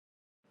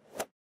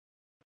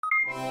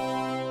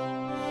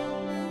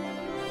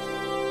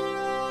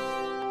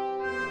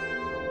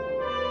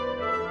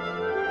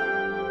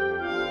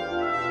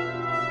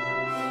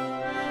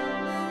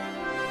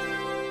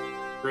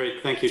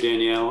Great, thank you,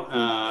 Danielle.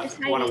 I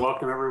want to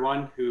welcome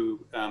everyone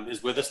who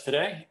is with us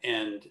today,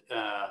 and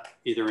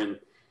either in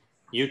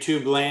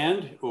YouTube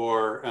land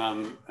or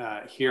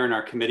here in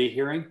our committee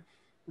hearing.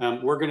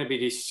 We're going to be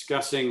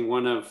discussing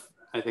one of,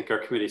 I think, our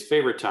committee's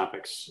favorite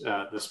topics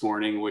this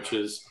morning, which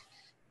is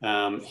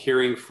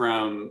hearing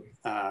from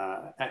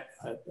a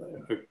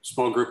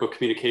small group of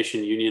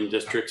communication union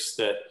districts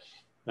that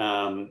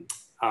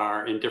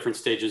are in different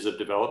stages of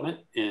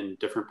development in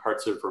different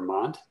parts of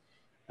Vermont.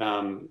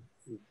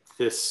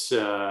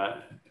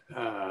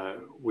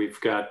 We've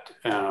got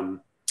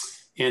Ann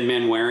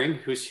Manwaring,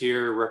 who's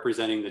here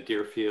representing the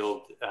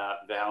Deerfield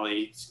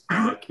Valley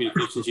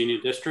Communications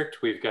Union District.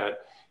 We've got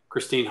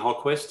Christine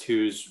Hallquist,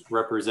 who's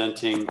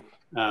representing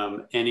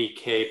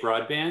NEK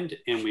Broadband,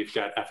 and we've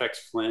got FX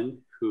Flynn,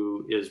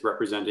 who is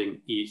representing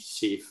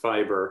EC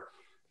Fiber.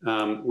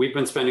 We've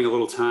been spending a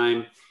little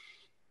time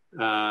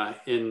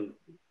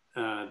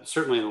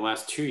certainly in the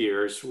last 2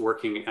 years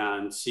working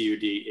on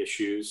CUD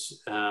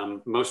issues.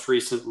 Most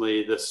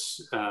recently,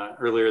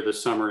 earlier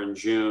this summer in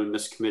June,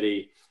 this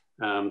committee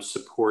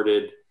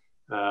supported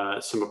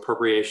some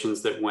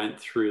appropriations that went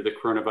through the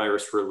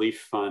Coronavirus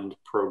Relief Fund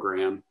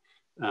program,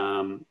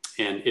 and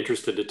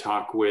interested to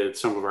talk with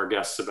some of our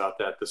guests about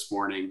that this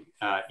morning.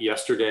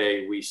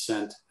 Yesterday, we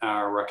sent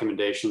our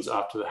recommendations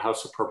off to the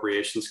House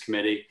Appropriations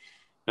Committee.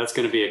 That's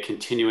going to be a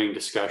continuing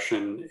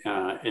discussion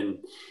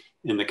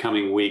in the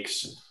coming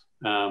weeks.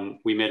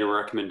 We made a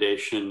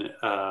recommendation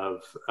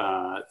of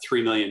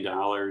 $3 million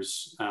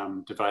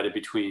divided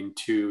between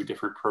two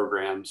different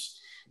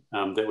programs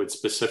that would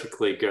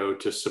specifically go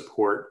to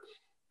support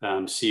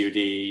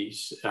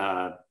CUDs.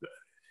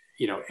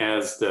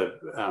 As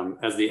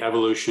the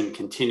evolution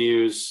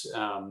continues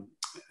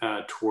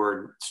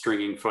toward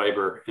stringing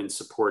fiber and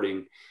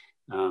supporting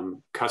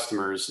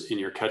customers in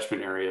your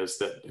catchment areas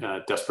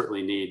that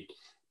desperately need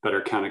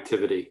better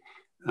connectivity.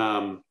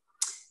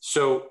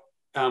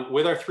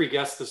 With our three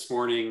guests this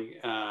morning,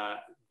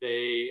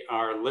 they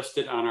are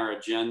listed on our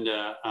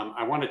agenda.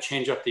 I want to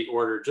change up the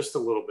order just a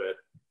little bit,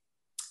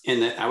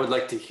 and that I would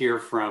like to hear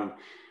from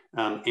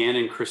Ann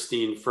and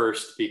Christine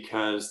first,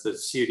 because the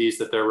CUDs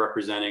that they're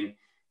representing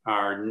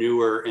are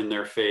newer in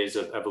their phase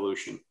of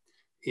evolution.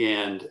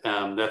 And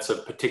that's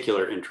of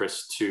particular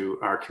interest to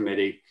our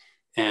committee.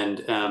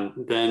 And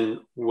then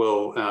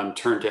we'll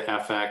turn to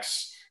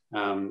FX,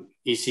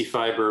 EC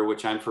Fiber,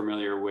 which I'm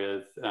familiar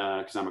with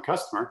because I'm a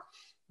customer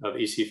of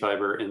EC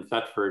Fiber in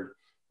Thetford,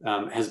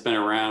 has been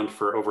around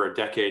for over a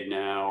decade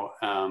now,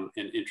 and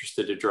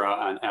interested to draw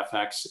on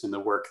FX and the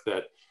work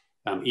that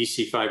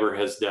EC Fiber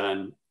has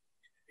done,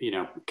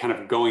 kind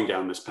of going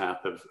down this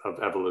path of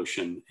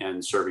evolution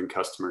and serving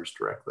customers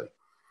directly.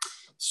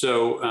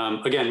 So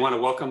again, want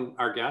to welcome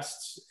our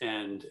guests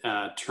and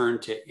turn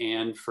to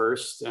Ann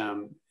first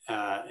to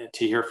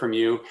hear from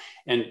you.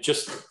 And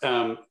just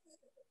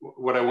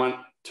what I want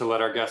to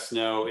let our guests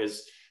know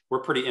is we're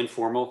pretty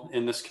informal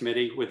in this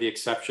committee, with the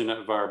exception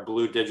of our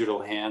blue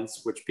digital hands,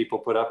 which people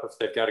put up if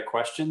they've got a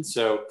question.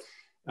 So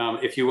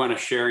if you want to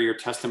share your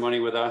testimony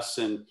with us,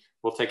 and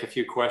we'll take a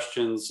few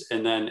questions.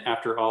 And then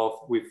after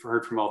we've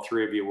heard from all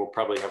three of you, we'll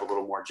probably have a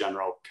little more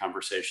general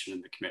conversation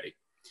in the committee.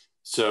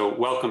 So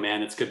welcome,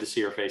 Ann. It's good to see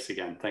your face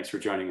again. Thanks for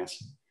joining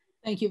us.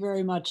 Thank you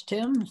very much,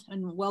 Tim.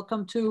 And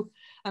welcome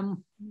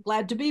I'm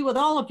glad to be with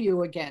all of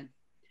you again.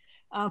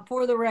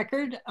 For the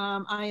record,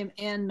 I am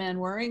Ann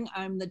Manwaring.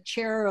 I'm the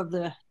chair of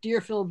the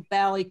Deerfield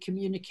Valley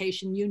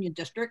Communication Union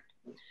District.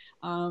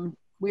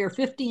 We are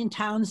 15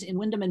 towns in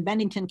Windham and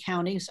Bennington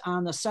counties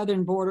on the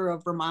southern border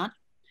of Vermont.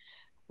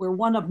 We're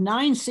one of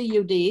 9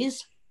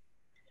 CUDs,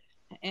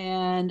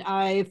 and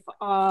I've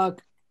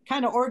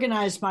kind of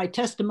organized my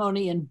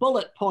testimony in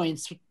bullet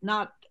points,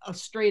 not a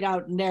straight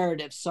out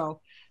narrative. So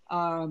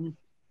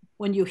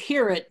when you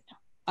hear it,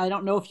 I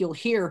don't know if you'll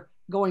hear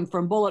going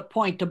from bullet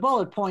point to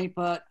bullet point,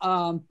 but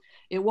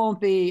it won't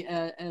be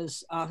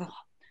as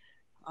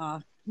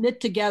knit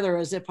together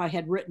as if I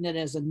had written it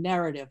as a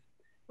narrative.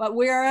 But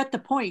we are at the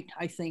point,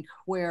 I think,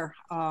 where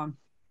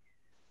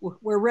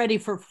we're ready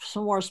for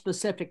some more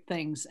specific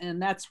things, and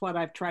that's what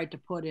I've tried to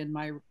put in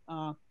my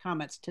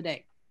comments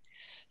today.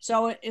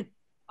 So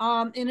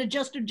in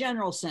just a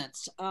general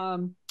sense,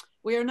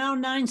 we are now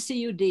 9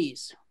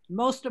 CUDs,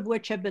 most of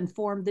which have been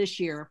formed this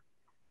year,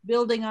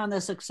 building on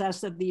the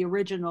success of the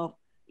original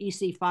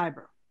EC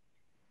Fiber.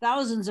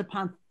 Thousands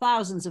upon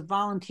thousands of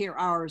volunteer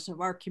hours of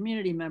our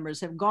community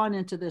members have gone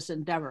into this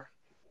endeavor.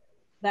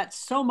 That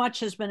so much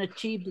has been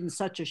achieved in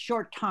such a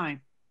short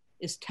time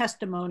is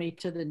testimony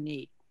to the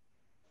need.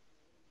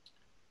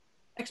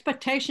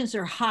 Expectations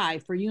are high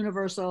for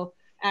universal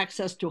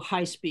access to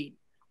high speed.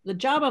 The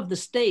job of the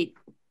state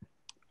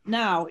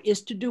now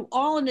is to do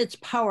all in its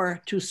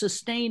power to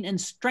sustain and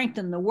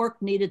strengthen the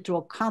work needed to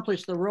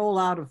accomplish the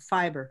rollout of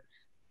fiber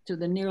to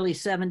the nearly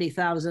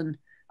 70,000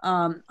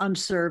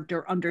 unserved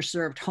or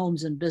underserved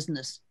homes and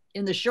business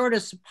in the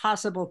shortest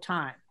possible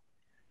time.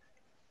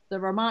 The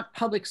Vermont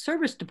Public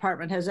Service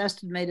Department has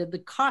estimated the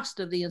cost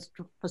of the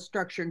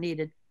infrastructure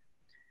needed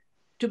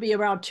to be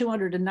around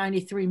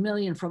 $293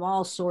 million from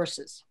all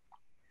sources.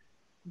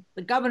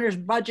 the governor's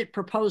budget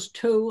proposed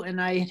 2,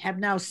 and I have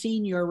now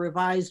seen your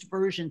revised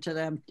version to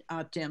them,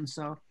 Tim.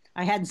 So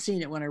I hadn't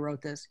seen it when I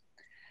wrote this.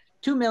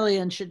 2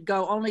 million should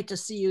go only to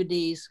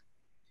CUDs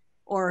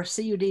or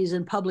CUDs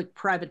in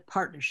public-private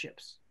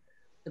partnerships.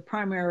 The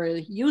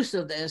primary use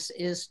of this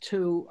is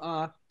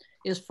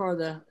for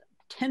the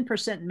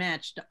 10%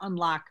 match to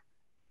unlock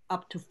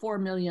up to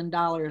 $4 million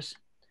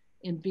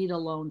in VEDA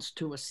loans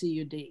to a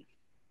CUD.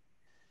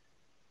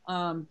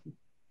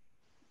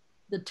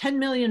 The 10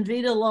 million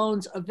VEDA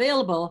loans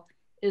available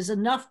is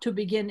enough to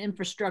begin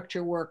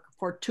infrastructure work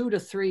for 2 to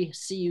 3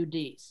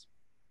 CUDs.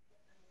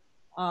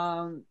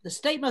 The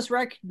state must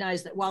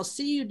recognize that while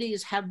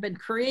CUDs have been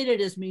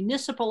created as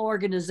municipal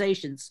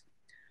organizations,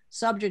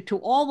 subject to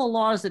all the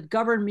laws that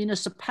govern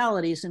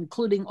municipalities,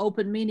 including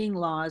open meeting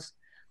laws,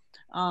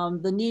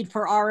 the need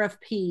for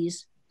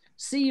RFPs,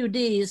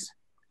 CUDs,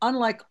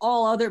 unlike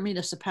all other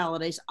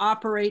municipalities,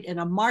 operate in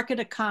a market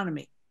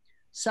economy,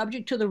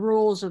 subject to the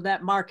rules of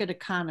that market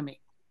economy.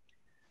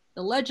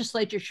 The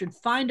legislature should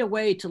find a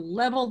way to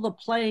level the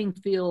playing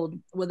field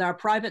with our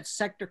private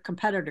sector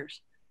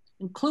competitors,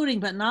 including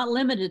but not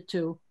limited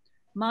to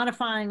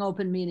modifying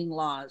open meeting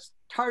laws,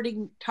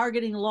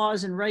 targeting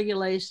laws and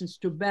regulations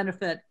to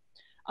benefit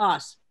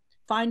us,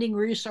 finding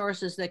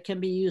resources that can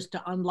be used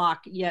to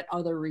unlock yet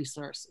other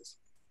resources.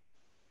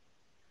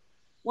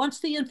 Once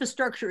the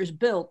infrastructure is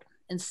built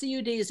and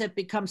CUDs have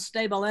become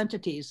stable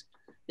entities,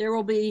 there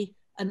will be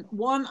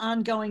one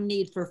ongoing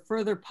need for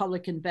further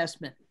public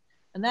investment,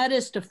 and that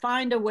is to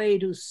find a way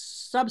to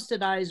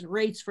subsidize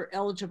rates for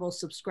eligible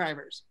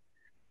subscribers.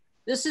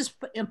 This is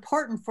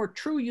important for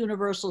true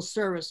universal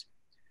service,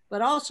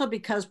 but also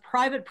because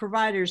private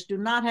providers do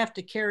not have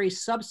to carry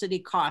subsidy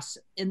costs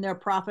in their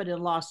profit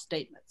and loss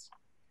statements.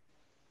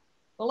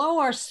 Below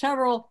are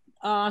several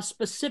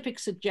specific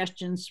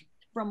suggestions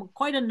from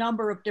quite a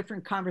number of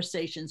different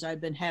conversations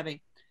I've been having.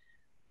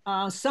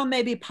 Some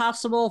may be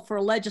possible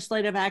for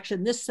legislative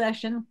action this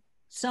session.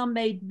 Some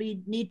may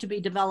need to be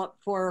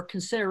developed for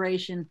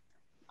consideration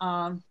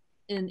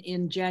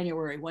in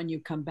January when you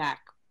come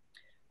back.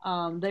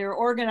 They're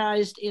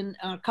organized in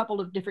a couple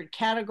of different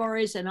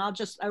categories, and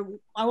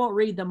I won't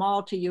read them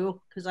all to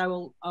you because I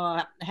will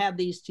have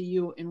these to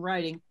you in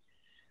writing.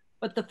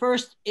 But the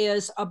first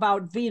is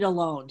about VEDA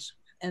loans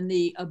and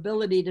the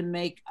ability to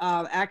make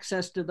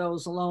access to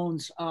those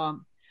loans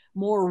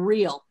more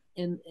real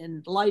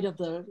in light of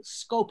the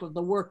scope of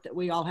the work that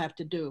we all have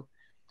to do.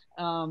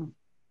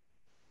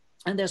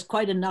 And there's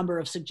quite a number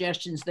of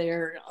suggestions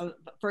there.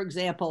 For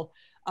example,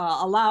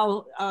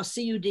 allow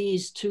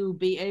CUDs to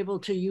be able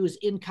to use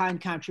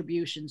in-kind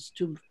contributions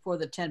for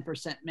the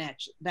 10%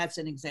 match. That's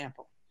an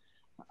example.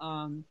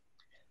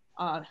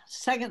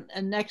 Second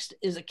and next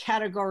is a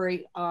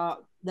category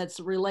that's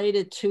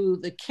related to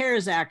the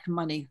CARES Act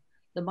money,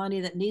 the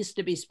money that needs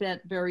to be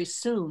spent very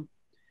soon.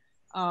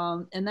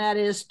 And that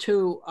is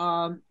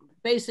to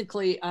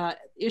basically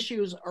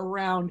issues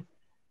around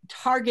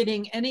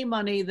targeting any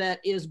money that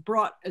is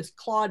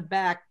clawed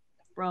back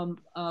from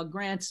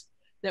grants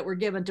that were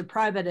given to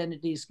private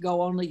entities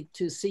go only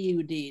to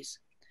CUDs.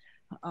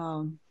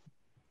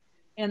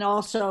 And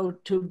also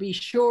to be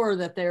sure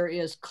that there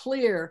is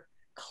clear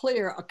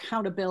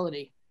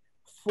accountability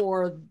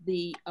for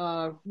the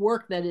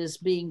work that is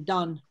being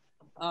done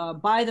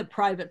by the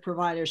private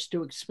providers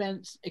to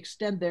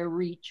extend their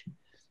reach,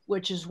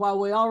 which is, while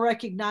we all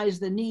recognize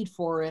the need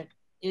for it,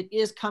 it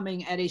is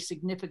coming at a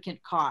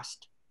significant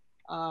cost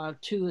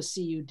to the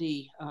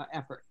CUD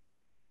effort.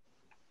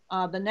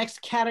 The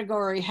next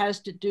category has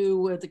to do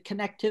with the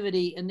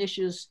connectivity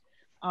initiatives,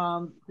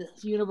 the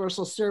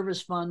Universal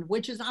Service Fund,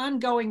 which is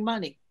ongoing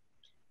money.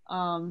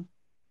 And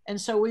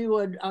so we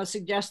would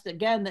suggest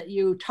again that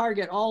you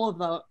target all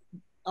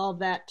of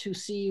that to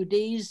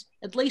CUDs,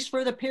 at least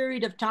for the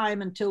period of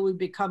time until we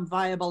become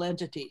viable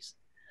entities.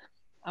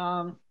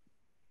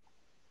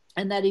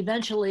 And that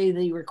eventually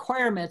the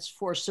requirements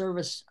for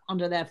service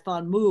under that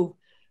fund move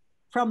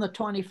from the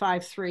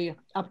 25/3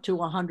 up to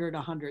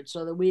 100/100,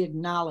 so that we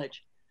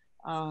acknowledge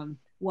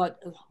what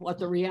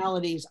the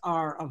realities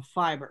are of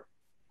fiber.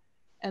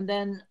 And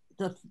then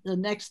the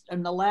next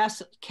and the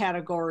last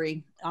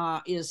category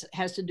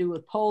has to do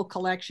with pole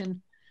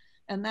collection.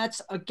 And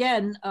that's,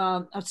 again,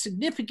 a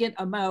significant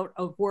amount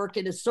of work.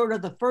 It is sort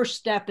of the first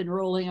step in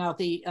rolling out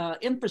the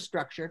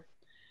infrastructure.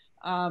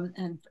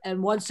 And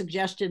one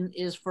suggestion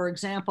is, for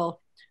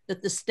example,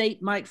 that the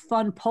state might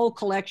fund pole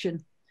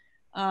collection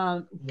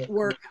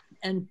work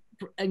and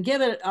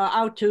give it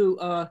out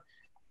to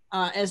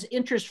as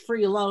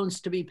interest-free loans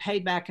to be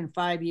paid back in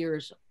 5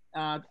 years.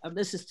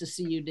 This is to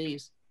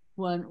CUDs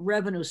when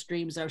revenue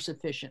streams are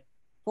sufficient,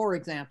 for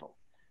example,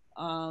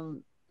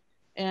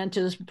 and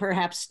to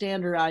perhaps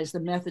standardize the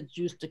methods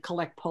used to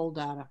collect pole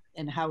data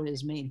and how it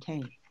is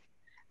maintained.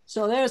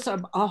 So there's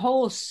a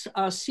whole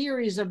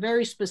series of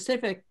very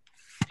specific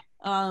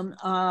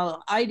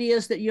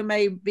ideas that you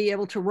may be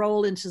able to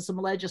roll into some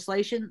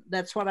legislation.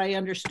 That's what I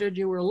understood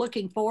you were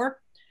looking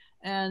for.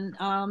 And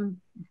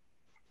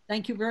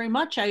thank you very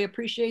much. I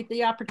appreciate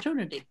the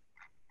opportunity.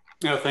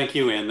 No, thank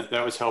you, Ann.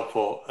 That was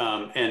helpful.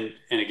 And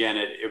again,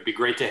 it would be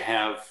great to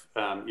have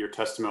your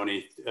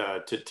testimony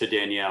to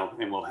Danielle,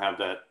 and we'll have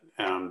that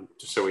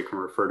just so we can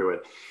refer to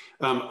it.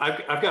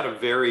 I've got a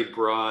very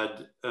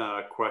broad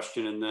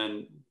question, and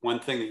then one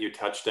thing that you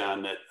touched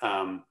on that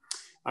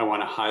I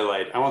want to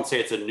highlight. I won't say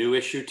it's a new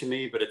issue to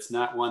me, but it's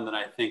not one that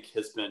I think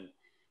has been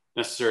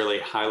necessarily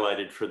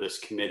highlighted for this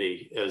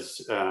committee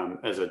as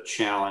a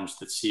challenge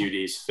that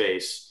CUDs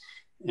face,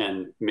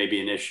 and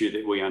maybe an issue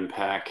that we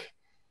unpack,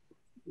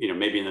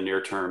 maybe in the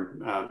near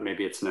term,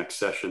 maybe it's next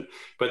session.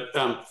 But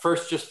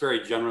first, just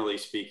very generally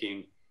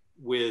speaking,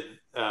 with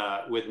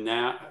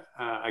now,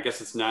 I guess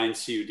it's 9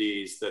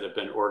 CUDs that have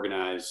been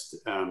organized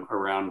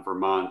around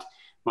Vermont.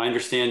 My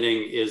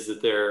understanding is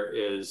that there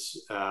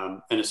is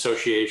an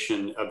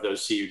association of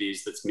those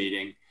CUDs that's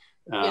meeting,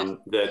 Yes.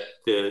 that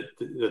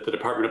the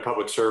Department of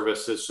Public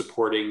Service is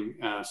supporting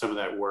some of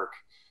that work.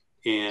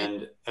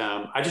 And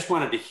I just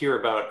wanted to hear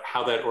about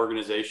how that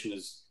organization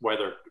is,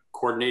 whether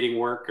coordinating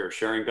work or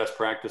sharing best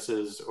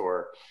practices,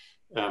 or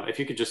if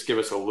you could just give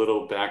us a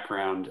little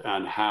background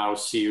on how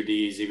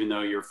CUDs, even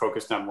though you're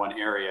focused on one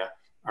area,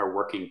 are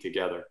working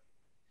together.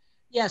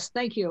 Yes,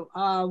 thank you.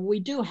 We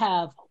do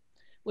have,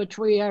 which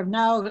we are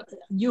now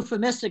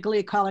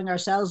euphemistically calling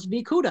ourselves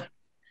VCUDA.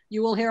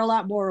 You will hear a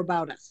lot more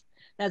about us.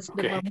 That's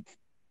the Vermont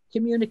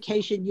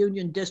Communication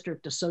Union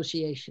District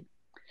Association.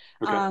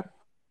 Okay.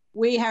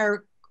 We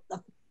are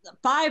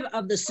 5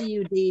 of the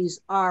CUDs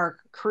are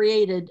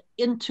created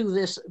into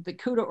this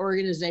VCUDA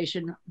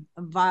organization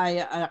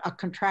via a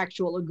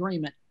contractual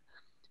agreement.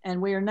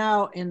 And we are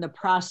now in the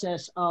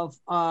process of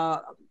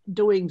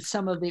doing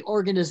some of the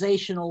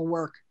organizational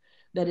work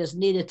that is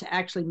needed to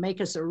actually make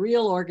us a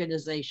real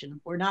organization.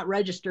 We're not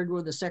registered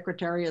with the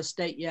Secretary of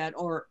State yet,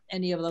 or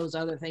any of those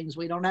other things.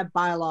 We don't have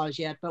bylaws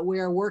yet, but we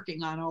are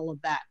working on all of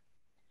that.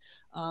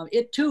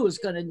 It too is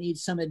going to need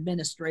some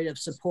administrative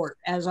support,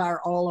 as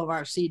are all of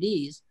our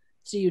CUDs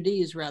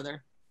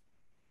rather.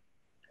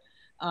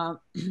 And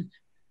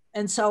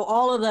so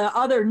all of the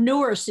other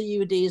newer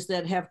CUDs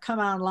that have come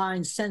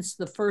online since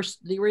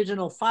the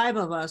original 5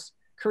 of us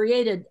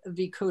created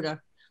VCUDA,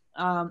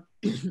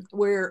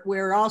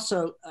 we're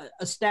also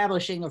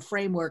establishing a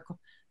framework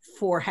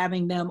for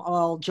having them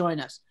all join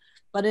us.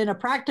 But in a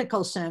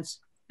practical sense,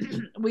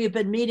 we've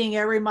been meeting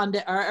every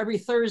Monday or every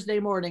Thursday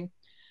morning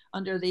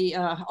under the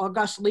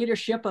august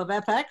leadership of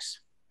FX.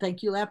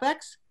 Thank you,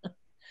 FX.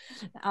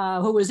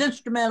 Who was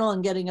instrumental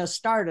in getting us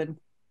started.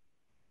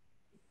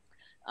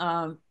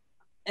 And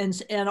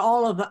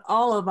all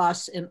of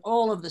us and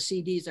all of the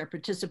CDs are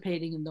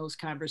participating in those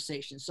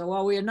conversations. So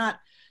while we are not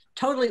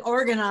totally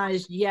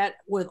organized yet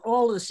with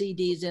all the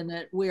CDs in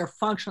it, we are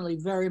functionally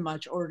very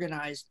much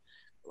organized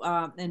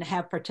and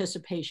have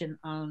participation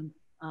on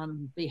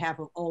behalf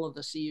of all of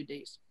the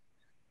CUDs.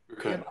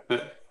 Okay,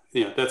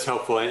 yeah, that's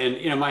helpful.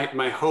 And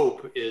my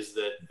hope is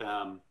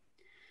that,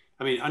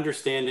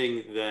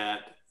 understanding that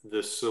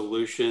the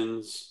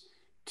solutions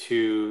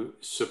to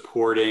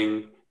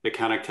supporting the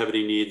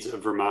connectivity needs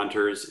of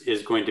Vermonters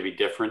is going to be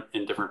different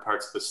in different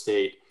parts of the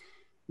state.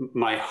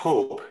 My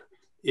hope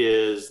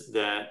is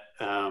that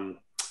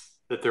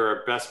that there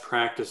are best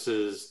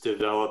practices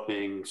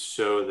developing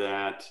so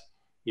that,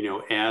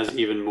 as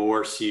even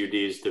more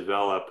CUDs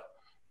develop,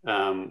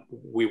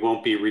 we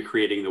won't be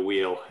recreating the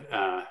wheel,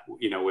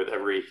 with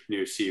every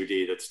new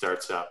CUD that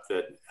starts up.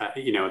 That,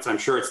 I'm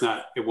sure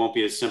it won't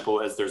be as simple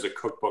as there's a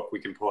cookbook we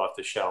can pull off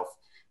the shelf.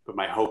 But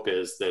my hope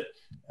is that,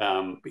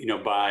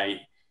 by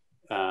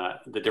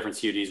the different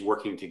CUDs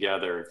working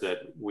together,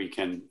 that we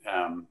can,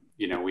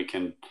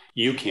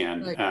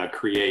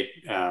 create,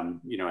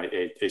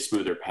 a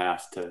smoother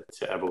path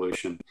to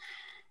evolution.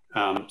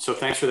 So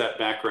thanks for that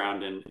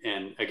background.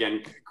 And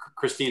again,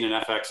 Christine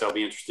and FX, I'll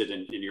be interested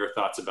in your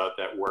thoughts about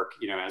that work,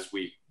 as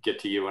we get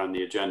to you on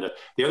the agenda.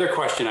 The other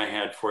question I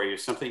had for you,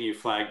 something you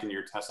flagged in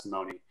your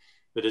testimony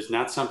that is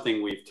not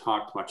something we've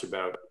talked much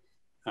about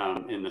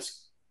in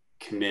this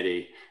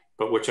committee,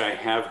 but which I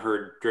have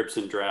heard drips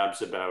and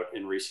drabs about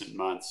in recent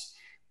months,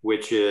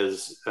 which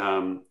is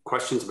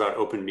questions about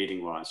open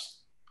meeting laws.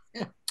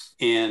 Yeah.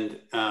 And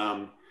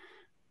I'm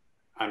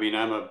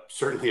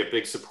certainly a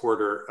big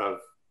supporter of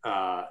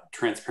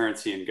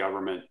transparency in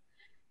government.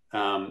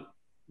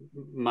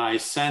 My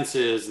sense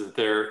is that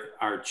there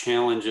are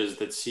challenges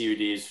that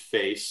CUDs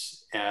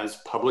face as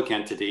public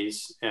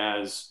entities,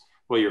 as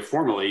well,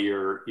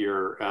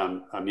 you're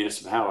a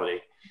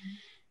municipality,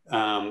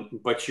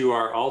 but you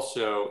are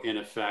also in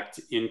effect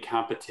in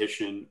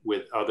competition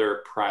with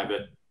other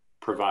private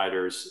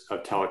providers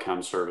of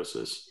telecom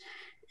services.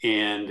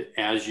 And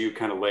as you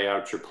kind of lay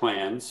out your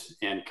plans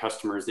and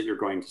customers that you're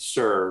going to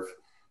serve,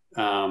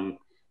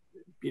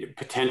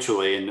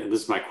 potentially, and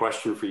this is my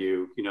question for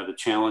you, the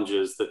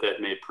challenges that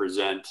may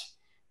present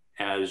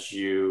as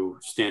you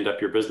stand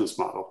up your business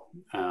model,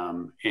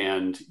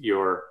 and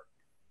your,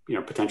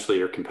 potentially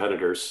your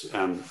competitors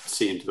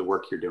see into the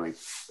work you're doing.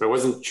 But I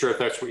wasn't sure if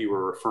that's what you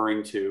were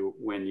referring to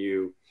when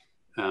you,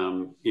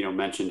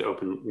 mentioned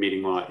open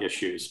meeting law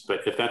issues.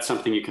 But if that's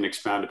something you can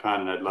expound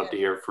upon, and I'd love to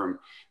hear from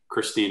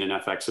Christine and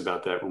FX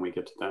about that when we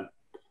get to them.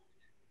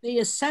 The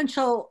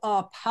essential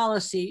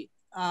policy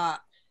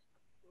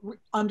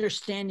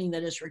understanding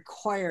that is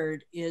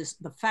required is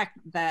the fact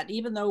that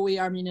even though we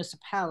are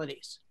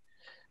municipalities,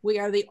 we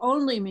are the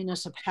only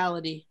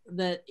municipality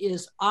that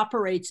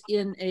operates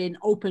in an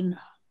open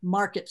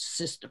market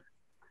system.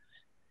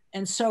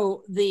 And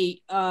so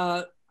the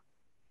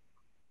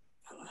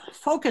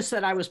focus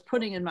that I was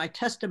putting in my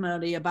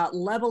testimony about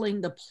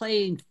leveling the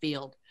playing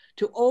field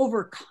to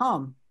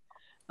overcome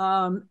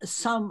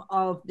some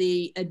of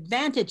the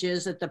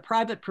advantages that the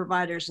private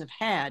providers have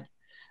had,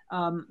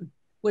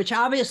 which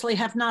obviously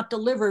have not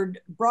delivered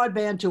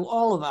broadband to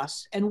all of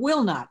us and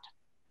will not.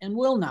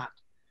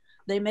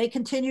 They may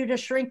continue to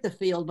shrink the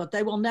field, but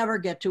they will never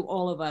get to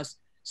all of us.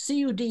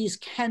 CUDs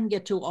can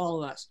get to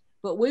all of us,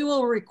 but we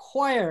will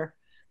require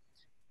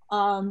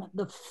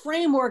the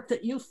framework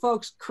that you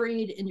folks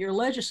create in your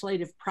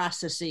legislative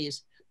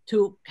processes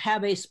to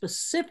have a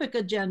specific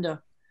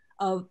agenda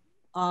of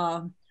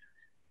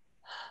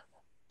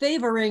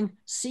favoring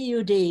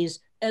CUDs,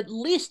 at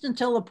least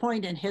until a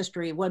point in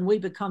history when we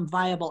become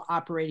viable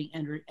operating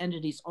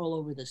entities all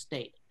over the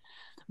state.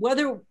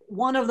 Whether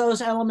one of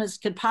those elements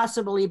could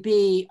possibly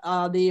be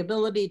the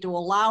ability to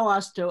allow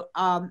us to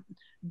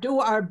do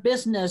our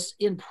business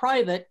in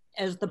private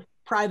as the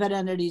private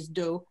entities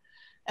do.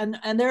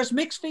 And there's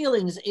mixed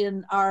feelings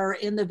in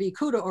the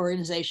VCUDA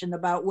organization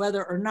about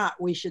whether or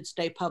not we should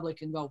stay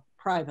public and go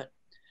private.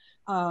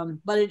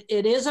 But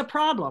it is a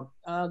problem.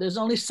 There's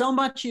only so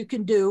much you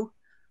can do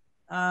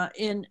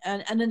in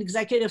an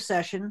executive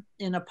session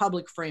in a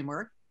public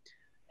framework.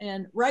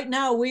 And right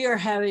now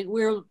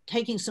we're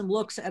taking some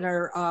looks at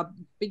our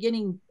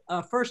beginning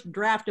first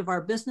draft of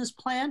our business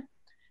plan.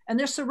 And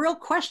there's some real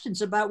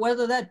questions about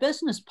whether that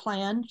business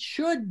plan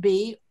should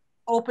be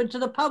open to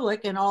the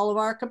public and all of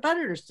our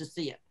competitors to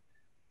see it.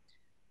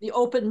 The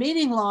open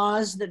meeting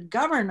laws that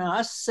govern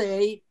us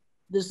say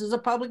this is a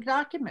public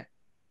document.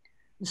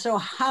 And so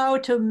how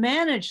to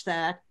manage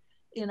that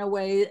in a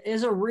way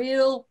is a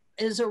real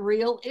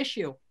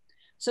issue.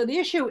 So the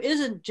issue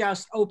isn't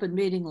just open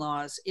meeting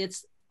laws.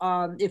 It's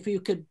if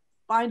you could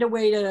find a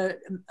way to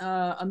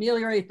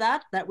ameliorate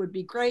that, that would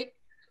be great.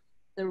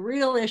 The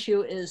real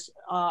issue is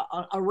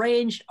a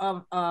range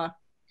of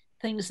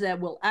things that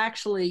will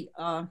actually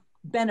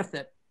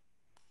benefit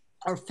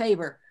or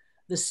favor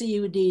the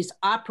CUD's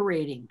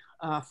operating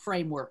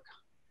framework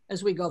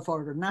as we go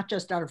forward, not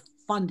just our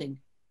funding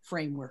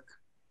framework.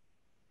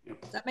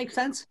 Yep. Does that make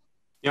sense?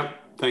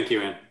 Yep. Thank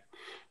you,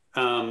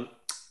 Ann.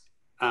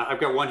 I've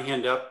got one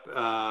hand up.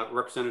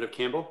 Representative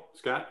Campbell.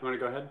 Scott, you want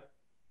to go ahead?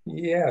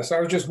 Yes, I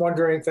was just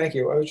wondering, thank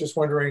you. I was just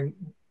wondering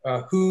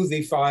who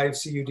the 5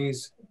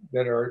 CUDs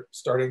that are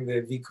starting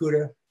the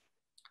VCUDA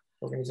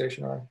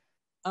organization are.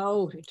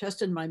 Oh, you're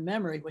testing my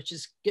memory, which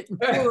is getting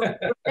poorer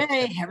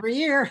every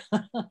year.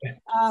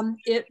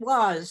 It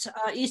was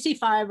EC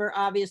Fiber,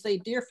 obviously,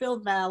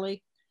 Deerfield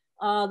Valley,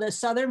 the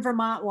Southern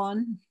Vermont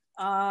one,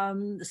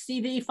 the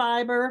CV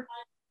Fiber,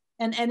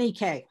 and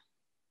NEK.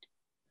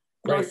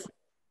 Right.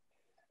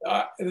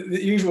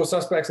 The usual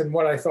suspects and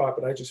what I thought,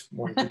 but I just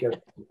wanted to get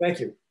it. Thank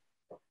you.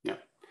 Yeah.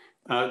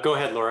 Go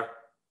ahead, Laura.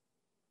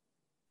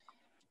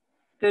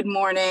 Good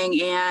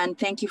morning, and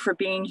thank you for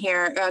being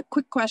here. A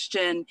quick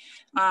question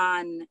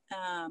on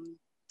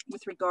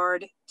with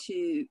regards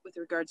to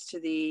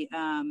the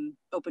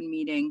open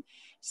meeting.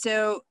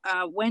 So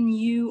when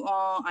you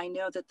all, I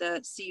know that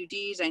the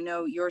CUDs, I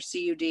know your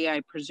CUD,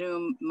 I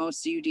presume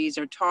most CUDs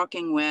are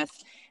talking with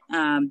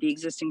the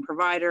existing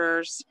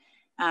providers.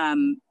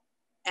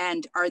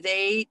 And are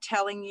they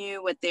telling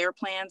you what their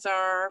plans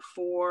are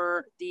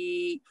for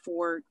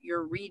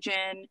your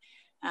region?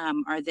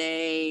 Are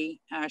they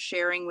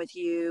sharing with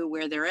you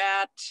where they're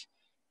at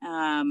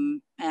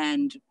and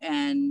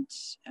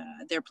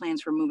their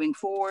plans for moving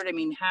forward? I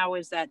mean, how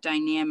is that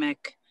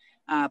dynamic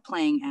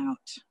playing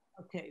out?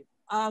 Okay,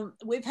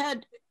 we've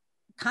had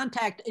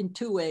contact in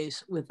 2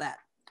 ways with that.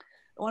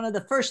 One of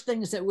the first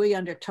things that we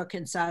undertook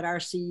inside our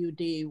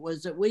CUD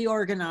was that we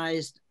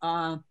organized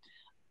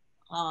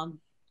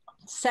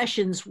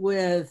sessions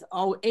with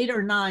 8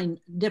 or 9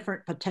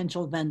 different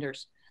potential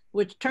vendors,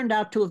 which turned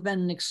out to have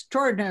been an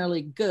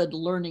extraordinarily good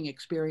learning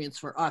experience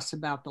for us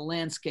about the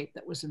landscape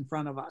that was in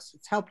front of us.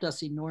 It's helped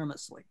us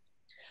enormously.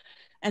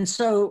 And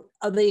so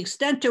the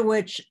extent to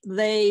which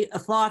they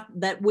thought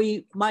that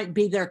we might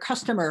be their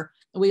customer,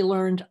 we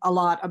learned a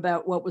lot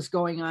about what was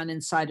going on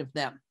inside of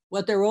them.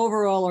 What their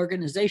overall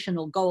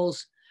organizational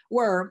goals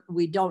were,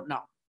 we don't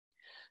know.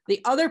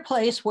 The other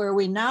place where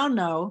we now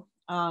know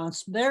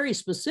very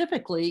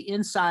specifically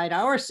inside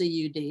our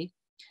CUD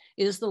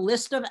is the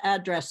list of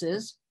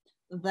addresses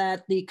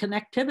that the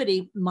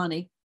connectivity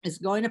money is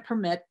going to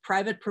permit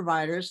private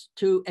providers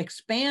to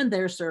expand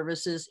their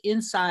services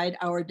inside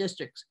our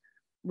districts.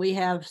 We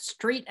have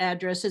street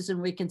addresses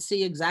and we can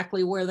see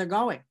exactly where they're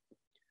going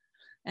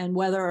and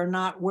whether or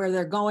not where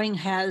they're going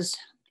has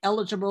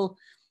eligible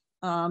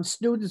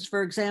students,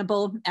 for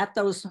example, at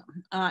those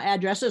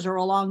addresses or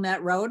along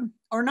that road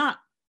or not.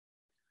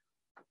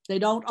 They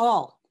don't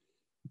all.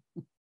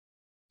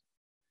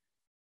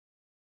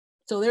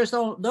 So there's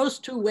those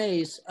 2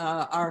 ways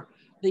are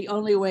the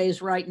only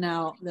ways right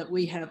now that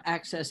we have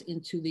access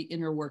into the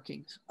inner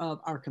workings of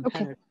our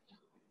competitors.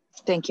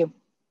 Okay. Thank you.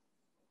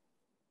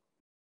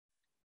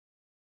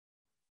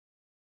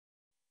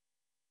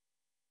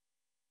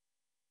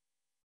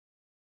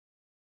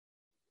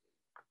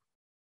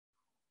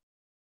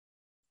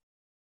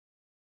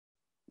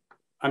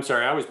 I'm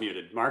sorry, I was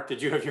muted. Mark,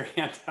 did you have your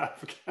hand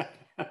up?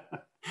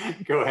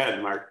 Go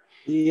ahead, Mark.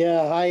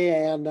 Yeah, hi,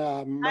 Ann.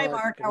 Hi,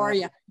 Mark. How are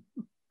you?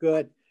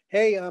 Good.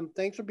 Hey,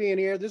 thanks for being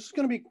here. This is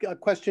going to be a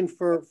question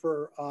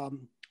for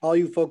all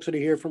you folks that are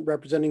here from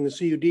representing the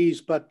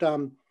CUDs. But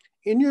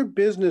in your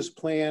business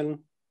plan,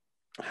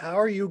 how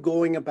are you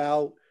going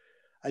about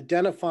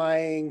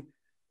identifying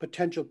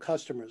potential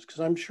customers? Because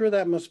I'm sure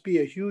that must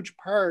be a huge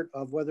part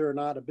of whether or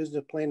not a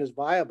business plan is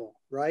viable,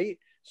 right?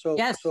 So,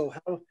 yes. So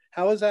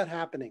how is that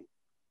happening?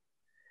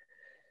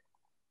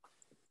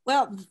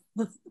 Well,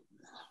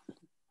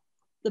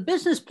 the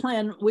business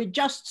plan, we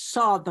just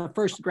saw the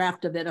first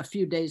draft of it a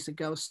few days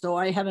ago, so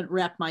I haven't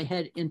wrapped my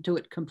head into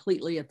it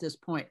completely at this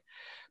point.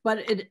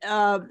 But it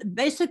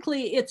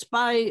basically it's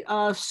by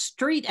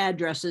street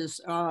addresses,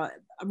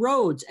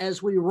 roads,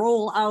 as we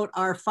roll out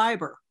our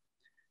fiber.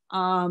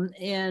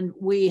 And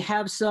we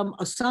have some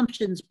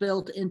assumptions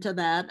built into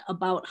that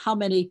about how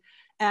many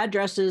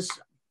addresses,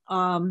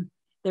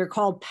 they're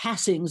called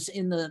passings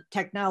in the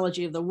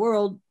technology of the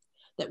world,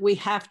 that we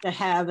have to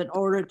have in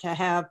order to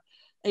have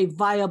a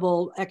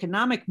viable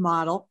economic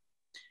model.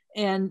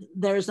 And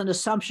there's an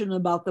assumption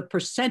about the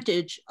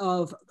percentage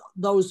of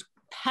those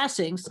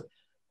passings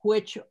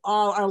which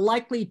are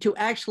likely to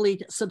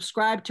actually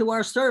subscribe to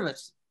our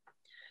service.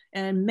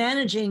 And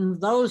managing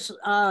those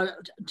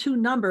two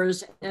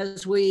numbers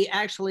as we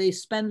actually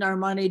spend our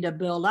money to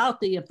build out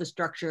the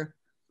infrastructure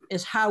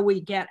is how we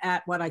get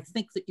at what I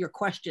think that your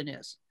question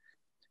is.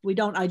 We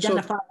don't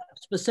identify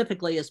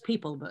specifically as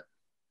people, but.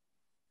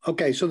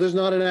 Okay, so there's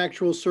not an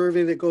actual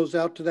survey that goes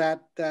out to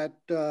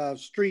that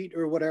street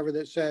or whatever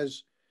that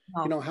says,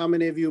 no. You know, how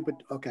many of you, but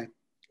okay.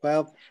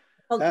 Well,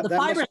 the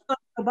fiber's going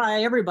to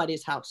buy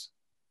everybody's house.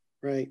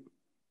 Right.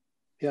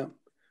 Yeah.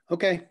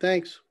 Okay,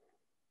 thanks.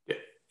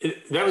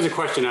 That was a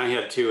question I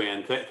had too,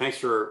 Ann. Thanks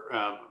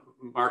for,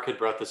 Mark had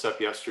brought this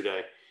up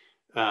yesterday.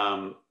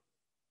 You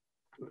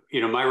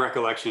know, my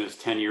recollection is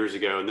 10 years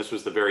ago, and this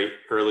was the very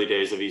early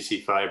days of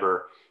EC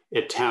Fiber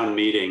at town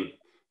meeting.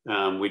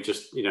 We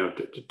just, you know,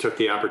 took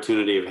the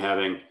opportunity of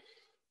having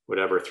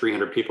whatever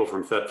 300 people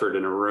from Thetford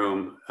in a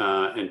room,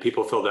 and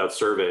people filled out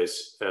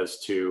surveys as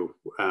to,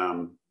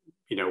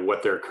 you know,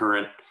 what their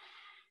current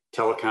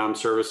telecom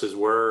services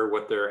were,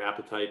 what their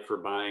appetite for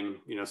buying,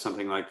 you know,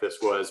 something like this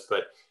was.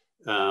 But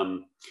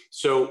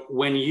so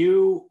when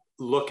you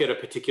look at a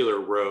particular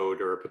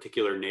road or a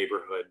particular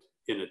neighborhood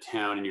in a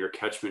town in your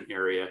catchment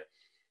area,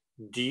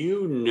 do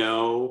you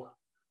know,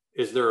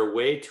 is there a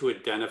way to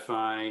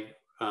identify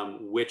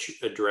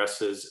which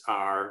addresses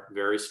are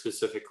very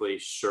specifically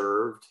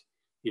served?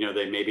 You know,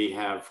 they maybe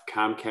have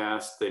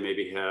Comcast, they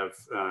maybe have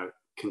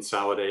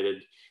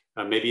Consolidated,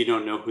 maybe you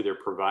don't know who their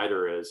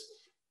provider is,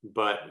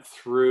 but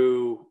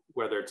through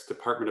whether it's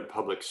Department of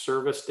Public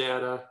Service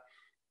data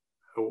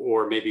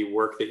or maybe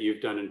work that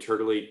you've done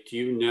internally, do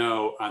you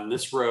know on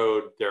this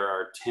road there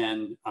are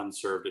 10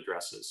 unserved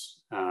addresses,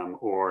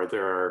 or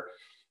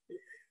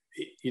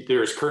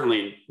there's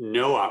currently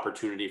no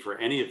opportunity for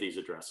any of these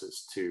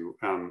addresses to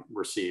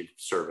receive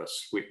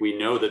service. We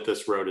know that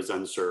this road is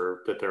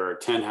unserved, that there are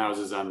 10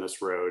 houses on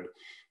this road,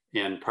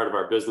 and part of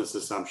our business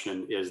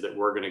assumption is that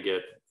we're going to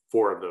get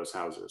 4 of those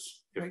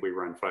houses if we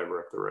run fiber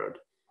up the road.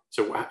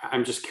 So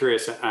I'm just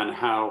curious on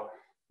how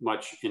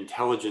much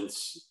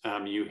intelligence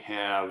you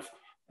have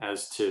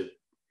as to,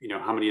 you know,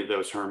 how many of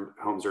those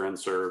homes are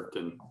unserved,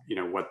 and, you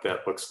know, what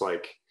that looks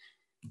like,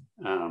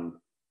 you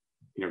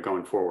know,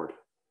 going forward.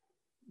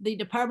 The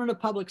Department of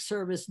Public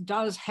Service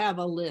does have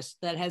a list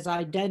that has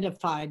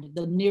identified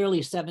the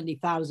nearly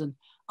 70,000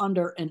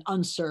 under and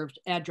unserved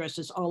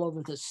addresses all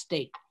over the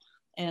state.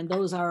 And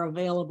those are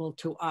available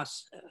to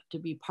us to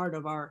be part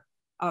of our,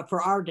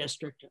 for our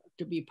district,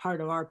 to be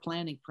part of our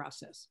planning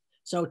process.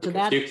 So to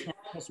that extent,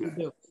 yes, we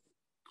do.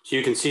 So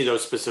you can see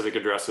those specific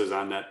addresses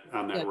on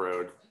that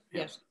road.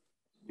 Yes.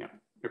 Yeah.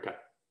 Okay.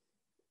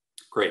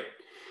 Great.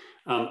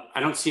 I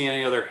don't see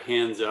any other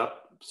hands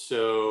up,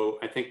 so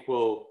I think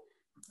we'll.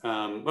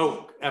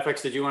 Oh,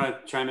 FX, did you want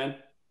to chime in?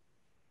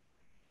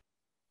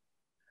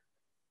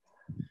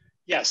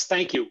 Yes,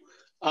 thank you.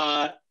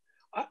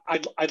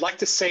 I'd like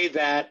to say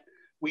that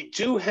we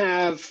do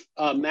have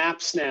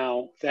maps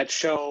now that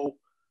show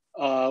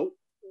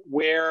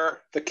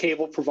where the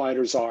cable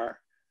providers are,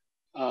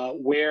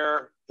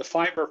 where the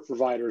fiber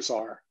providers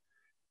are,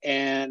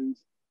 and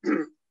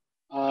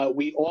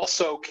we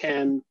also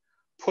can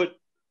put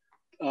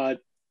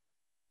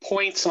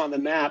points on the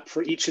map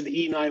for each of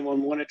the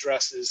E911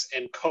 addresses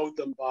and code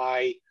them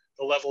by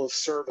the level of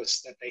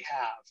service that they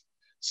have.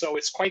 So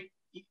it's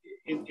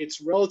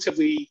it's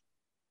relatively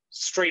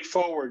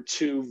straightforward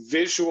to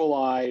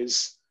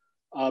visualize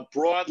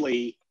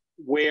broadly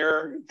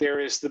where there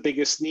is the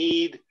biggest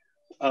need,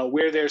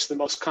 where there's the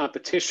most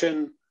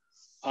competition,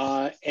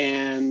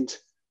 and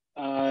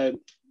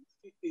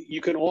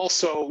you can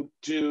also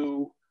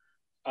do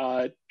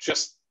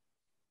just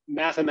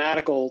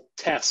mathematical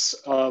tests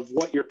of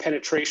what your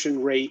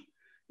penetration rate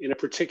in a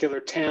particular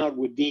town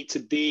would need to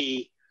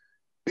be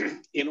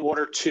in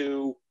order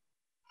to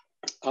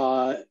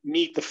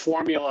meet the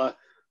formula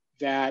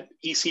that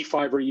EC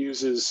Fiber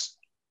uses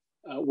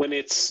when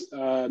it's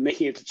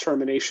making a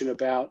determination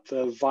about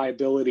the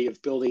viability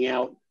of building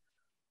out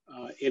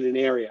in an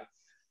area.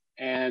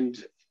 And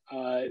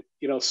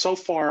so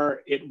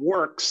far it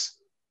works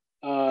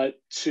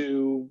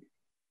to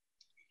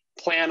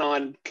plan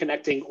on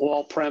connecting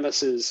all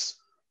premises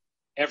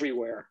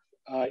everywhere,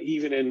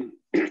 even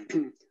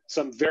in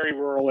some very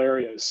rural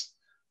areas.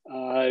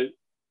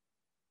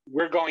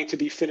 We're going to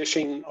be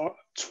finishing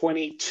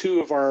 22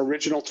 of our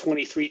original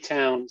 23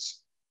 towns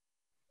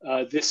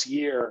this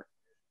year.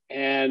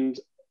 And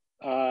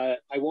I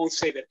won't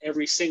say that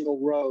every single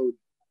road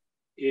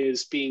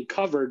is being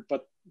covered,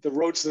 but the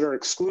roads that are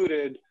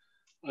excluded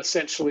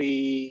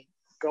essentially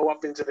go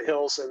up into the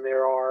hills, and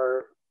there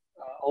are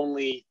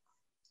only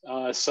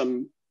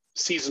some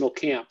seasonal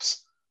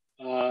camps.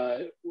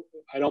 I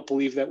don't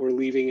believe that we're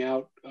leaving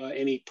out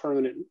any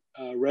permanent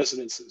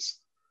residences.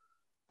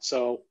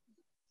 So.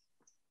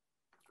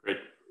 Great,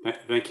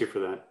 thank you for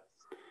that.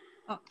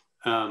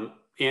 Ann,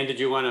 did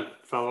you want to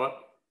follow up?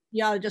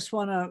 Yeah, I just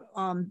want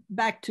to,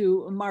 back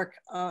to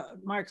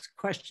Mark's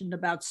question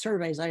about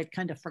surveys. I had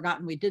kind of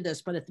forgotten we did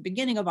this, but at the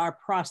beginning of our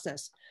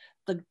process,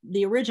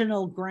 the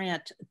original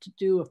grant to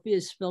do a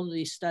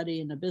feasibility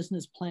study and a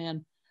business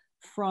plan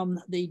from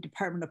the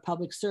Department of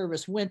Public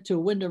Service went to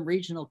Wyndham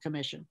Regional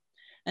Commission.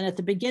 And at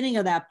the beginning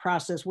of that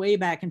process, way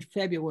back in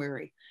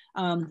February,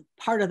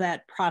 part of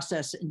that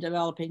process in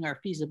developing our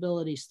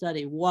feasibility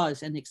study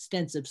was an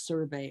extensive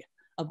survey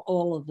of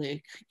all of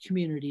the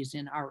communities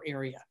in our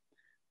area.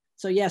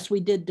 So yes, we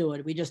did do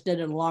it. We just did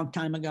it a long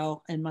time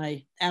ago, and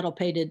my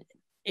addlepated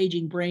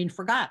aging brain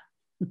forgot.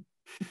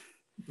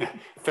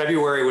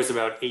 February was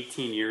about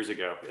 18 years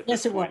ago.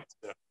 Yes, it was.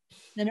 So.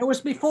 And it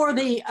was before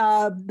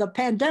the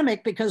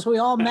pandemic, because we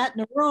all met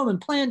in a room and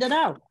planned it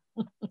out.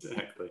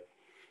 Exactly.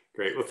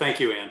 Great. Well, thank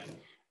you,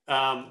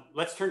 Ann.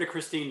 Let's turn to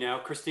Christine now.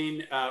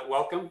 Christine,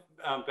 welcome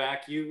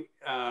back. You,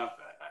 I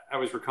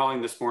was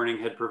recalling this morning,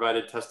 had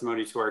provided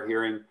testimony to our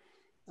hearing,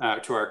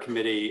 to our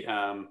committee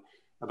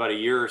about a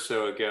year or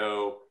so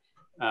ago,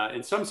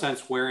 in some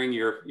sense wearing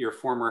your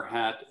former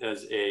hat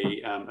as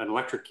an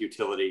electric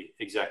utility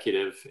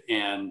executive,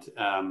 and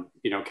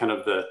kind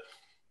of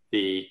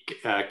the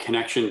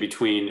connection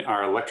between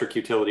our electric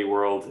utility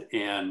world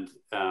and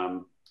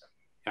kind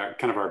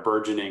of our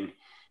burgeoning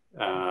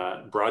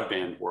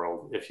broadband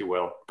world, if you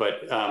will.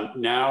 But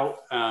now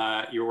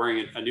you're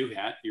wearing a new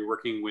hat. You're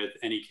working with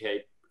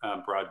NEK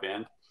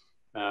Broadband.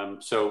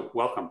 So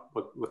welcome.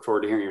 Look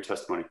forward to hearing your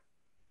testimony.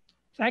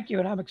 Thank you,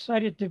 and I'm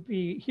excited to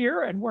be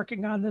here and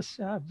working on this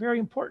very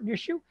important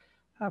issue.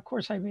 Of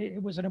course,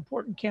 it was an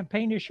important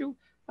campaign issue.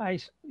 I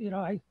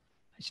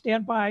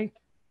stand by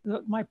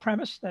my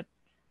premise that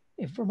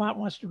if Vermont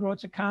wants to grow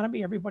its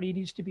economy, everybody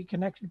needs to be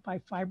connected by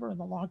fiber in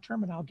the long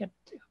term, and I'll get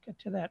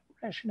to that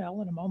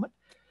rationale in a moment.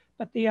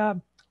 But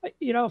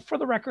for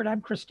the record,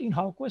 I'm Christine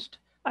Hultquist.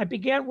 I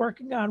began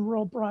working on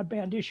rural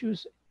broadband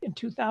issues in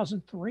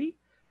 2003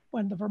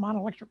 when the Vermont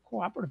Electric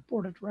Cooperative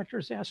Board of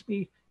Directors asked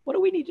me, what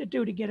do we need to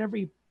do to get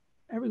every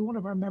one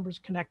of our members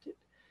connected?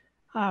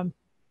 And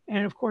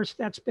of course,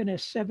 that's been a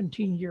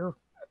 17-year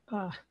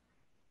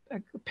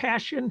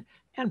passion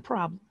and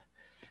problem.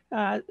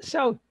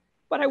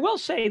 But I will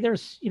say there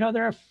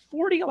are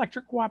 40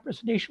 electric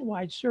cooperatives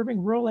nationwide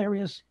serving rural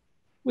areas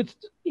with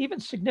even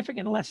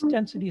significant less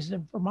densities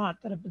than Vermont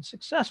that have been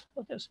successful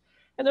with this.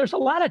 And there's a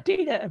lot of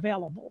data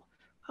available,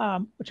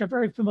 which I'm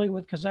very familiar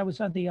with because I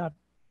was on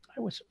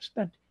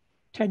spent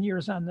 10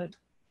 years on the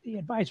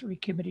advisory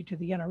committee to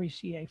the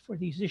NRECA for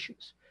these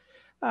issues.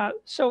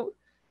 So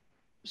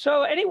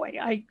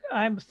anyway,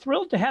 I'm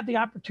thrilled to have the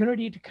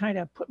opportunity to kind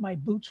of put my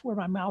boots where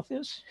my mouth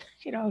is.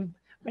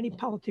 Many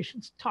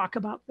politicians talk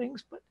about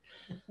things, but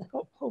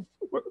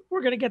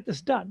we're going to get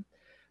this done.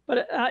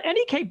 But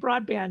NEK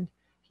Broadband,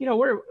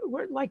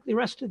 we're like the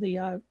rest of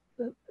the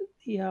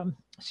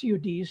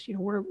CUDs.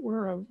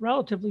 We're a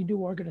relatively new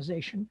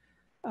organization,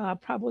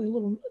 probably a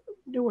little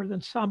newer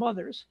than some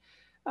others,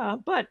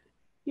 but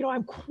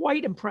I'm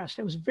quite impressed.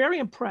 I was very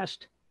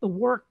impressed the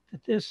work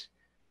that this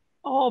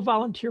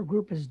all-volunteer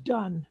group has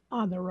done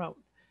on their own.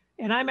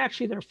 And I'm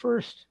actually their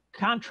first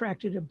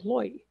contracted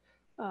employee.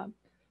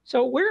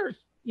 So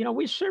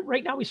we serve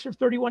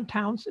 31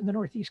 towns in the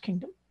Northeast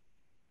Kingdom.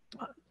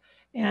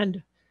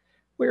 And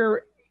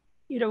we're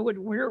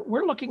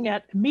looking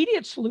at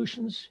immediate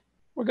solutions.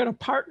 We're going to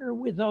partner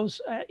with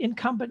those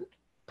incumbent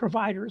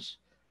providers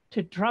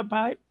to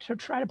try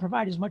to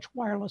provide as much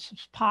wireless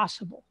as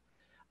possible.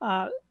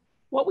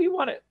 What we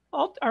want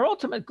our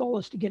ultimate goal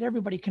is to get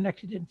everybody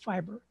connected in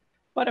fiber.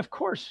 But of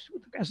course,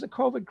 as the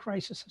COVID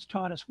crisis has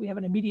taught us, we have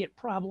an immediate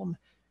problem,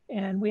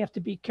 and we have to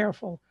be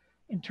careful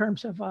in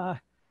terms of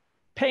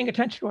paying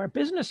attention to our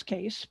business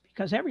case,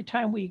 because every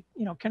time we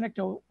connect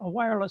a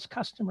wireless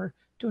customer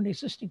to an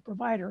existing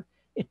provider,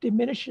 it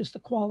diminishes the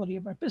quality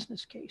of our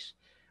business case,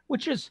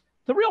 which is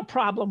the real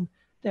problem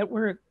that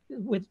we're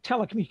with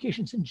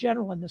telecommunications in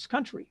general in this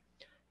country.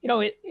 You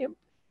know,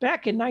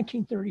 back in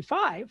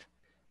 1935,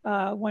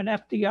 when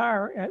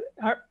FDR,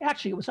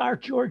 actually it was our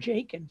George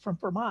Aiken from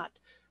Vermont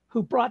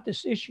who brought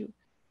this issue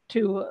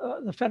to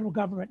the federal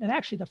government. And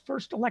actually the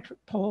first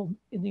electric pole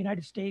in the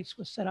United States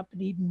was set up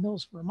in Eden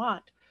Mills,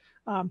 Vermont.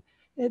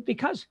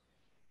 Because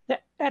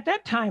at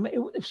that time, it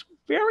was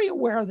very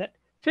aware that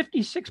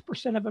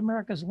 56% of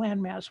America's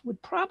landmass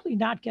would probably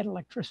not get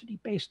electricity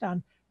based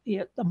on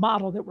the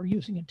model that we're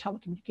using in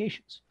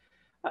telecommunications.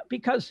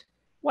 Because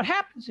what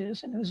happens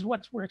is, and this is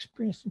what we're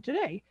experiencing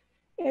today,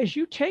 as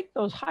you take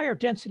those higher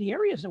density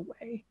areas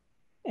away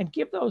and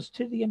give those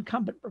to the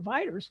incumbent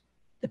providers,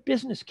 the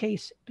business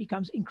case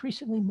becomes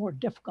increasingly more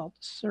difficult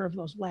to serve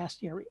those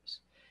last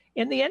areas.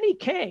 In the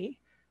NEK,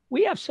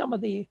 we have some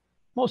of the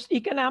most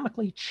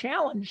economically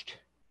challenged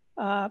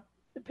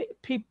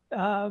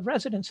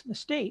residents in the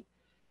state,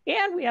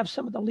 and we have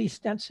some of the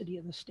least density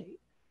in the state.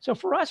 So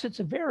for us,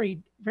 it's a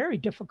very, very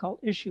difficult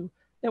issue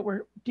that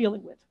we're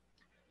dealing with.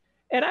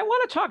 And I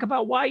want to talk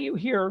about why you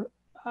hear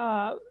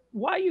the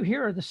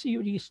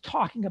CUDs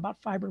talking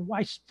about fiber and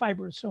why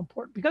fiber is so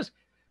important. Because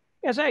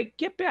as I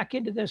get back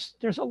into this,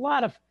 there's a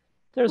lot of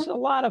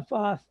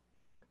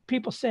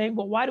people saying,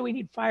 well, why do we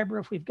need fiber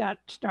if we've got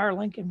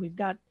Starlink and we've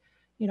got,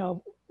 you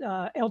know,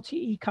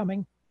 LTE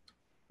coming?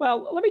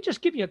 Well, let me just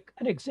give you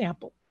an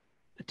example.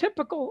 A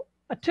typical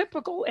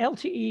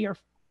LTE, or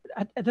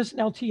this is an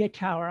LTE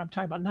tower I'm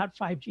talking about, not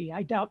 5G.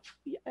 I doubt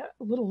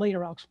a little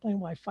later I'll explain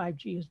why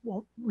 5G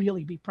won't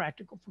really be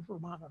practical for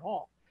Vermont at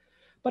all.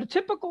 But a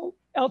typical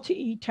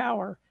LTE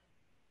tower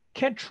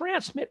can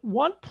transmit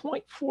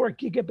 1.4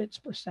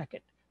 gigabits per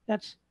second.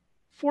 That's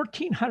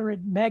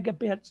 1,400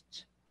 megabits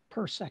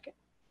per second.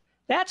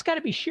 That's got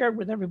to be shared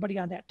with everybody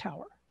on that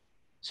tower.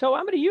 So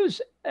I'm going to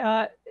use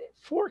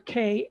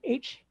 4K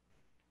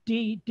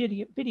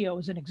HD video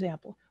as an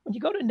example. When you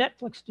go to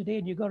Netflix today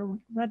and you go to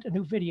rent a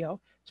new video,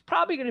 it's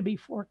probably going to be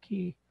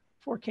 4K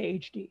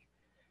HD.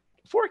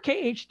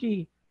 4K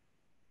HD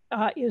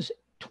is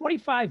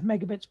 25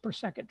 megabits per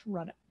second to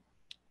run it.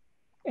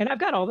 And I've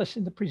got all this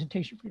in the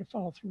presentation for you to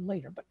follow through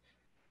later. But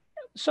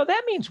so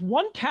that means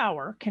one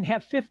tower can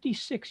have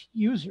 56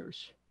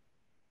 users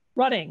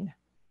running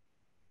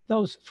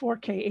those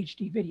 4K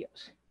HD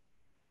videos.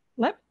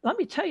 Let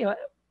me tell you,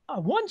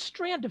 one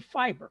strand of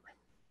fiber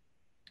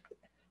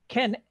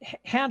can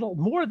handle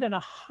more than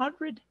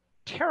 100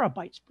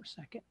 terabytes per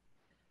second.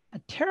 A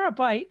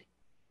terabyte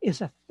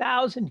is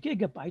 1,000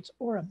 gigabytes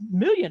or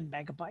 1,000,000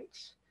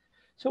 megabytes.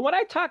 So when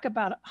I talk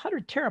about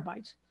 100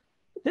 terabytes,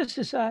 this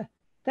is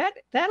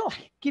that'll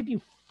give you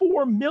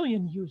 4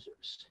 million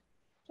users.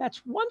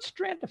 That's one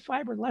strand of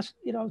fiber, less,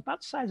 you know,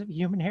 about the size of a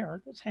human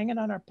hair that's hanging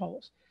on our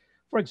poles.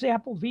 For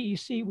example,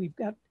 VEC, we've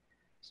got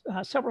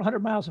several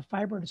hundred miles of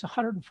fiber and it's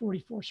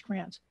 144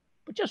 strands.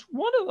 But just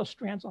one of those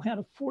strands will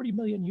handle 40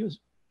 million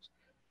users.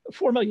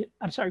 4 million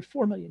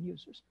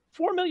users.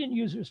 4 million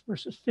users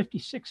versus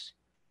 56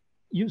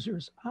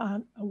 users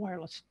on a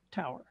wireless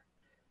tower.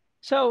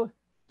 So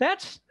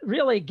that's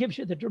really gives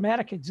you the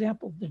dramatic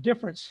example of the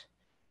difference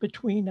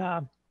between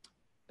the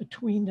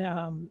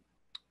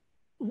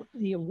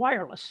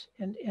wireless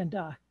and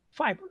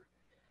fiber.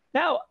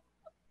 Now,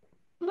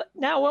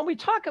 when we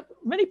talk,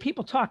 many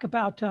people talk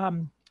about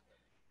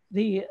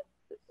the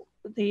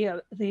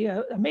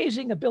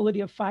amazing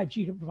ability of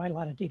 5G to provide a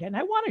lot of data, and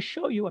I want to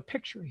show you a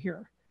picture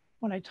here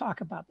when I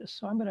talk about this.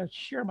 So I'm going to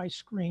share my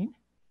screen.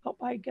 Oh,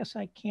 I guess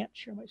I can't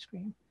share my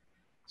screen.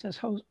 It says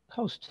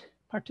host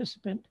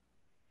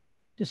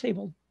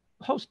disabled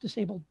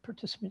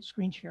participant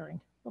screen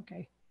sharing.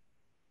 Okay.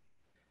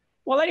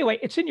 Well, anyway,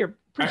 it's in your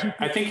presentation.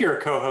 I think you're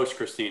a co-host,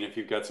 Christine, if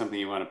you've got something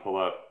you want to pull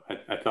up.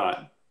 I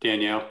thought.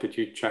 Danielle, could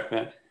you check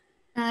that?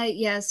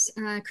 Yes,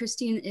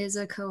 Christine is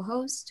a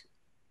co-host.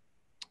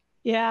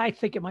 Yeah, I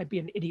think it might be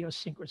an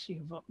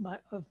idiosyncrasy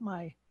of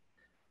my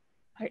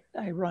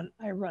I run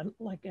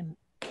Linux,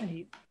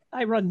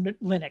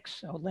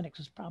 so Linux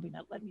is probably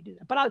not letting me do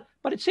that. But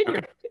it's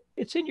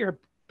in your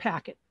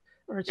packet,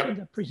 or it's in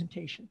the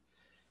presentation.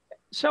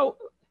 So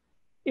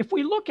if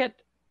we look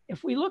at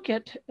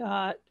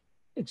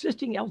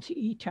existing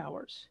LTE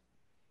towers,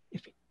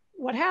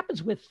 what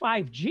happens with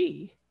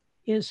 5G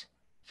is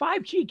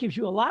 5G gives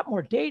you a lot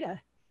more data,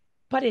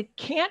 but it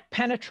can't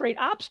penetrate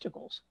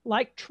obstacles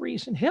like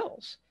trees and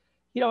hills.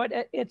 You know,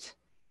 it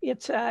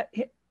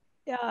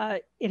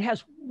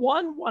has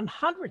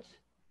 1/100th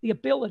the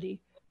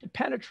ability to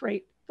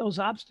penetrate those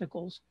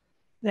obstacles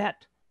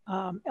that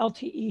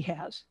LTE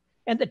has.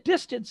 And the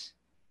distance,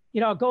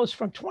 you know, goes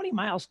from 20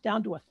 miles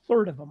down to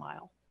 1/3 of a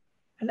mile.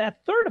 And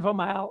that 1/3 of a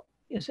mile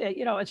is,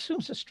 you know, it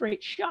assumes a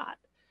straight shot.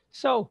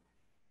 So,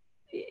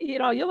 you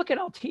know, you look at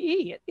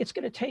LTE, it's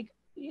going to take,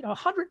 you know,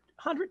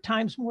 100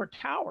 times more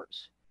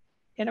towers.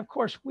 And of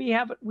course, we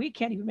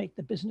can't even make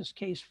the business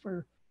case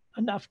for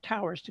enough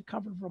towers to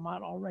cover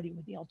Vermont already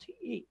with the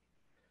LTE.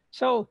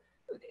 So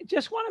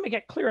just want to make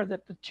it clear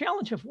that the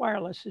challenge of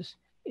wireless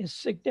is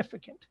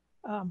significant.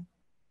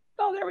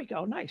 Oh, there we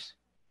go. Nice.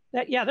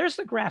 Yeah, there's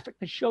the graphic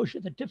that shows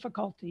you the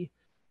difficulty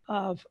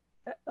of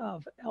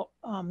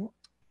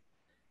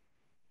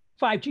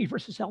 5G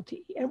versus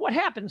LTE. And what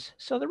happens,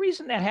 so the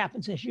reason that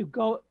happens is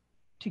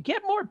to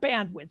get more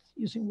bandwidth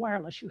using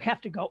wireless, you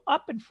have to go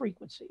up in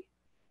frequency.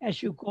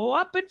 As you go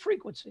up in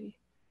frequency,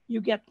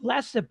 you get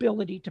less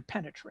ability to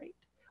penetrate,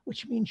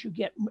 which means you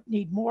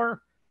need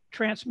more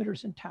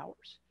transmitters and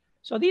towers.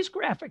 So these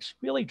graphics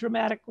really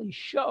dramatically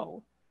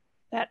show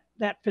that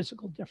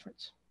physical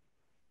difference.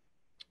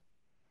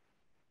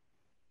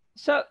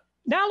 So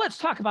now let's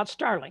talk about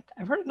Starlink.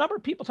 I've heard a number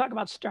of people talk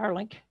about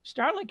Starlink.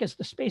 Starlink is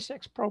the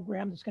SpaceX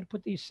program that's going to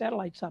put these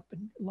satellites up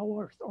in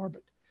low Earth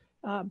orbit.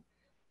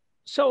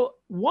 So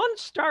one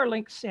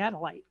Starlink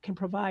satellite can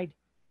provide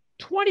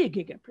 20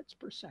 gigabits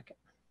per second.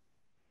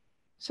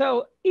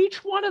 So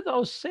each one of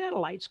those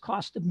satellites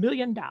costs $1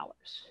 million.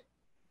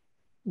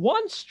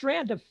 One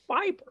strand of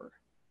fiber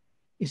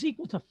is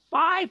equal to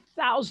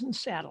 5,000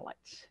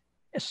 satellites,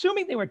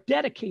 assuming they were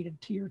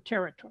dedicated to your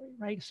territory,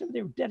 right? Assuming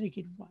they were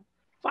dedicated to one.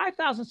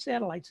 5,000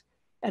 satellites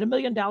at $1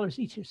 million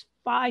each is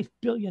 $5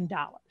 billion.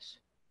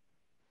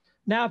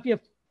 Now,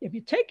 if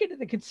you take into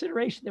the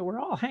consideration that we're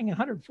all hanging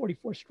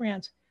 144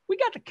 strands, we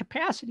got the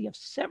capacity of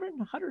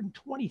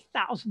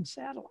 720,000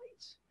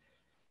 satellites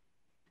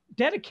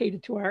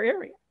dedicated to our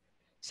area.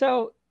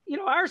 So, you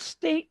know, our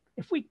state,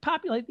 if we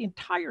populate the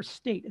entire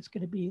state, it's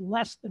going to be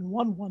less than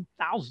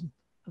 1/1000th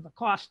of the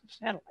cost of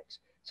satellites.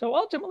 So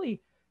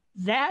ultimately,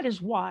 that is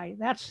why,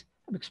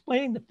 I'm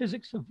explaining the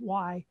physics of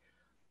why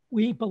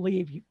we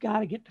believe you've got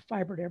to get to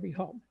fiber to every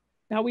home.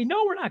 Now, we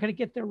know we're not going to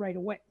get there right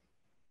away.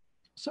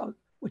 So,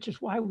 which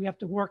is why we have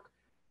to work,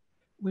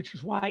 which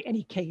is why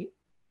NEK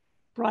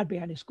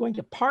broadband is going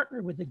to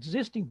partner with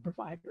existing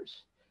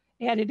providers.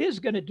 And it is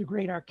going to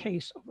degrade our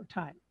case over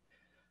time.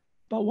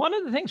 But one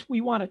of the things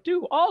we want to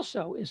do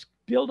also is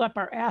build up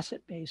our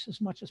asset base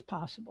as much as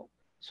possible.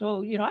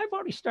 So, you know, I've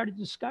already started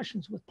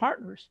discussions with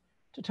partners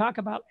to talk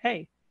about,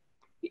 hey,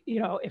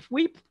 you know, if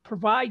we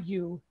provide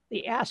you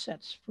the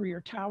assets for your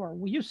tower,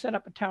 will you set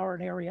up a tower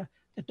in an area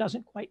that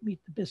doesn't quite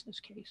meet the business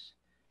case?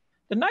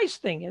 The nice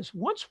thing is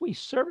once we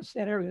service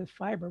that area with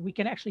fiber, we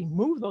can actually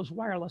move those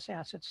wireless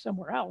assets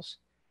somewhere else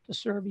to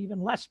serve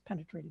even less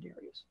penetrated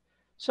areas.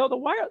 So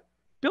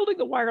building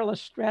the wireless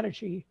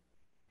strategy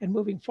and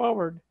moving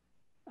forward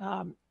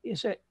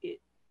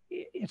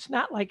it's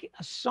not like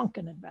a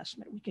sunken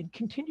investment. We can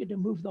continue to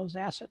move those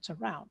assets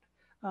around.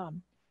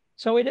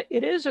 So it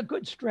is a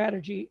good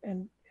strategy,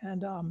 and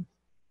you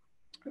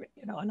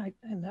know,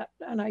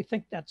 and I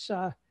think that's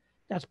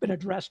been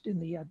addressed in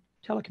the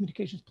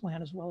telecommunications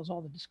plan as well as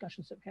all the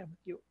discussions that we have with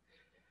you.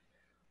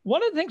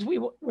 One of the things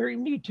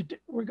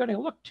we're going to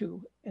look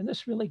to, and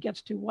this really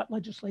gets to what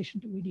legislation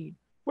do we need.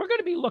 We're going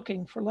to be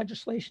looking for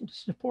legislation to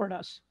support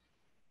us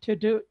to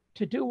do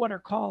what are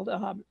called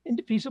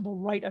indefeasible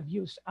right of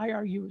use,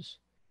 IRUs,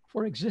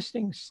 for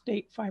existing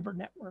state fiber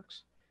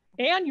networks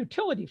and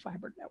utility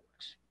fiber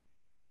networks.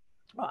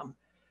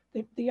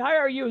 The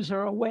IRUs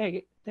are a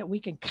way that we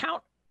can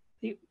count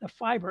the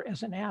fiber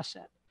as an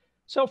asset.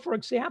 So for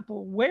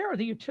example, where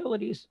the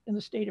utilities in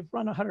the state have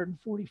run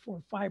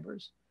 144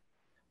 fibers,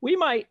 we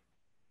might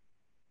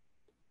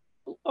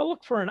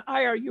look for an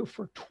IRU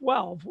for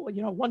 12,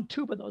 you know, one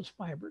tube of those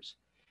fibers.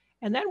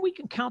 And then we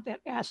can count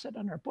that asset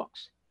on our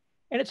books.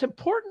 And it's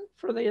important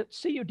for the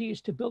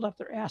CUDs to build up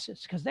their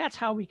assets because that's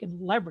how we can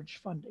leverage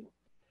funding.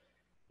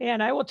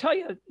 And I will tell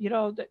you, you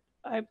know, that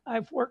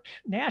I've worked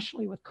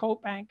nationally with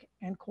CoBank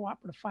and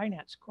Cooperative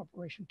Finance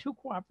Corporation, two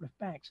cooperative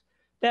banks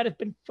that have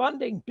been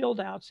funding build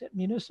outs at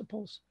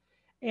municipals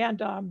and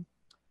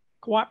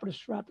cooperatives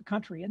throughout the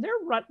country. And they're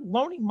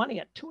loaning money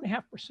at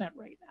 2.5%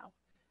 right now.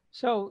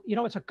 So, you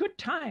know, it's a good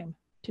time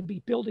to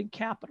be building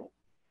capital.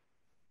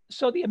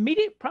 So the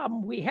immediate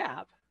problem we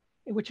have,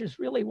 which is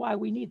really why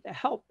we need the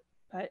help,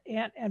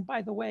 and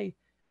by the way,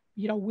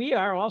 you know, we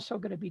are also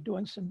going to be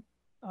doing some,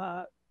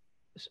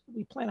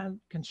 we plan on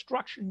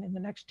construction in the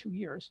next 2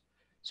 years.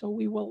 So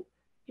we will,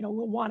 you know,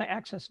 we'll want to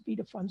access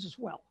VEDA funds as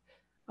well.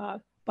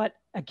 But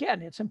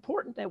again, it's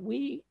important that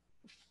we,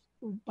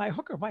 by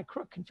hook or by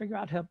crook, can figure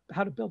out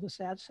how to build this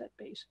asset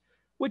base,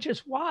 which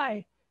is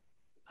why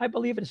I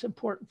believe it is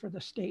important for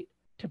the state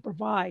to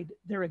provide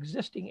their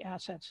existing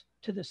assets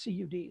to the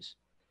CUDs.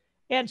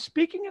 And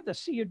speaking of the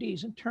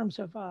CUDs in terms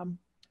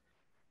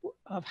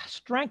of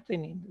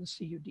strengthening the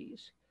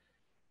CUDs,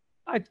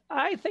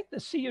 I think the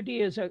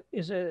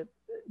CUD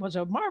was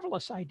a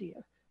marvelous idea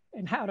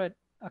in how to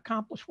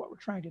accomplish what we're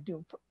trying to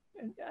do.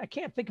 And I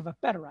can't think of a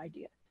better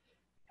idea.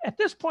 At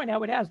this point, I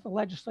would ask the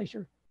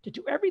legislature to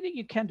do everything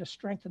you can to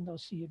strengthen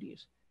those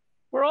CUDs.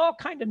 We're all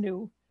kind of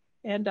new,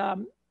 and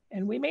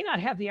we may not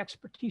have the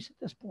expertise at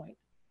this point,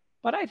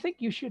 but I think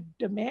you should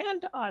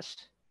demand us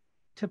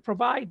to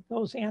provide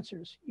those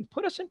answers. You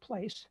put us in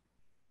place,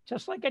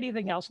 just like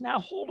anything else. Now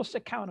hold us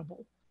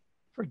accountable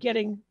for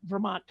getting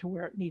Vermont to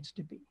where it needs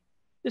to be.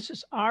 This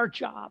is our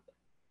job.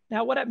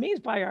 Now, what it means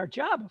by our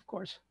job, of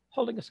course,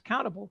 holding us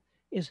accountable,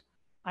 is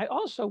I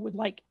also would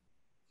like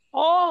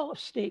all of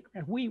state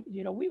grants. We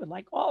would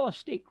like all of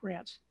state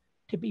grants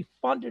to be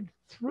funded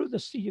through the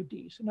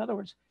CUDs. In other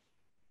words,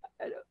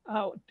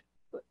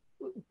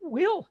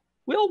 we'll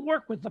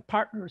work with the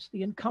partners,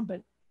 the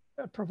incumbent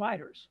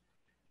providers,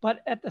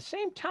 but at the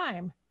same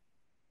time,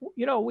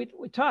 you know, we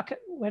talk,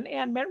 when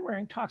Ann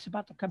Menwaring talks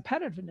about the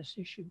competitiveness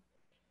issue,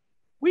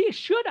 we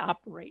should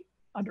operate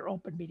under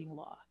open meeting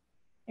law,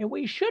 and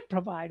we should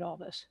provide all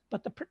this,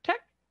 but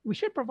we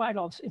should provide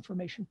all this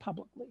information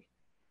publicly.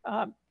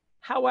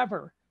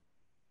 However,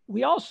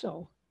 we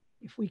also,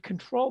 if we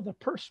control the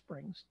purse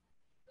strings,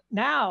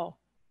 now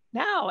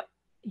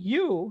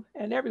you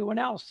and everyone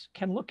else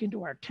can look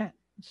into our tent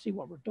and see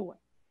what we're doing.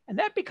 And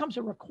that becomes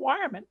a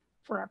requirement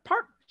for our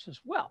partners as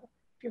well.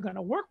 If you're going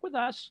to work with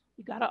us,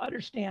 you got to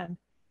understand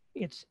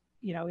it's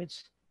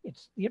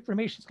the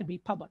information's going to be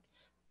public.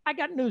 I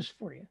got news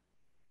for you.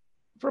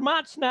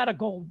 Vermont's not a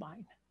gold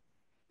mine.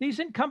 These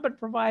incumbent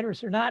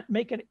providers are not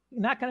going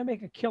to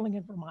make a killing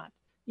in Vermont.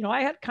 You know,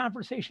 I had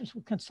conversations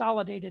with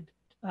Consolidated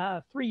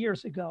 3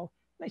 years ago.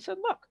 They said,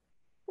 look,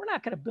 we're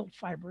not going to build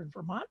fiber in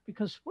Vermont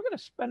because we're going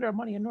to spend our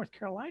money in North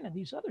Carolina and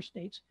these other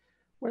states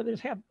where the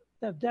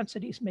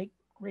densities make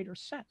greater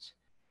sense.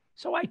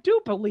 So I do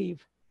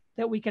believe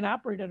that we can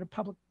operate under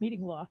public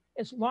meeting law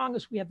as long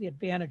as we have the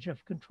advantage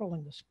of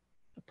controlling the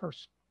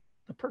purse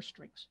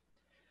strings.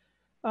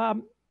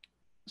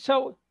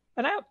 So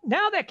now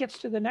that gets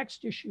to the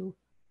next issue,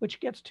 which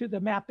gets to the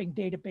mapping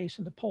database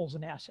and the poles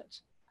and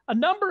assets. A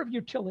number of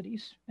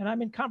utilities, and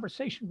I'm in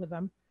conversation with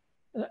them,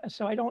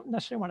 so I don't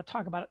necessarily want to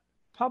talk about it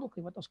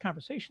publicly what those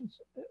conversations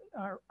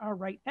are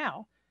right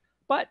now,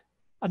 but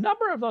a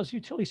number of those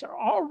utilities have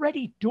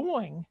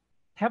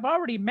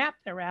already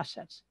mapped their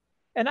assets.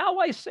 And I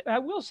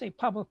will say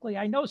publicly,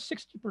 I know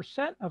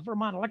 60% of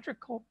Vermont Electric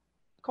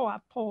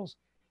Co-op polls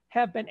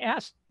have been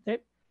asked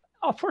that,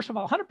 first of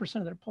all, 100%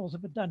 of their polls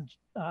have been done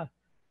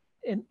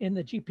in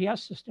the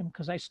GPS system,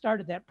 because I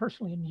started that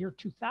personally in the year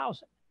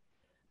 2000.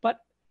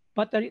 But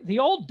the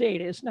old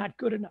data is not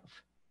good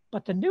enough.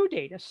 But the new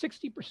data,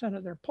 60%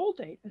 of their poll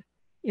data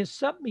is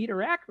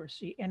sub-meter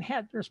accuracy, and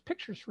there's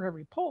pictures for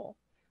every pole.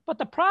 But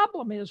the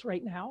problem is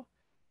right now,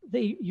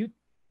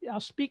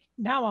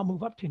 I'll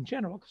move up to in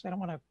general, because I don't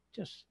want to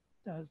just,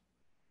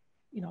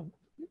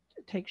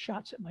 take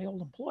shots at my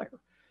old employer.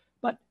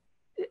 But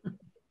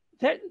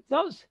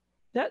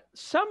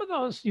some of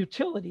those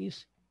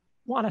utilities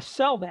want to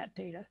sell that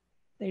data.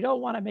 They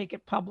don't want to make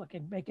it public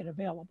and make it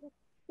available.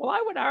 Well,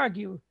 I would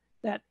argue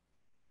that,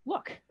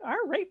 look,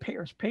 our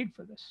ratepayers paid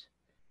for this.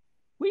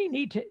 We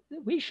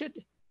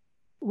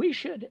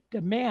should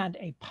demand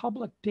a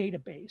public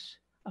database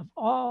of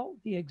all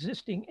the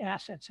existing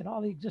assets and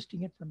all the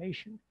existing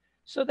information,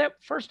 so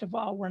that, first of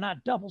all, we're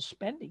not double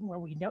spending where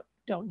we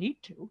don't need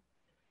to.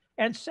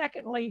 And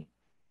secondly,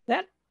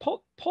 that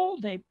poll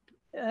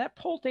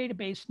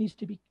database needs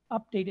to be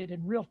updated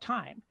in real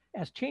time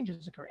as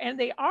changes occur. And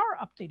they are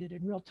updated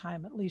in real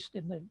time, at least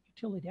in the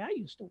utility I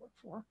used to work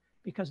for,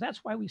 because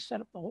that's why we set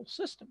up the whole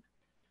system.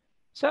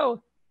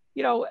 So,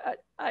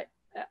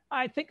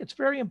 I think it's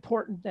very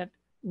important that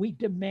we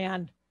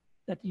demand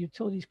that the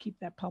utilities keep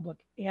that public.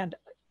 And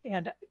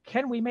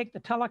can we make the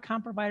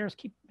telecom providers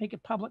make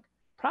it public?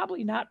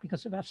 Probably not,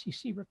 because of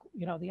FCC.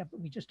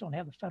 We just don't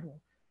have the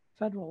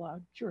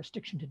federal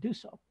jurisdiction to do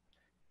so.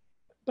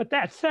 But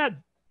that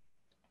said,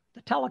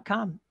 the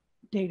telecom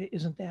data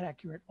isn't that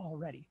accurate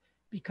already,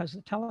 because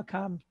the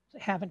telecoms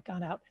haven't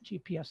gone out and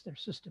GPS their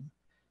system.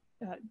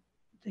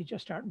 They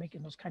just aren't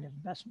making those kind of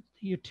investments.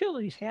 The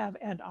utilities have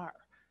and are.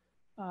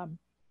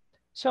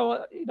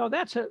 So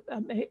that's a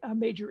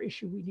major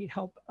issue we need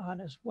help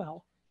on as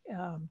well.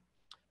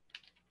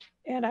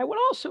 And I would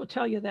also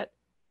tell you that,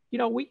 in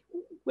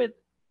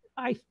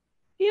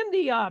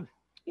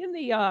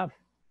the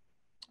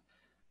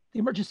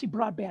Emergency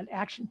Broadband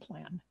Action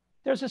Plan,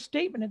 there's a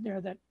statement in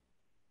there that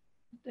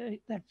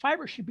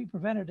fiber should be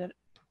provided at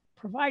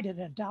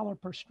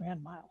 $1 per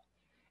strand mile.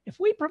 If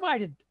we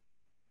provided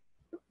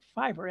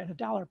fiber at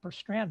 $1 per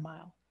strand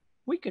mile,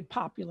 we could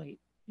populate.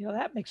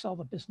 That makes all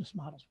the business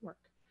models work.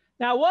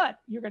 Now, what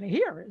you're going to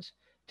hear is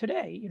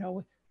today,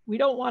 we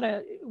don't want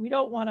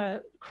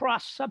to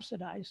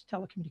cross-subsidize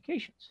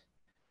telecommunications.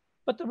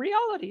 But the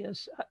reality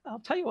is, I'll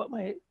tell you what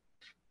my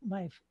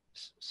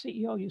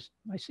CFO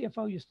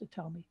used to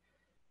tell me.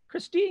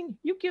 Christine,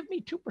 you give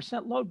me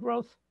 2% load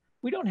growth,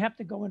 we don't have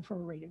to go in for a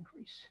rate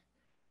increase.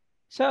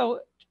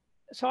 So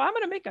I'm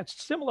going to make a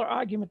similar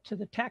argument to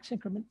the tax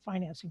increment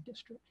financing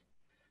district.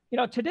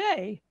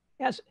 Today,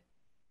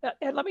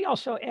 and let me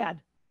also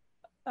add,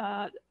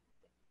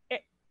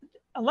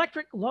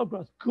 electric load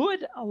growth,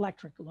 good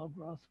electric load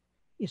growth,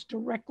 is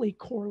directly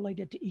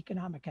correlated to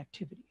economic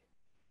activity.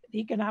 The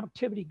economic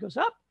activity goes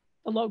up,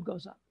 the load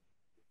goes up.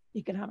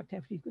 Economic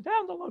activity goes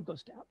down, the load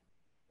goes down.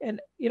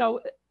 And,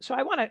 so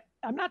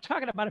I'm not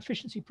talking about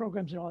efficiency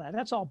programs and all that.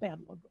 That's all bad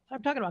load growth.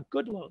 I'm talking about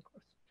good load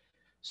growth.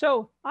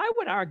 So I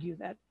would argue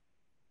that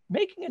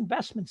making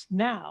investments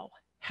now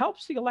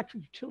helps the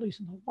electric utilities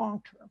in the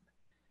long term,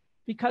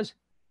 because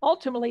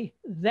ultimately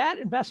that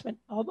investment,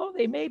 although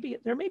there may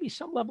be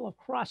some level of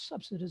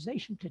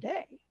cross-subsidization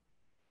today,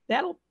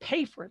 that'll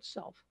pay for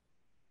itself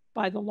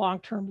by the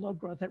long-term load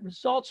growth that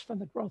results from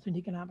the growth in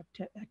economic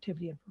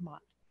activity in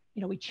Vermont.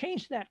 we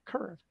changed that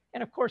curve.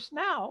 And of course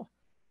now,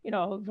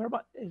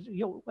 Vermont is,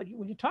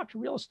 when you talk to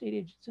real estate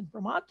agents in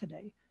Vermont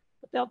today,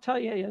 what they'll tell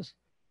you is,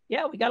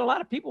 yeah, we got a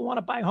lot of people want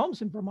to buy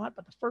homes in Vermont,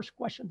 but the first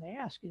question they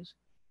ask is,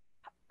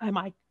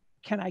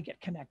 can I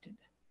get connected?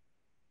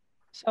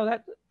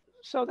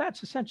 So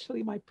that's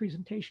essentially my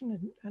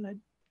presentation, and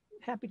I'm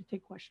happy to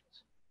take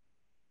questions.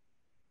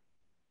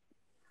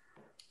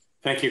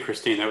 Thank you,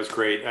 Christine. That was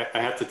great.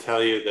 I have to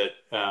tell you that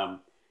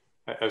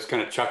I was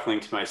kind of chuckling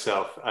to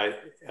myself.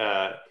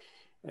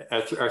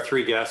 Our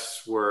three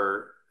guests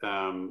were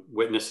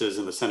witnesses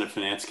in the Senate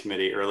Finance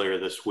Committee earlier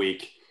this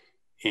week.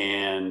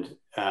 And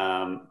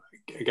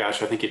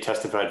gosh, I think you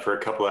testified for a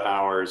couple of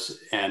hours,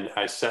 and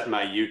I set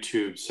my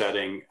YouTube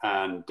setting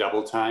on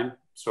double time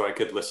so I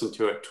could listen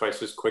to it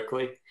twice as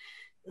quickly.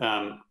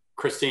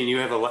 Christine, you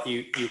have a lot.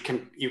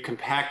 You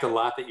compact a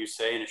lot that you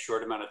say in a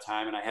short amount of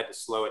time, and I had to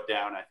slow it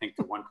down, I think,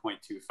 to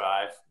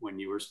 1.25 when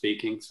you were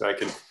speaking, so I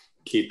could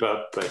keep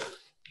up. But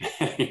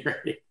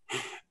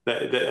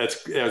that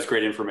was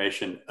great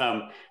information.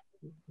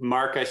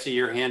 Mark, I see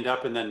your hand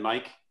up, and then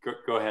Mike.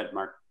 Go ahead,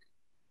 Mark.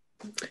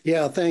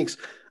 Yeah, thanks,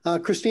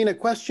 Christine. A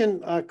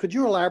question: could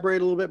you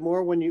elaborate a little bit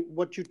more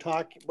what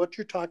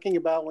you're talking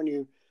about when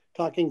you're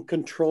talking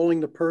controlling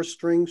the purse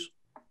strings?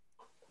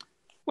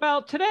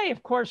 Well, today,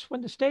 of course,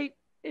 when the state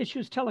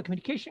issues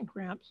telecommunication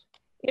grants,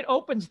 it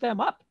opens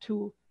them up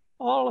to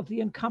all of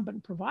the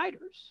incumbent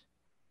providers.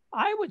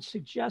 I would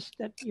suggest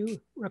that you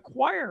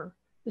require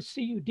the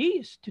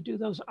CUDs to do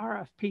those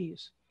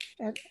RFPs,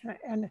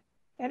 and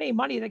any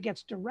money that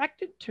gets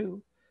directed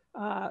to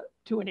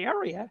an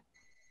area,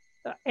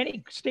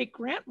 any state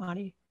grant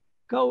money,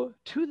 go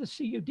to the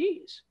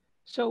CUDs,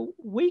 so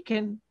we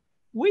can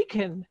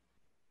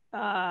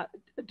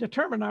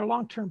determine our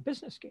long-term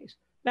business case.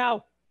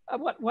 Now,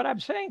 what I'm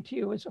saying to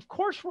you is, of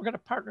course, we're going to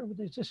partner with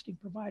existing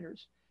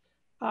providers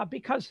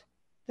because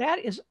that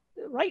is,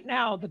 right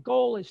now, the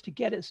goal is to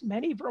get as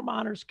many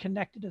Vermonters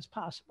connected as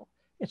possible.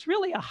 It's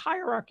really a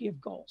hierarchy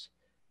of goals.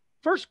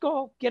 First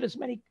goal, get as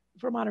many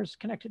Vermonters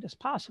connected as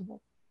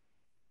possible.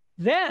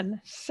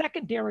 Then,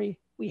 secondary,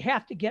 we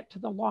have to get to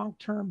the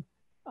long-term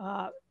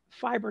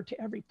fiber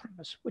to every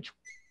premise, which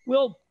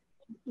will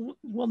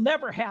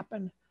never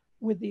happen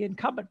with the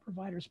incumbent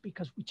providers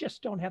because we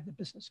just don't have the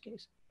business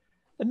case.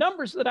 The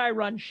numbers that I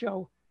run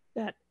show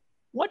that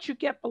once you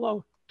get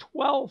below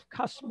 12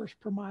 customers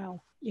per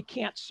mile, you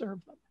can't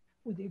serve them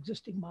with the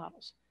existing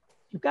models.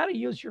 You've got to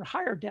use your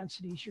higher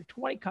densities, your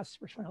 20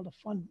 customers per mile, to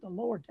fund the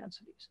lower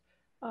densities.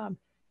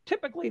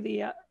 Typically,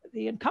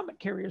 the incumbent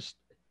carriers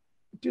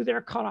do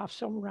their cutoff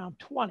somewhere around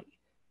 20,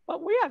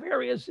 but we have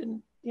areas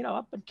in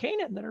up in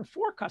Canaan that are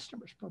 4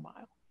 customers per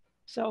mile.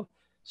 So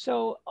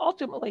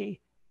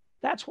ultimately,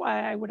 that's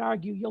why I would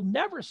argue you'll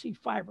never see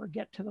fiber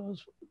get to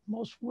those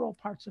most rural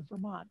parts of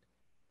Vermont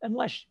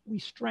unless we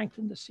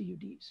strengthen the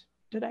CUDs.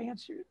 Did I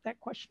answer that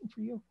question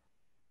for you?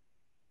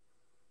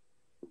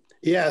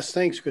 Yes,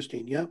 thanks,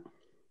 Christine. Yep.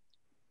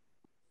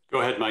 Go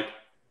ahead, Mike.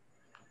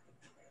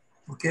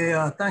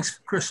 Okay, thanks,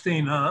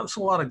 Christine. That was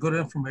a lot of good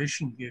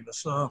information you gave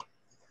us.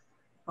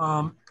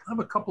 I have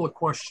a couple of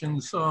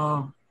questions.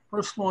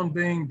 First one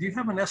being, do you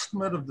have an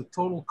estimate of the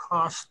total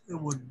cost it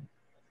would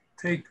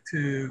take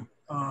to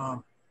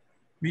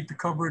meet the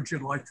coverage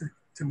you'd like to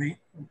meet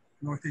in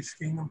Northeast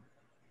Kingdom?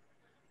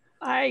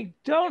 I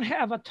don't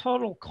have a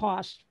total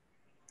cost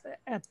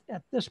at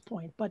this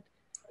point, but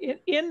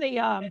in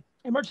the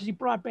Emergency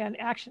Broadband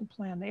Action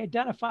Plan, they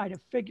identified a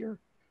figure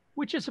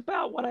which is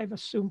about what I've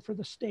assumed for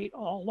the state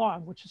all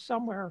along, which is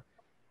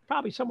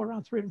probably somewhere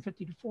around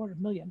 350 to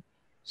 400 million.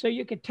 So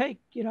you could take,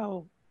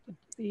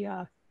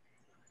 the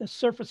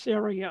surface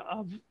area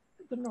of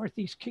the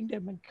Northeast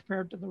Kingdom and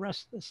compared to the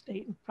rest of the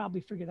state and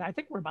probably figure that. I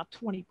think we're about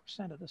 20%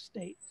 of the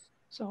state.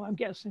 So I'm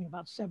guessing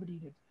about 70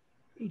 to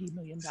 $80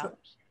 million.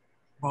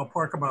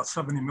 Ballpark about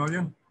 70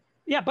 million?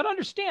 Yeah, but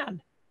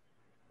understand,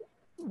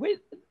 we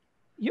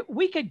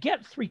could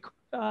get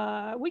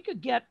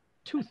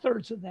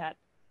 2/3 of that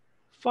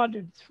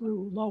funded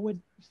through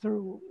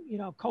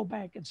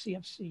CoBank and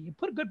CFC. You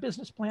put a good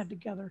business plan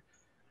together,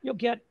 you'll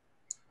get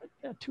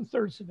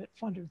 2/3 of it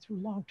funded through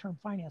long-term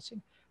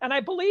financing. And I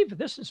believe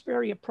this is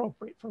very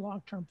appropriate for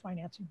long-term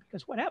financing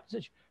because what happens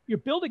is you're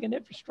building an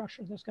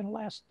infrastructure that's going to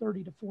last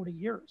 30 to 40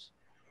 years.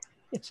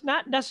 It's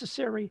not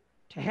necessary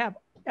to have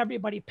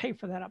everybody pay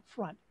for that up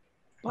front.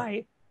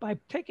 By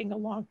taking a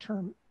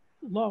long-term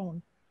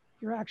loan,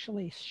 you're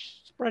actually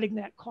spreading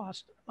that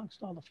cost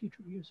amongst all the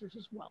future users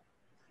as well.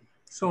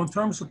 So in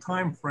terms of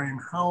time frame,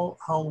 how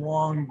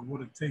long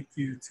would it take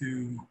you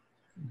to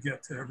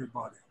get to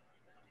everybody?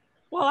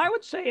 Well, I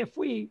would say if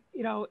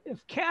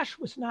cash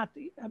was not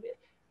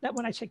that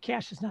when I say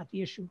cash is not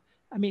the issue,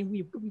 I mean,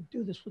 we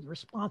do this with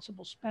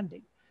responsible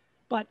spending,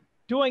 but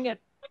doing it,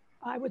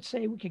 I would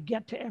say we could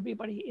get to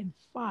everybody in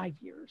 5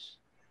 years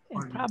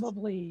and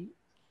probably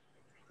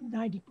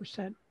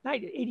 90%,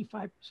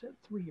 85%,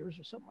 3 years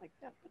or something like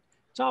that. But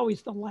it's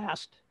always the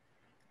last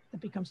that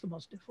becomes the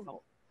most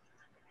difficult.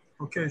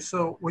 Okay,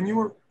 so when you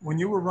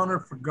were running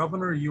for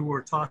governor, you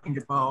were talking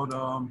about,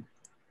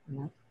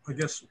 I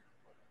guess,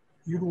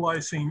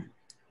 utilizing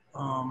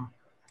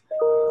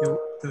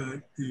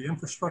the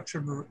infrastructure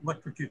of the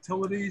electric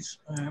utilities,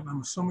 and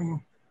I'm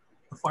assuming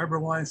the fiber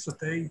lines that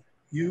they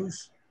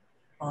use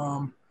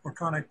for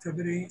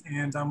connectivity.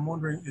 And I'm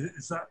wondering,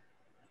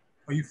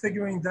 are you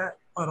figuring that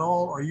at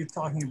all? Or are you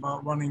talking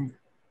about running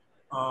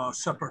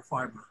separate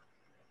fiber?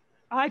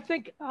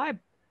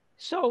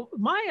 So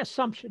my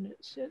assumption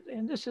is,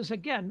 and this is,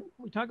 again,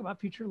 we talk about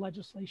future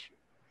legislation.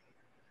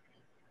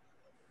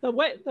 The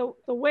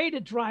way to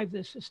drive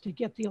this is to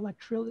get the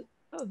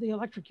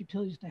electric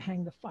utilities to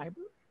hang the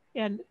fiber.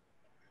 And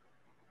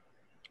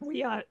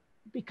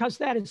because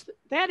that is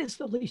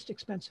the least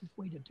expensive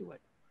way to do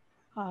it.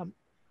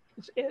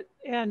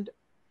 And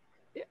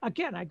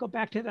again, I go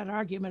back to that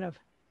argument of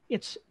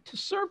it's to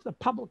serve the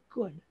public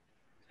good.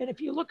 And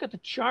if you look at the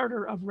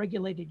charter of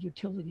regulated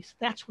utilities,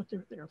 that's what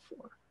they're there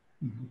for.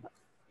 Mm-hmm.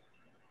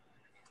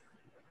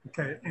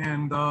 Okay,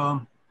 and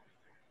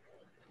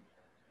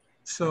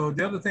so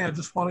the other thing I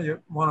just want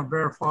to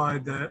verify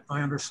that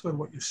I understood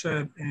what you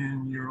said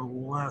in your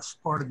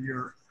last part of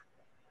your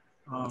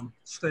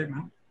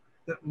statement,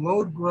 that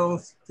load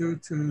growth due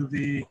to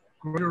the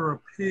greater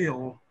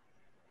appeal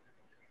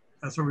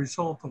as a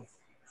result of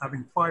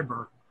having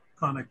fiber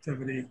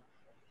connectivity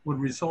would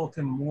result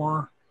in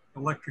more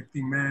electric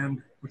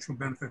demand, which would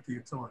benefit the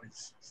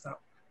utilities.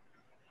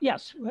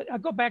 Yes, I'll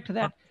go back to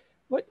that.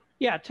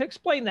 To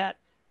explain that,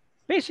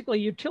 basically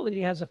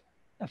utility has a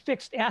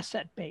fixed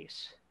asset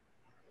base,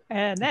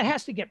 and that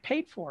has to get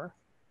paid for,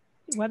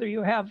 whether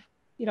you have,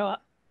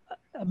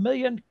 a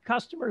million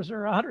customers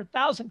or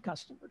 100,000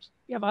 customers.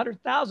 You have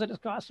 100,000,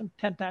 it costs them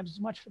 10 times as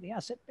much for the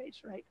asset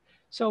base, right?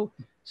 So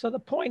the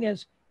point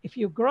is, if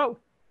you grow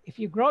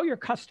your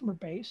customer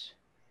base,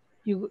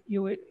 you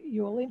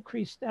will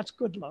increase. That's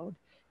good load.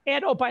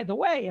 And oh, by the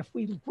way, if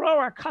we grow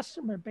our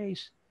customer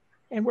base,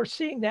 and we're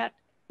seeing that,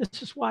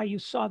 this is why you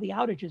saw the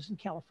outages in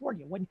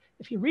California.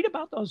 If you read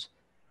about those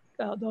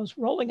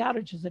rolling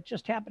outages that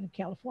just happened in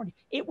California,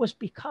 it was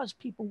because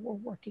people were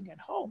working at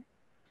home.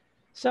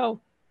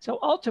 So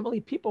ultimately,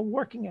 people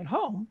working at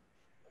home,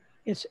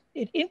 it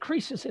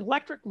increases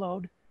electric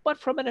load, but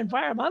from an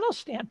environmental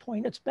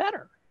standpoint, it's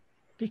better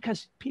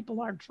because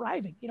people aren't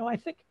driving. I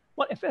think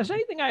if there's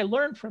anything I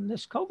learned from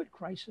this COVID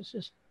crisis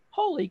is,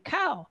 holy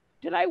cow,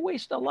 did I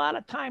waste a lot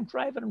of time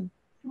driving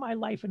my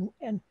life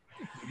and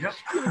yep.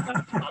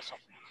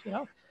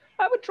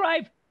 I would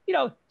drive,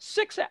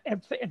 6,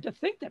 and to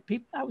think that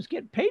I was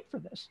getting paid for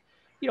this,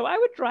 I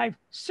would drive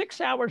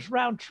 6 hours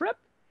round trip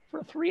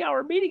for a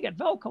 3-hour meeting at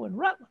Velco in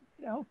Rutland.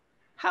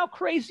 How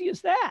crazy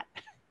is that?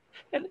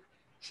 And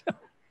so,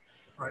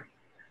 right.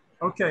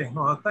 Okay.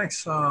 Well,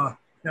 thanks.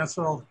 That's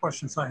all the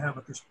questions I have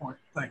at this point.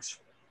 Thanks.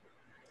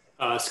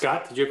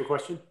 Scott, did you have a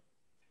question?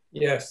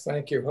 Yes,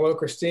 thank you. Hello,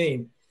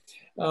 Christine.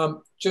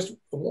 Just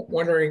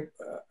wondering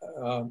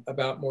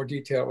about more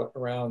detail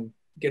around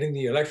getting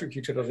the electric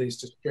utilities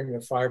to string the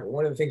fiber.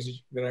 One of the things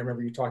that I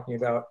remember you talking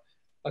about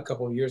a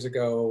couple of years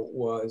ago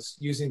was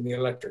using the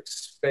electric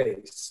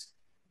space.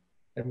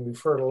 And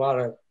we've heard a lot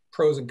of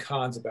pros and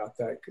cons about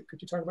that.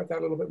 Could you talk about that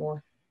a little bit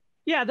more?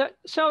 Yeah,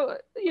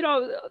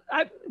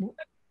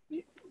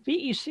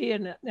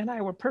 VEC and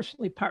I were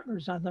personally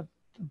partners on the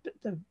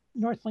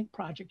Northlink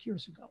project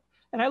years ago.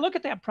 And I look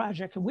at that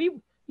project,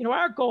 and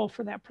our goal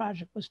for that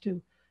project was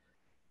to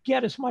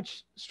get as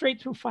much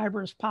straight through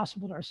fiber as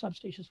possible to our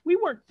substations. We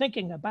weren't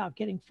thinking about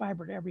getting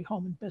fiber to every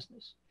home and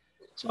business.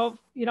 So,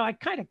 I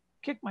kind of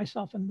kicked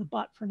myself in the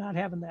butt for not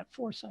having that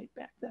foresight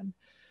back then.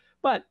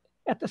 But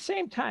at the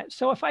same time,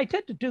 so if I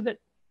did to do that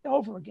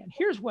over again,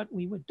 here's what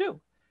we would do.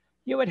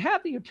 You would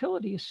have the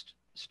utilities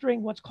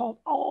string what's called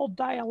all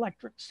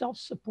dielectric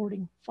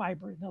self-supporting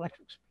fiber in the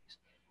electric space.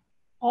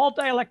 All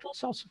dielectric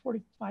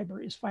self-supporting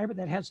fiber is fiber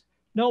that has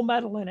no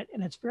metal in it,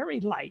 and it's very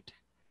light.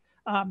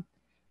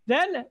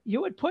 Then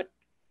you would put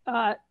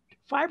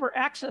fiber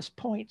access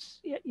points,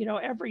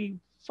 every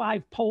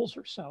 5 poles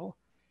or so.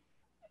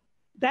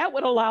 That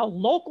would allow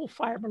local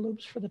fiber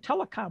loops for the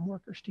telecom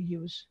workers to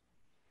use,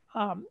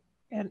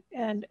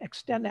 and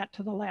extend that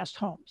to the last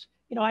homes.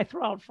 I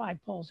throw out 5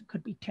 poles. It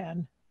could be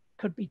 10,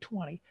 could be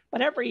 20,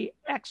 but every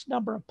X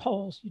number of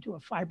poles, you do a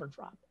fiber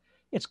drop.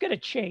 It's going to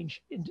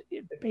change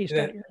based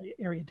on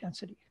area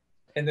density.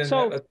 And then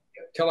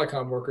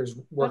telecom workers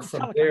work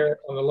from there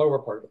on the lower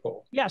part of the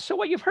pole. Yeah. So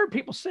what you've heard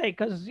people say,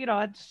 because you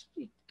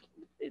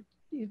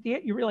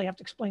really have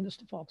to explain this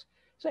to folks.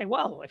 Say,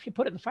 well, if you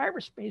put it in fiber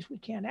space, we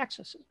can't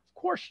access it.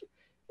 Of course,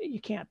 you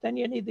can't. Then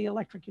you need the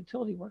electric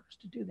utility workers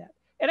to do that.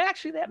 And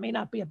actually, that may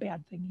not be a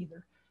bad thing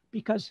either,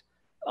 because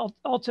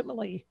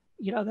ultimately,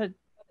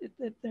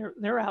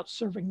 they're out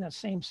serving that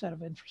same set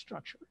of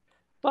infrastructure.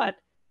 But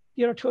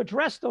to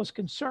address those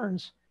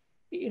concerns,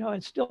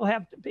 and still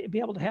have to be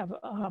able to have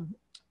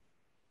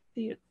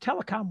the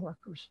telecom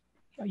workers,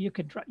 you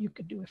could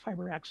do a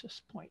fiber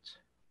access points.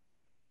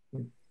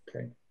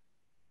 Okay.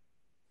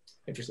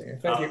 Interesting.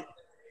 Thank you.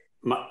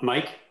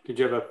 Mike, did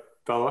you have a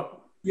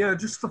follow-up? Yeah,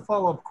 just a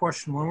follow-up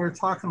question. When we were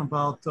talking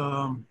about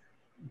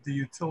the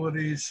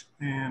utilities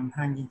and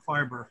hanging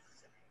fiber,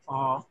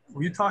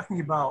 were you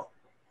talking about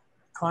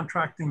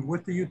contracting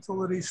with the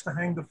utilities to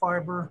hang the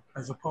fiber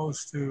as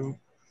opposed to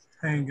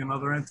paying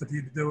another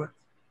entity to do it?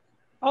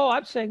 Oh,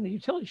 I'm saying the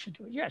utilities should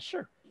do it. Yeah,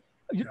 sure.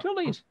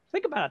 Utilities,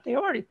 think about it. They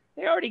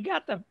already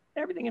got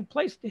everything in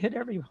place to hit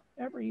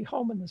every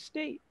home in the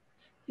state.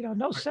 You know,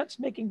 no sense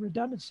making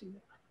redundancy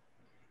there.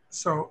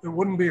 So it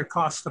wouldn't be a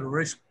cost to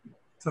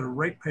the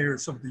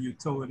ratepayers of the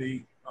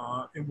utility.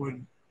 It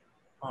would,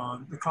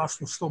 the cost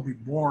will still be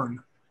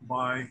borne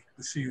by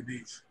the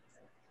CUDs.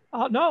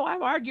 No,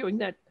 I'm arguing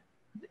that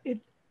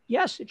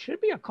yes, it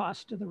should be a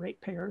cost to the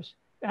ratepayers.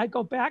 I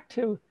go back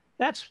to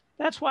that's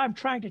why I'm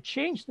trying to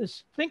change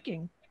this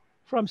thinking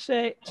from,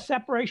 say,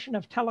 separation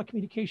of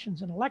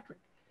telecommunications and electric,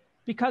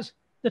 because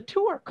the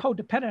two are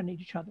codependent on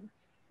each other.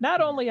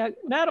 Not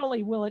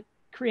only will it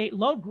create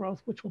load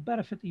growth, which will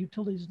benefit the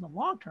utilities in the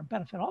long term,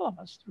 benefit all of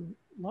us through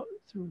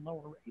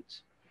lower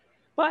rates,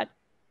 but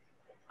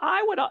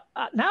I would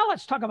now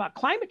let's talk about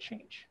climate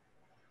change.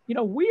 You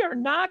know, we are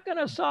not going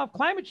to solve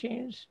climate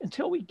change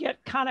until we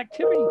get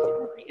connectivity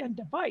to every end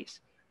device,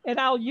 and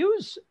I'll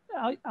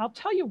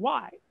tell you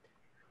why.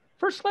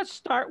 First, let's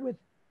start with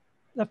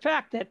the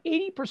fact that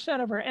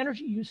 80% of our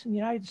energy use in the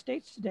United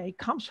States today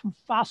comes from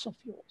fossil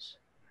fuels.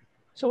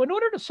 So in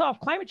order to solve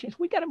climate change,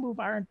 we got to move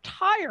our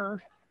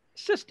entire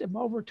system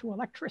over to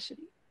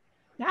electricity.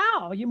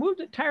 Now you move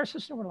the entire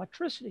system over to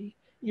electricity,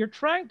 you're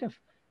trying to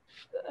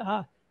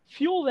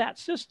fuel that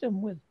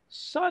system with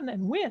sun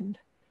and wind,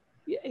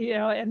 you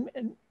know, and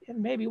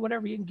maybe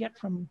whatever you can get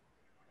from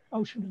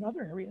ocean and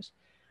other areas.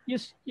 You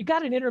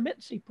got an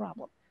intermittency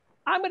problem.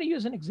 I'm going to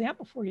use an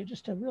example for you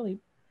just to really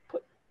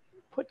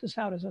put this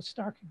out as a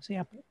stark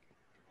example.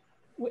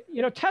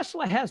 You know,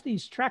 Tesla has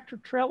these tractor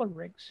trailer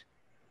rigs.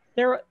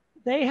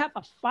 They have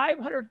a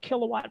 500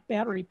 kilowatt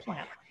battery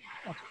plant.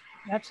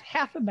 That's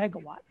half a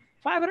megawatt,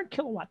 500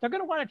 kilowatt. They're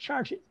going to want to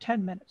charge it in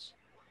 10 minutes.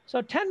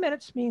 So 10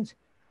 minutes means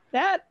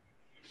that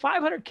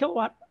 500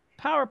 kilowatt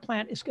power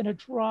plant is going to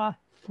draw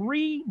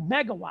 3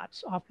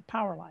 megawatts off the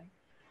power line.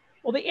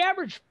 Well, the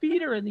average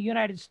feeder in the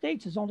United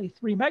States is only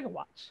 3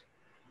 megawatts.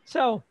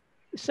 So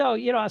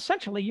you know,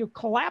 essentially you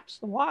collapse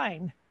the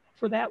line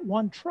for that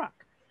one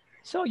truck.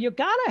 So you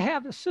got to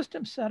have the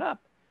system set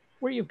up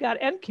where you've got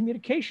end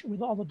communication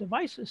with all the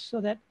devices so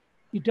that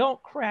you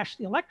don't crash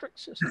the electric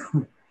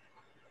system.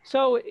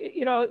 So,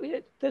 you know,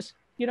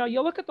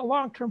 you look at the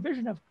long-term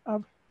vision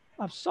of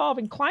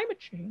solving climate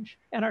change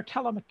and our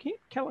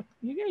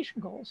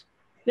telecommunication goals,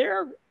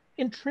 they're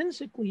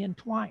intrinsically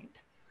entwined.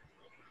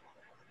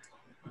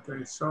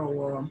 Okay,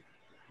 so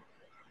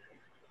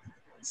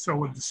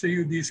would the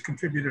CUDs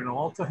contribute at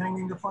all to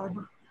hanging the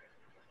fiber?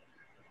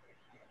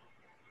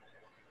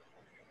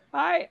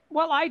 I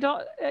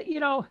don't, you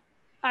know,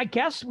 I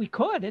guess we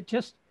could. It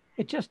just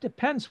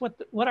depends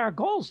what our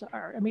goals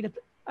are. I mean,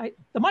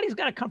 the money's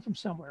got to come from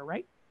somewhere,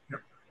 right?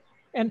 Yep.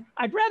 And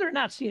I'd rather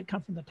not see it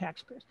come from the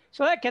taxpayers.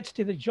 So that gets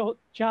to the job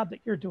that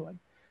you're doing.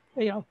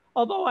 You know,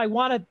 although I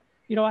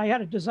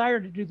had a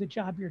desire to do the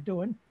job you're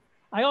doing,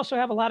 I also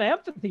have a lot of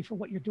empathy for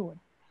what you're doing,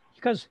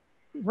 because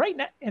right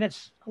now, and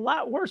it's a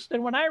lot worse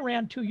than when I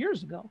ran 2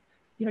 years ago.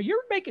 You know,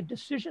 you're making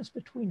decisions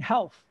between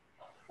health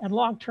and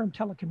long-term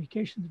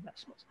telecommunications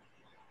investments.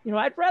 You know,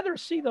 I'd rather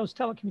see those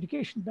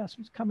telecommunication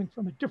investments coming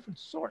from a different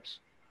source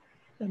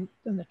than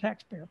the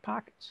taxpayer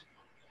pockets.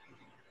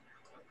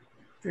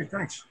 Okay,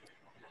 thanks.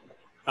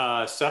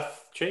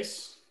 Seth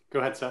Chase, go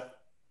ahead, Seth.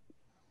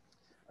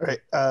 All right,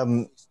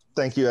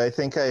 thank you. I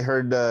think I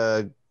heard,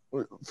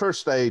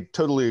 first, I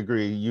totally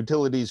agree.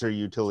 Utilities are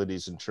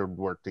utilities and should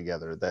work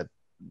together. That,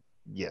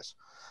 yes.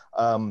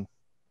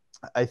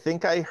 I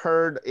think I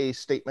heard a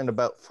statement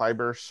about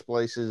fiber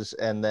splices,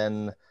 and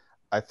then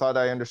I thought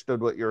I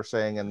understood what you were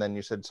saying, and then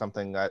you said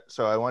something.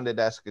 So I wanted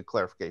to ask a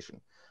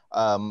clarification.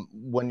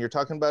 When you're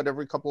talking about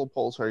every couple of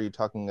poles, are you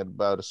talking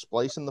about a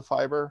splice in the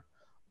fiber,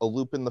 a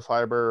loop in the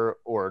fiber,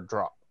 or a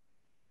drop?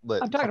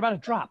 I'm talking about a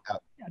drop.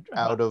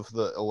 Out of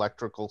the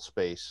electrical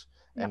space,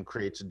 and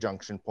creates a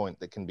junction point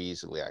that can be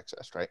easily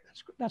accessed, right?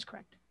 That's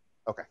correct.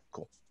 Okay,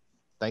 cool.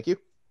 Thank you.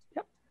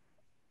 Yep.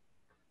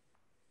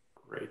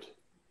 Great.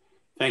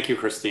 Thank you,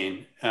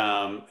 Christine.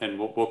 And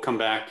we'll come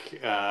back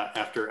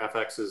after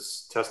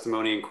FX's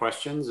testimony and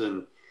questions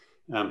and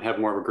have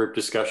more of a group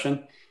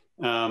discussion.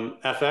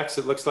 FX,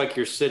 it looks like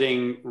you're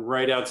sitting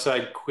right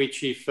outside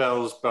Queechy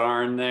Fells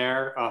Barn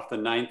there off the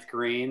 9th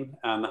green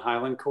on the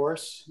Highland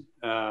course.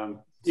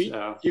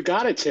 You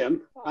got it,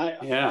 Tim.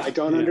 I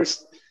don't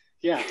understand.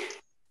 Yeah.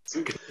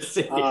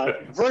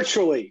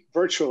 Virtually.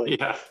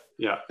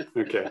 Yeah.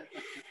 Okay.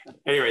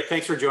 Anyway,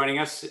 thanks for joining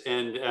us.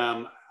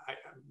 And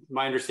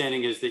my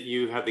understanding is that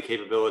you have the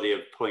capability of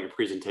pulling a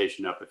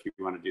presentation up if you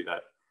want to do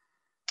that.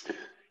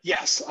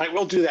 Yes, I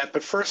will do that.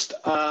 But first,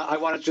 I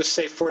want to just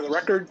say for the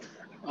record,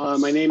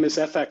 my name is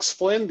FX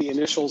Flynn. The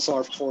initials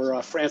are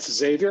for Francis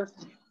Xavier.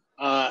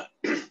 I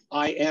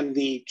am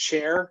the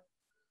chair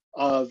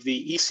of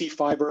the EC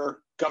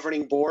Fiber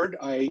Governing Board.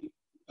 I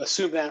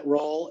assumed that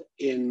role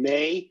in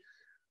May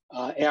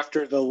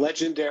after the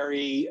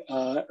legendary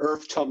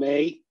Irv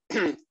Tomei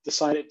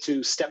decided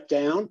to step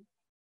down.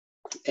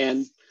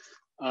 And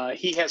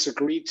he has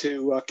agreed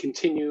to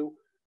continue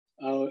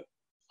on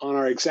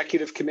our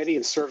executive committee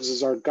and serves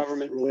as our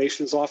government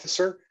relations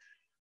officer.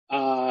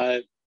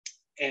 And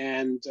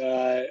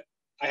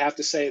I have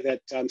to say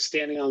that I'm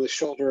standing on the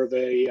shoulder of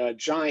a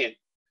giant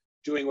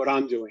doing what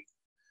I'm doing.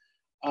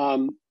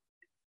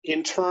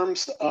 In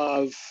terms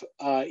of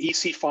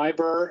EC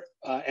Fiber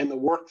and the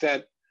work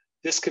that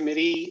this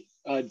committee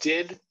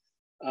did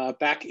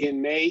back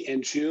in May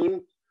and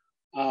June,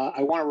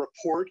 I want to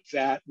report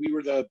that we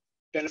were the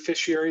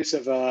beneficiaries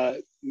of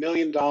a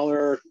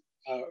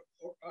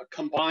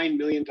combined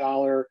 $1 million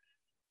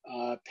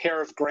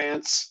pair of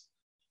grants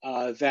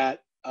that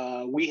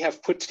we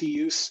have put to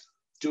use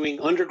doing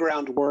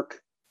underground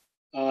work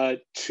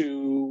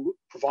to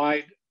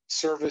provide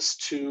service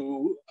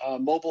to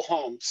mobile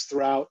homes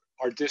throughout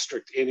our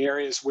district in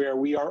areas where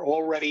we are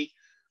already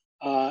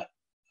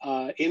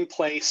in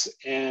place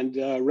and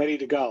ready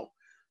to go.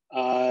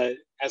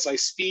 As I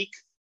speak,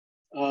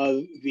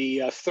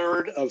 the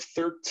third of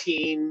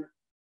 13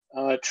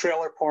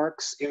 trailer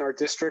parks in our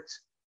district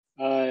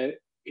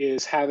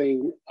is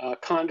having a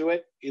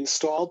conduit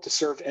installed to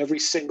serve every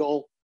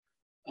single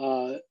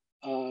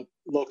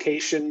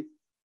location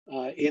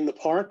in the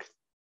park.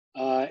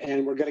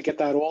 And we're going to get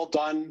that all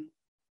done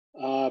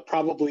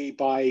probably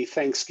by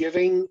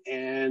Thanksgiving.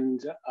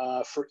 And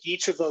for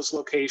each of those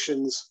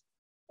locations,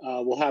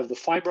 we'll have the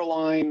fiber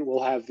line,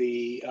 we'll have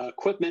the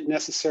equipment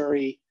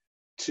necessary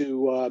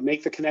to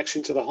make the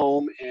connection to the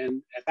home.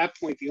 And at that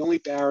point, the only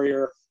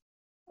barrier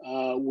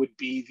would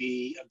be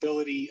the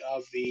ability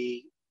of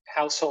the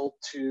household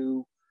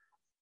to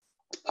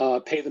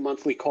pay the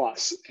monthly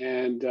costs.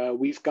 And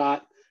we've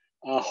got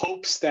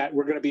hopes that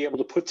we're going to be able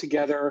to put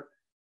together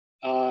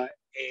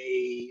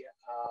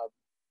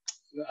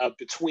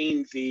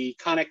between the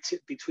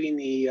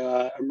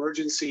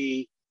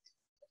emergency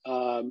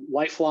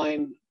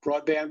Lifeline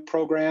broadband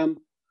program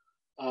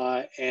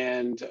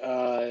and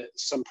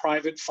some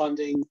private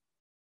funding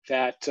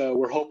that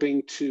we're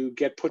hoping to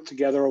get put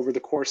together over the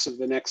course of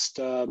the next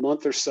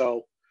month or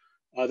so,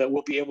 that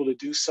we'll be able to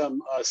do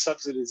some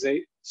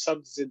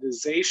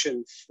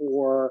subsidization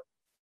for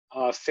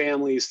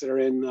families that are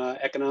in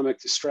economic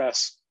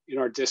distress in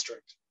our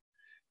district.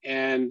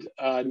 And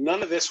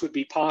none of this would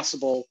be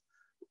possible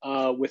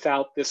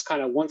without this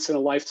kind of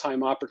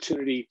once-in-a-lifetime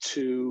opportunity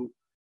to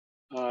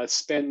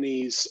spend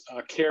these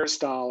CARES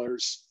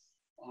dollars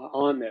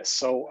on this.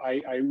 So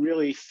I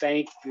really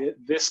thank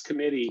this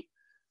committee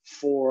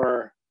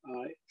for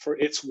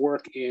its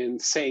work in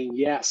saying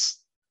yes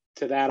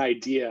to that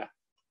idea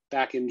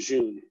back in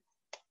June.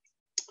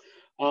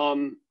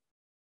 I'll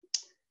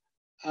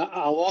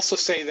also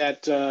say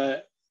that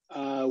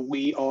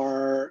we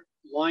are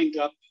lined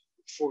up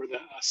for the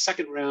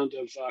second round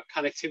of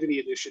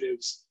connectivity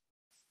initiatives,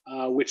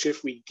 which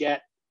if we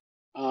get,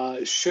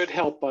 should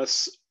help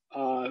us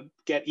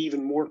get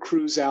even more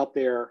crews out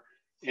there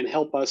and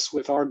help us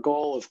with our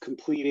goal of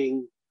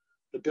completing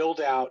the build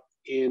out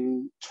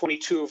in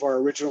 22 of our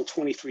original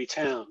 23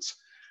 towns.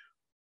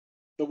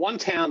 The one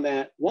town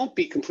that won't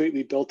be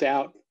completely built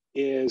out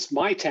is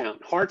my town,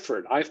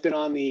 Hartford. I've been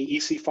on the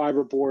EC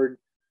Fiber board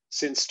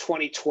since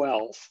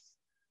 2012.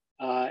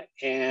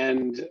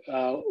 And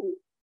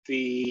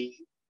the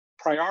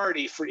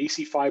priority for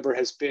EC Fiber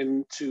has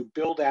been to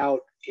build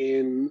out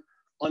in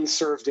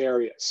unserved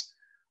areas.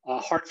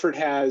 Hartford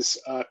has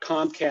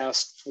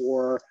Comcast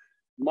for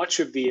much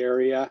of the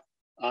area,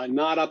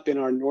 not up in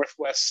our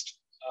northwest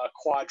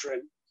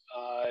quadrant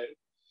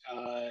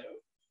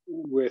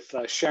with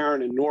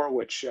Sharon and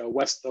Norwich,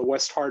 the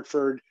West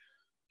Hartford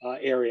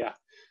area.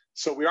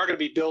 So we are going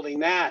to be building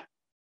that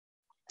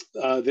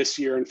this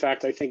year. In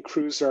fact, I think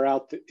crews are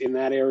out in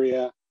that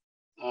area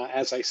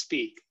as I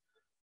speak.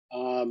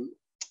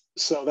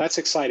 So that's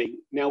exciting.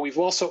 Now we've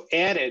also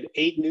added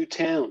 8 new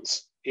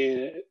towns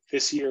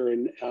this year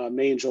in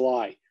May and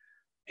July.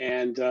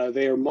 And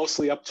they are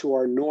mostly up to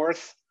our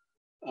north,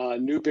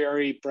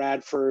 Newbury,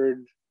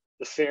 Bradford,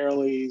 the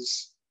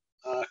Fairleys,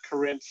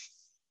 Corinth.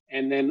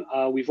 And then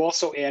we've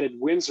also added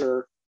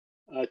Windsor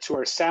to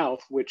our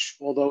south, which,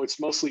 although it's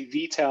mostly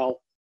VTEL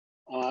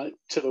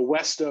to the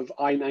west of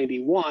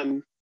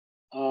I-91,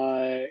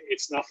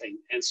 it's nothing.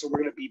 And so we're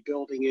going to be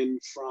building in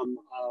from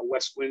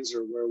West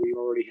Windsor, where we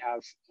already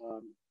have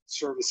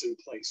service in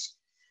place.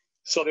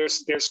 So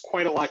there's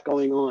quite a lot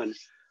going on.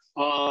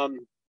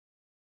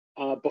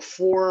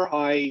 Before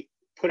I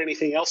put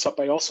anything else up,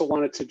 I also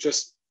wanted to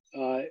just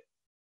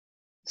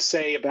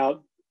say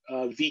about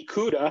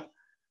CUDA,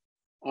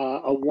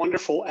 a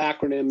wonderful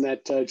acronym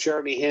that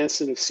Jeremy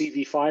Hansen of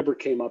CV Fiber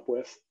came up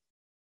with.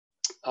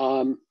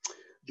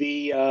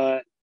 We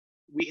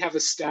have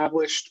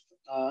established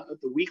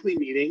the weekly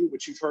meeting,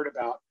 which you've heard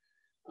about.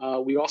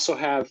 We also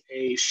have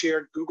a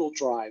shared Google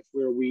Drive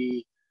where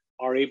we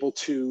are able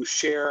to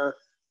share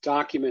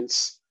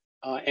documents.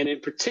 And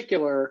in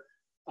particular,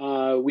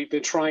 we've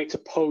been trying to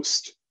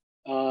post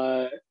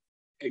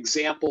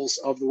examples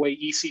of the way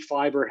EC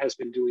Fiber has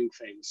been doing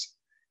things.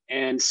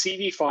 And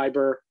CV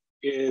Fiber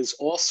is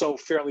also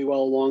fairly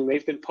well along.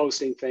 They've been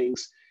posting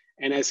things.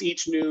 And as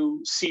each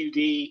new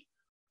CUD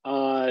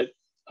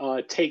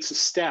takes a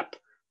step,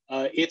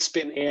 it's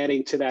been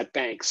adding to that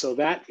bank. So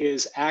that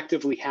is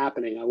actively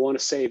happening. I want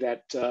to say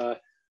that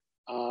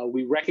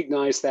we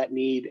recognize that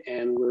need,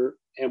 and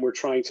we're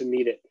trying to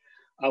meet it.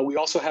 We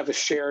also have a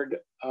shared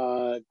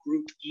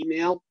group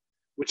email,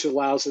 which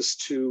allows us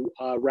to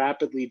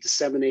rapidly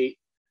disseminate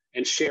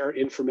and share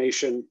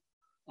information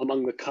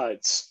among the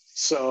CUDs.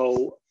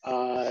 So,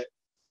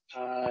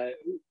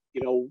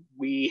 you know,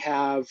 we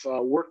have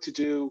work to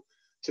do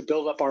to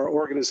build up our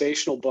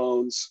organizational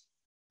bones,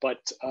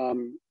 but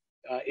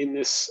in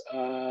this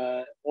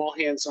all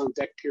hands on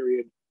deck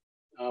period,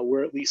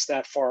 we're at least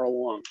that far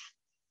along.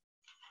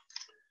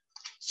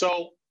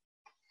 So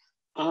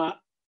I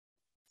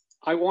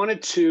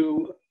wanted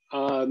to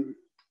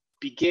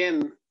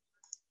begin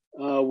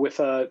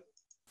with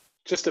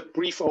just a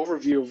brief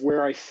overview of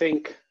where I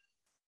think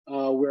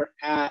we're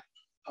at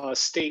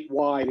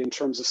statewide in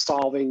terms of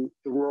solving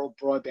the rural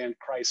broadband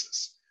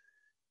crisis.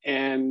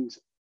 And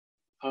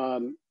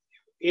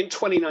in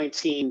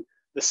 2019,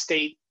 the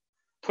state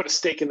put a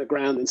stake in the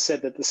ground and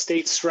said that the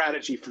state's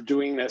strategy for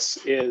doing this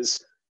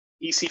is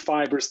EC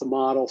Fiber is the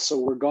model. So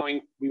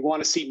we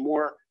want to see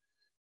more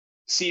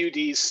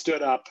CUDs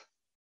stood up.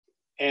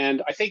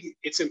 And I think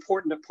it's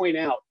important to point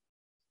out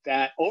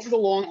that over the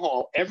long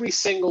haul, every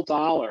single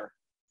dollar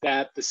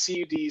that the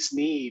CUDs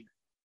need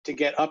to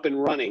get up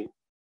and running,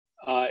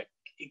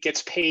 it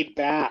gets paid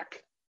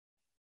back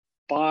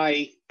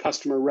by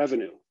customer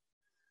revenue.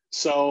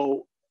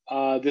 So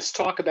this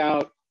talk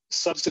about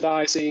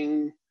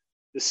subsidizing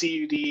the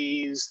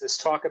CUDs, this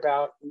talk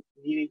about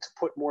needing to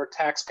put more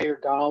taxpayer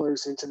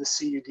dollars into the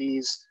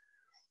CUDs,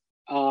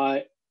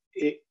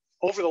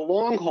 over the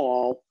long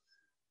haul,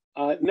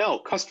 no,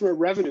 customer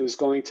revenue is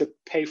going to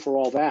pay for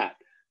all that.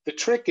 The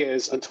trick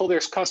is, until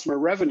there's customer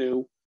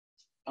revenue,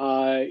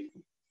 we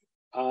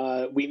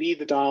need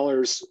the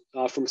dollars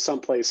from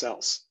someplace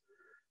else.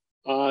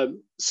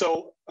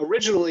 So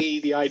originally,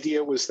 the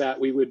idea was that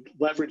we would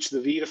leverage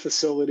the VITA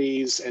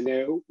facilities, and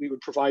we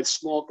would provide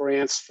small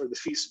grants for the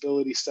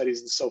feasibility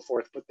studies and so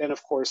forth. But then,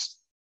 of course,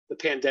 the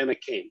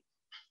pandemic came.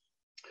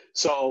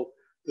 So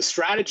the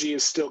strategy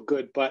is still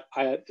good, but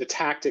the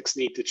tactics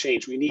need to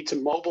change. We need to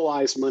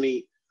mobilize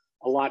money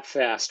a lot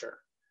faster.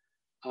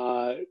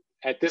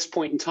 At this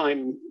point in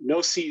time,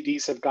 no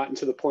CUDs have gotten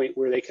to the point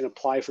where they can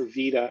apply for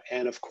VITA.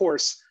 And of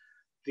course,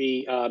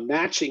 the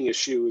matching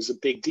issue is a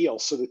big deal.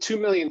 So the $2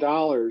 million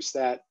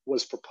that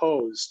was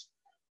proposed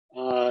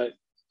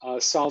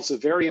solves a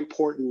very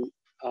important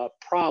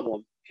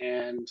problem.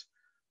 And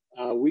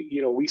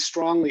we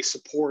strongly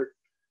support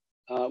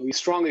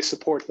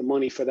the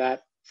money for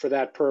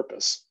that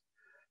purpose.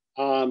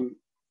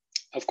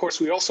 Of course,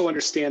 we also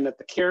understand that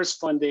the CARES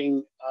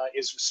funding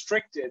is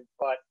restricted,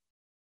 but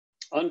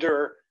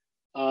under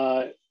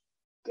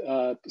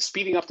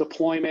speeding up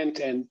deployment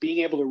and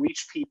being able to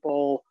reach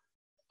people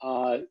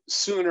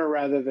sooner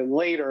rather than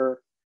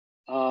later,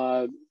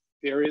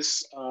 there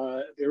is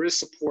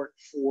support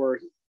for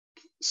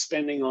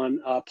spending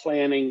on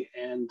planning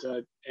and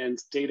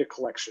data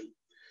collection.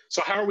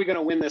 So how are we going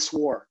to win this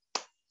war?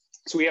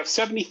 So we have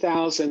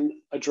 70,000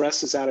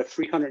 addresses out of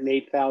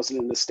 308,000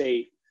 in the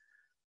state.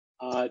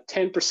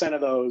 10%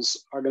 of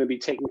those are going to be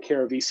taken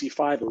care of EC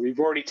Fiber. We've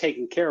already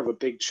taken care of a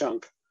big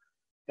chunk.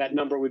 That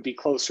number would be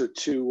closer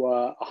to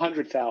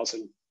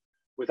 100,000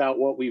 without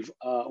what we've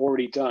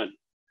already done.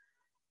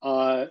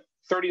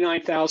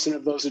 39,000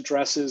 of those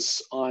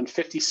addresses on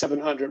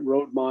 5,700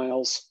 road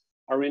miles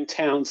are in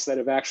towns that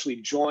have actually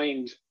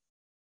joined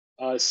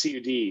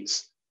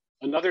CUDs.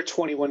 Another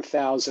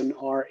 21,000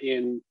 are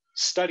in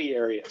study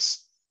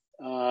areas,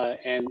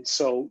 and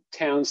so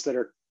towns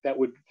that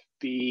would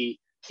be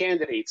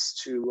candidates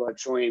to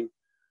join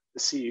the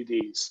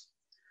CUDs.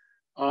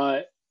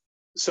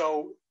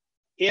 So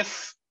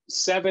if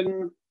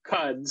 7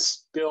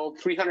 CUDs build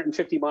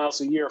 350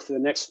 miles a year for the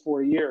next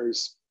 4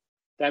 years,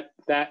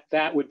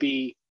 that would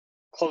be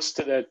close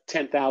to the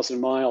 10,000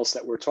 miles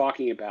that we're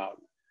talking about.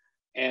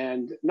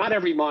 And not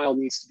every mile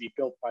needs to be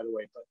built, by the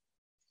way, but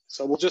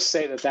so we'll just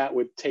say that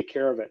would take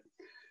care of it.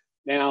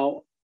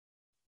 Now,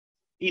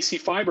 EC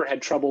Fiber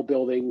had trouble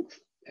building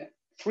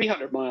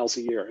 300 miles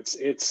a year.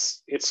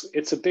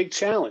 It's a big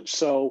challenge.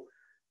 So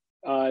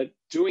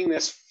doing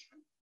this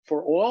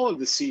for all of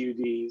the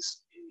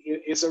CUDs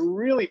is a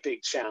really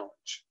big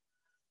challenge.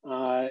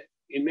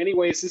 In many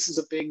ways, this is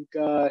a big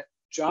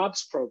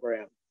jobs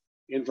program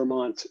in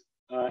Vermont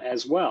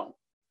as well,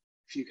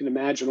 if you can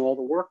imagine all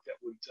the work that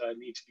would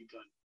need to be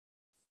done.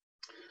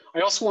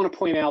 I also want to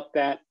point out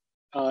that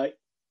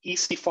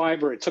EC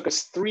Fiber, it took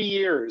us 3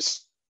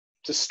 years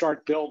to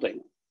start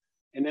building,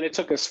 and then it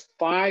took us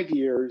 5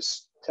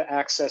 years to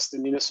access the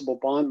municipal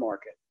bond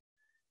market.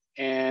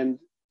 And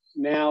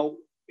now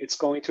it's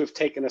going to have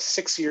taken us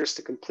 6 years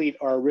to complete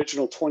our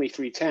original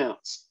 23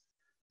 towns.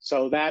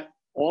 So that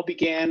all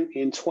began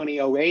in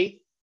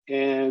 2008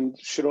 and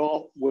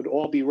would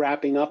all be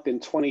wrapping up in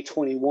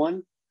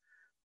 2021.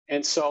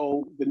 And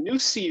so the new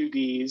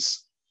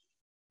CUDs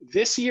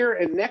this year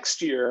and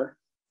next year,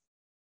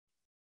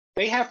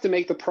 they have to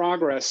make the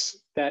progress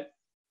that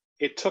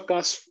it took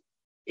us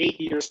 8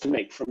 years to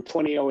make, from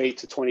 2008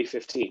 to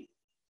 2015.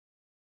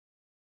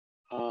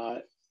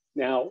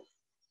 Now,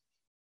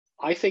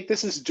 I think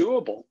this is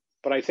doable,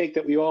 but I think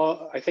that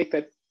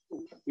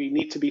we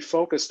need to be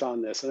focused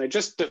on this. And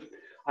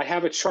I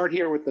have a chart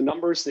here with the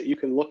numbers that you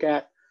can look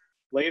at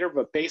later,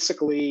 but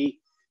basically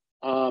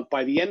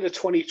by the end of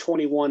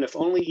 2021, if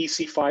only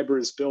EC Fiber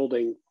is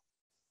building,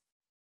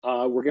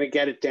 we're going to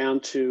get it down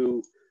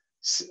to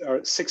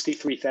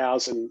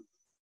 63,000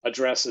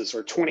 addresses,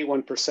 or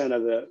 21%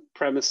 of the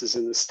premises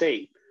in the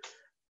state.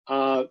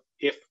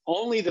 If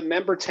only the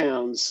member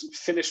towns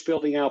finish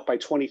building out by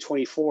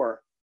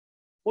 2024,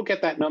 we'll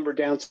get that number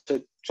down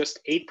to just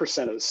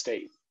 8% of the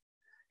state.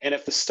 And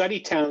if the study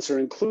towns are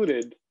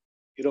included,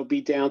 it'll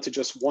be down to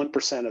just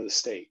 1% of the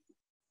state.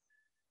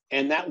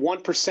 And that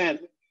 1%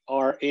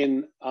 are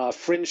in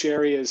fringe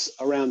areas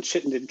around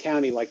Chittenden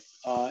County, like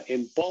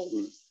in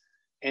Bolton.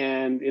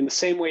 And in the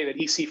same way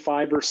that EC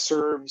Fiber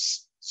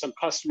serves some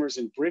customers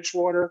in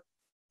Bridgewater,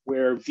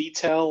 where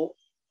VTEL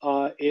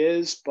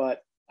is,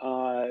 but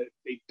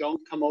they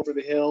don't come over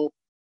the hill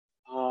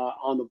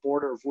on the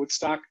border of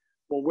Woodstock,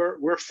 well,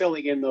 we're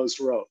filling in those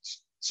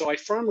roads. So I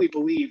firmly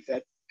believe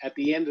that at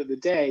the end of the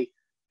day,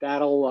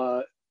 that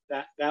will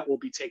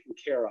be taken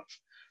care of.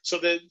 So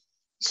the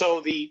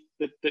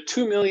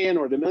 2 million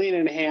or the $1.5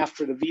 million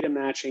for the VITA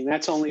matching,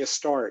 that's only a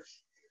start.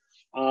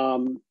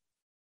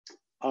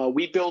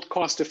 We build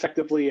cost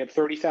effectively at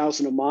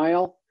 30,000 a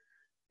mile,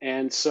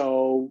 and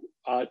so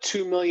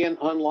 2 million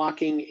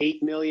unlocking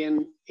 8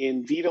 million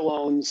in VITA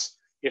loans.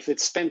 If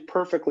it's spent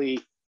perfectly,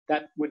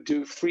 that would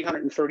do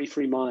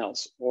 333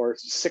 miles, or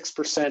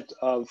 6%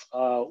 of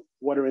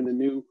what are in the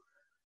new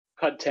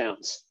CUD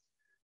towns.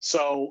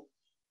 So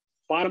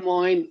bottom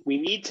line, we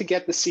need to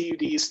get the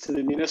CUDs to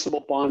the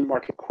municipal bond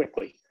market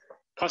quickly.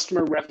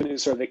 Customer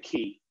revenues are the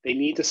key. They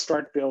need to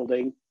start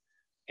building.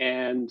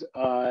 And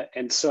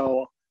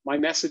so my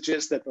message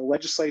is that the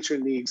legislature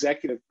and the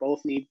executive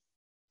both need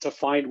to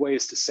find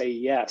ways to say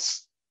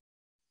yes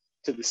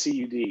to the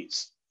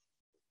CUDs.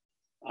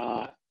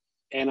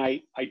 And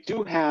I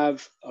do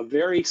have a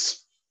very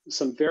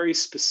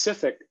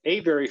specific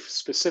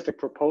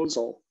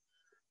proposal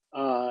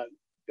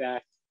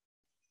that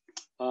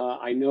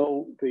I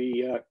know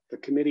the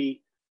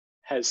committee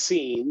has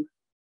seen.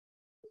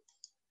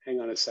 Hang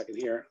on a second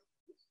here.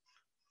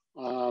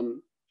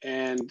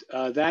 And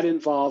that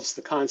involves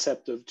the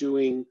concept of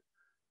doing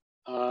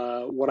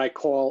what I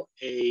call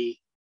a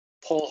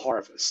pole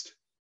harvest,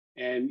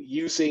 and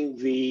using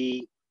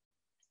the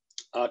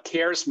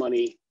CARES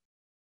money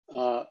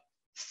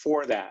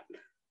for that.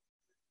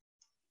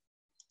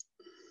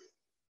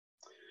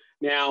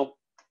 Now,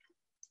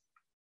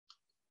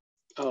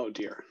 oh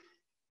dear,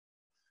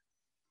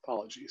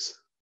 apologies.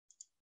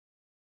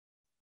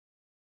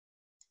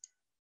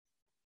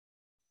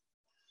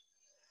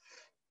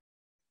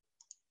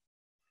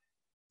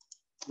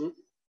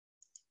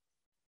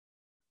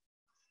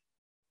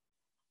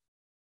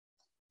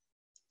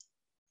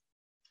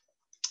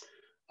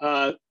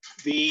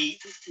 The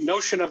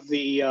notion of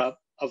the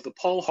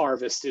pole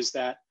harvest is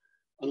that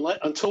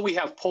until we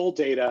have pole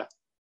data,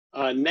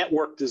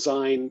 network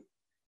design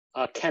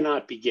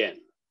cannot begin.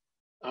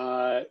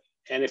 And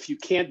if you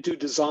can't do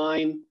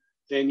design,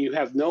 then you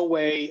have no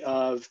way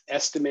of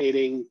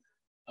estimating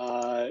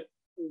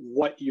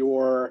what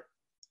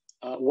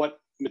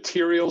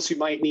materials you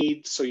might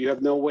need. So you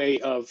have no way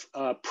of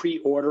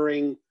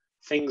pre-ordering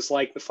things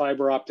like the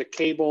fiber optic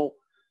cable.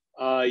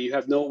 You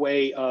have no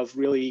way of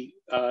really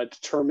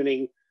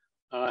determining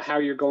how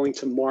you're going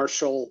to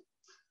marshal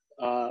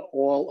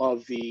all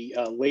of the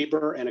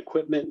labor and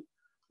equipment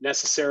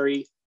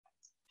necessary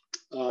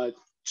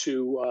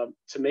to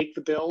make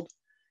the build.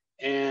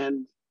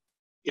 And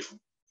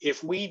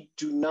if we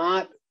do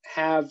not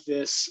have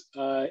this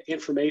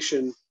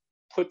information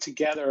put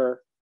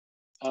together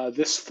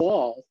this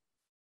fall,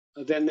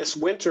 then this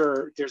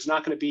winter there's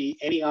not going to be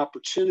any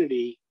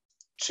opportunity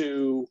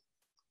to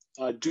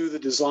do the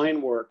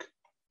design work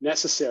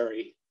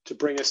necessary to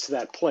bring us to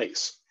that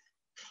place.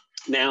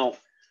 Now,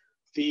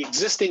 the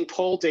existing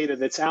pole data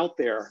that's out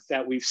there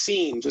that we've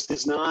seen just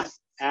is not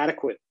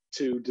adequate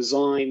to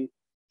design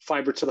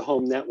fiber to the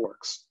home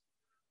networks.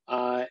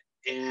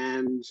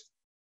 And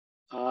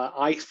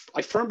I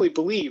firmly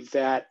believe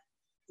that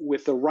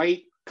with the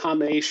right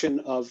combination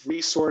of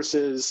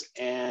resources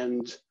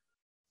and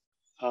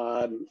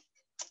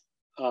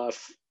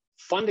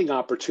funding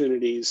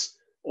opportunities,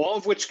 all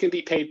of which can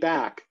be paid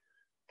back,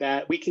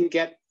 that we can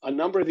get a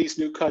number of these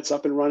new CUDs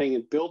up and running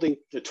and building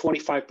the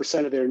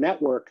 25% of their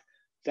network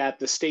that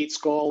the state's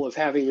goal of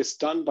having this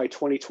done by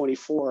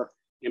 2024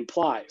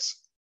 implies.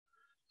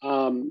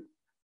 I'm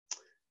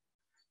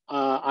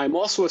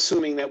also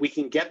assuming that we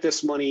can get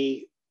this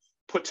money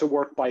put to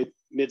work by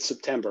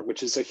mid-September,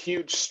 which is a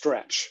huge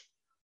stretch,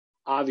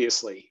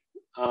 obviously.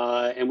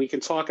 And we can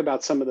talk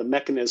about some of the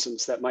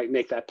mechanisms that might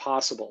make that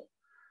possible.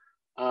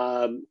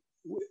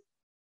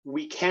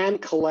 We can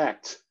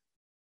collect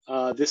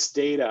this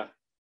data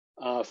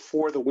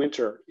for the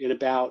winter in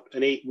about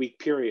an 8-week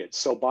period.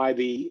 So by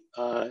the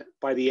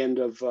end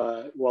of,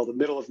 well, the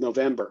middle of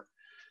November,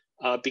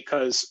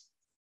 because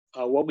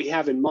what we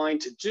have in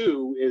mind to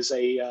do is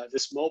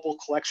this mobile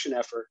collection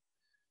effort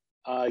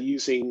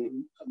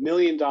using $1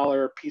 million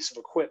piece of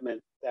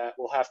equipment that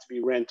will have to be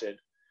rented.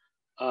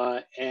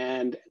 But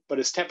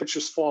as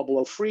temperatures fall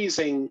below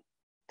freezing,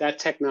 that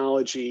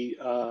technology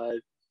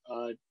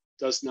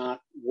does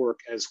not work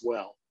as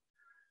well.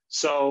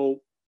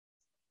 So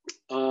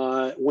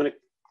when it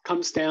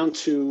comes down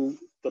to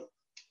the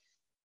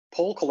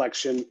pole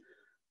collection,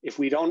 if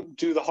we don't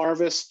do the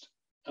harvest,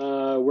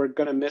 we're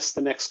going to miss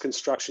the next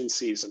construction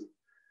season.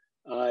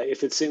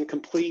 If it's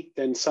incomplete,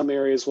 then some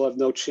areas will have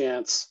no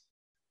chance,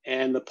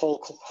 and the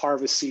pole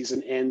harvest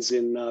season ends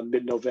in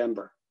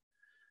mid-November.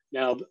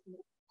 Now,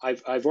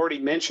 I've already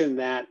mentioned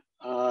that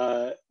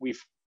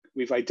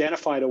we've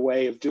identified a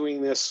way of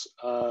doing this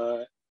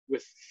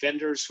with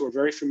vendors who are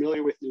very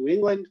familiar with New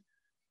England.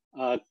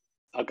 One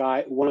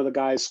of the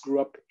guys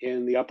grew up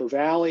in the Upper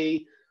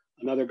Valley,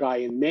 another guy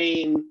in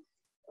Maine,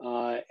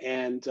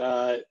 and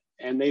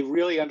they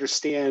really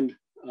understand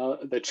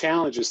the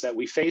challenges that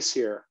we face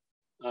here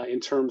in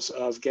terms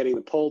of getting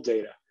the poll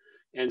data.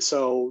 And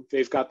so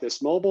they've got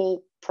this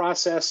mobile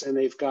process, and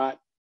they've got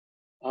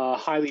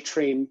highly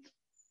trained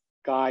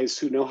guys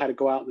who know how to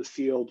go out in the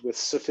field with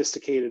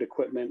sophisticated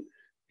equipment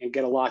and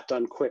get a lot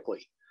done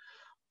quickly.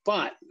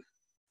 But,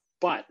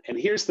 and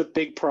here's the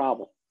big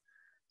problem.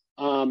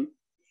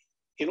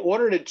 In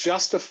order to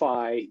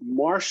justify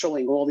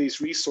marshaling all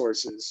these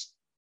resources,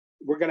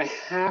 we're going to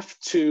have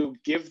to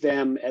give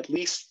them at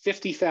least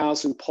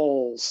 50,000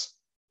 polls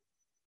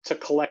to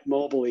collect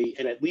mobily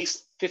and at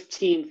least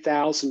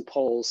 15,000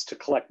 polls to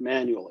collect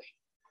manually.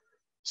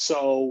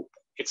 So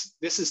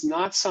this is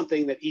not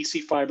something that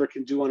EC Fiber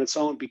can do on its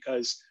own,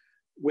 because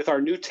with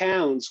our new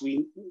towns,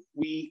 we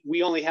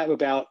only have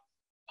about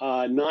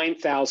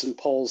 9,000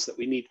 polls that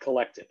we need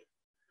collected.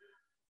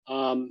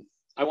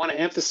 I want to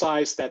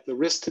emphasize that the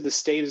risk to the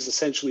state is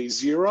essentially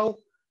zero.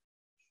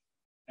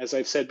 As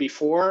I've said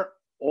before,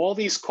 all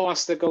these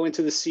costs that go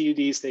into the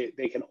CUDs,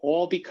 they can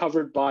all be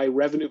covered by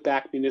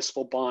revenue-backed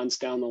municipal bonds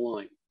down the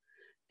line.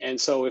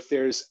 And so if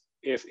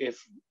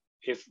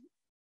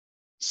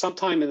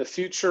sometime in the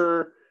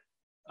future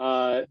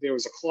there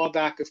was a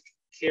clawback of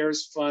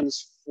CARES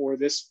funds for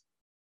this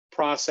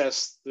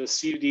process, the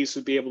CUDs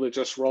would be able to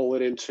just roll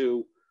it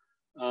into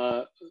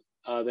the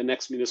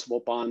next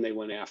municipal bond they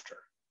went after.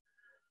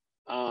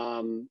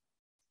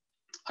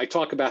 I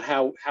talk about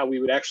how we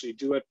would actually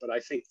do it, but I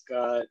think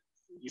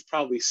you've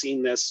probably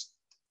seen this,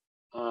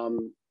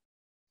 and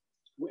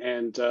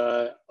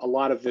a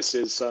lot of this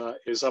is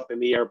up in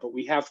the air. But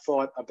we have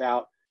thought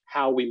about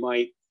how we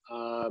might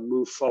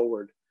move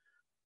forward.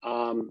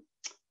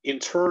 In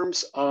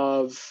terms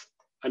of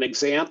an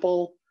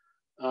example,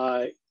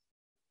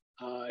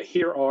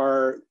 here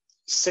are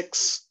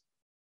 6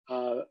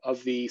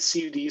 of the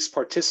CUDs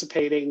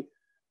participating,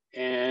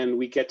 and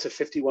we get to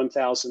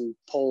 51,000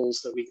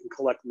 polls that we can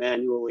collect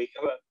manually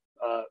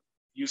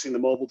using the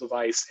mobile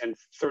device, and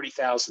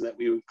 30,000 that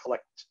we would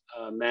collect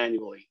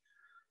manually.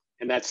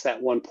 And that's that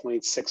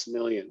 1.6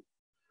 million.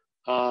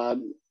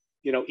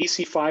 You know,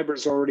 EC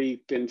Fiber's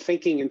already been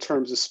thinking in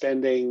terms of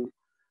spending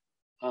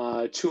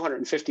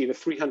 $250,000 to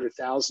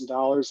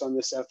 $300,000 on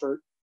this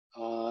effort,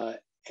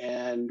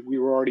 and we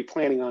were already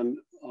planning on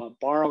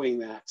borrowing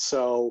that.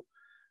 So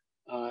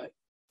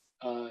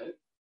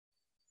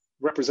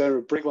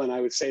Representative Briglin, I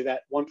would say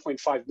that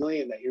 1.5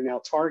 million that you're now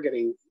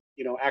targeting,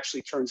 you know,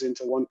 actually turns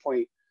into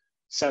 1.7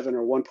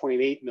 or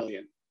 1.8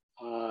 million.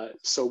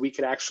 So we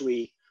could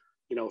actually,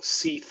 you know,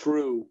 see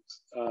through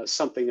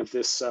something of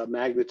this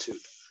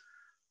magnitude.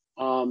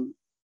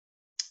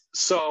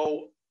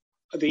 So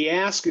the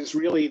ask is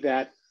really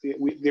that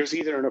there's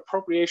either an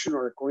appropriation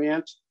or a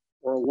grant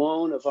or a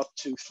loan of up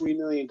to $3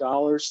 million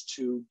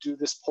to do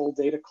this poll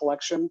data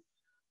collection.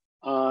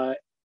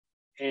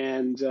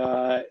 And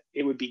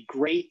it would be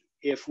great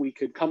if we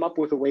could come up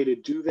with a way to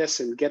do this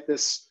and get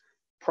this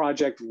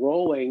project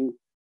rolling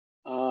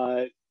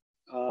 2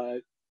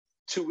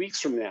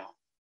 weeks from now.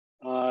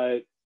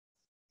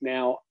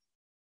 Now,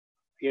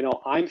 you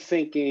know, I'm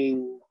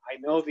thinking, I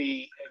know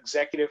the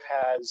executive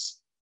has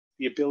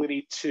the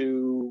ability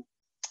to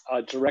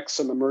direct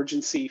some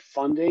emergency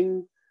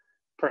funding.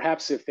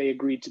 Perhaps if they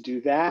agreed to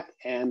do that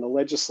and the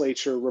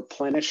legislature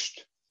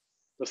replenished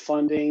the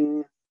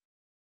funding,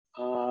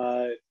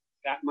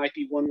 that might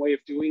be one way of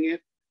doing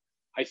it.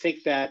 I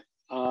think that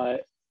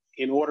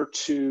in order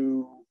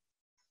to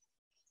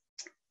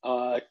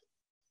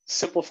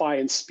simplify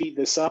and speed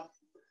this up,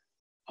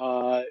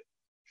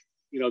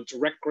 you know,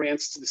 direct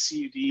grants to the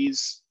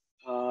CUDs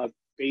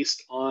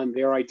based on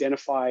their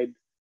identified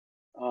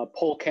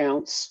poll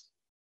counts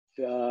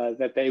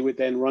that they would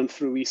then run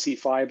through EC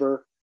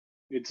Fiber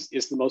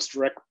is the most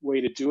direct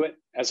way to do it,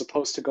 as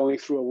opposed to going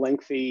through a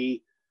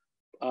lengthy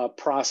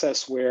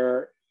process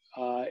where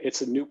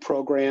it's a new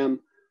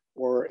program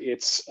or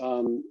it's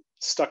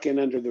stuck in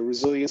under the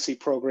resiliency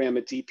program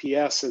at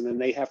DPS, and then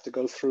they have to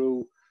go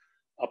through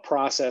a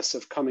process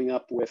of coming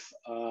up with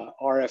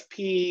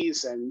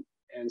RFPs and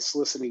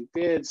soliciting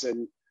bids.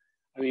 And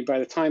I mean, by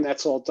the time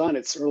that's all done,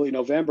 it's early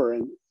November,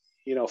 and,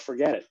 you know,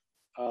 forget it.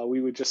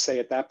 We would just say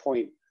at that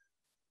point,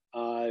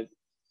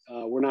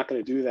 we're not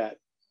going to do that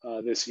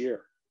this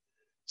year.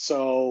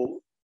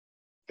 So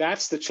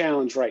that's the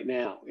challenge right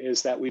now,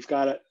 is that we've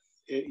got to,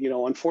 you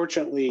know,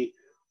 unfortunately,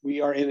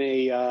 we are in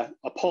a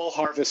pole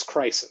harvest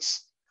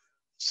crisis.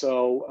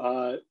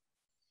 So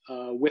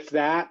with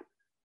that,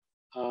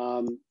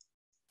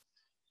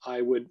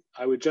 I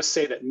would just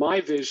say that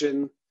my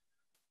vision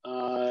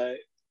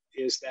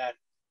is that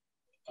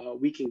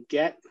we can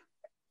get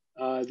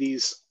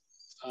these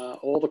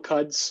all the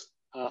CUDs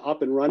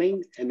up and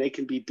running, and they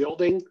can be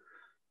building.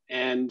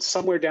 And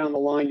somewhere down the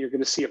line, you're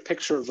going to see a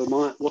picture of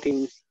Vermont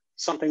looking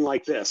something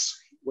like this,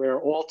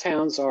 where all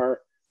towns are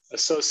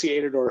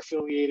associated or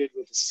affiliated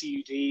with the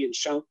CUD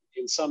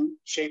in some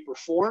shape or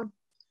form.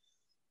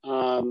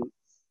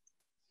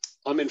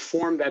 I'm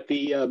informed that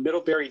the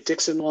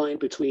Middlebury-Dixon line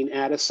between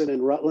Addison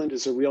and Rutland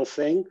is a real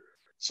thing.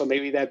 So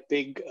maybe that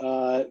big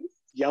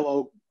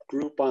yellow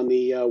group on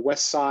the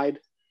west side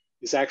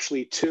is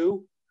actually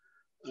 2.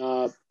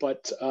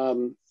 But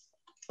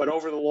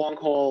over the long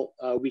haul,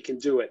 we can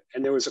do it.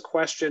 And there was a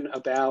question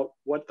about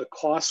what the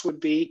cost would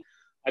be.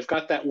 I've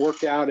got that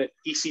worked out at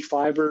EC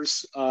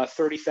Fiber's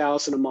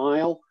 $30,000 a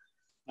mile.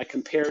 I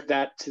compared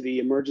that to the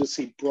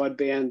Emergency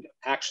Broadband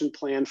Action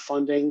Plan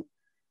funding,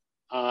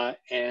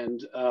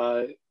 and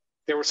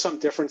there were some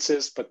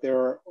differences, but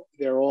they're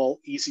all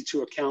easy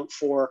to account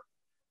for.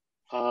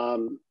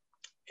 And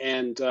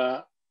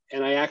I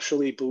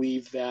actually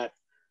believe that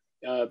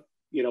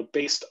you know,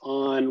 based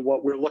on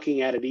what we're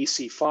looking at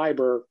EC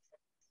Fiber,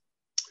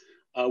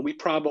 we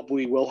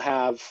probably will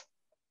have,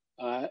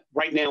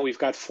 right now we've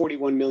got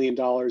 $41 million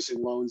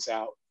in loans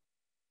out.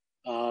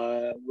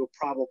 We'll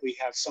probably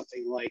have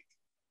something like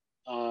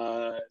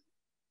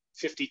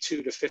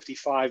 52 to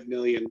 55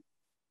 million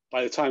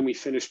by the time we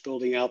finish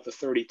building out the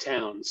 30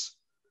 towns.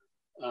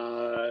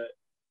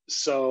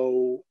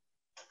 So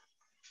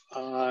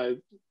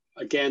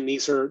again,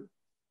 these are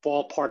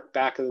ballpark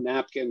back of the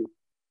napkin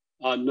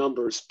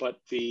numbers, but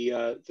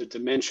the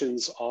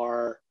dimensions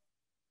are,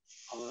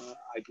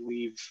 I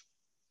believe,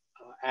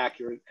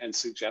 accurate and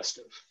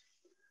suggestive.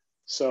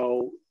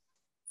 So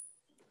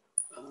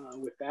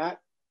with that,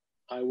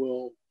 I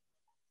will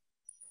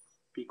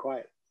be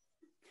quiet.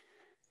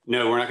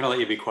 No, we're not going to let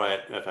you be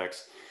quiet,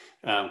 FX,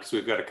 because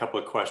we've got a couple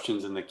of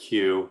questions in the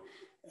queue.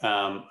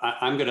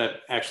 I'm going to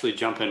actually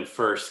jump in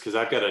first because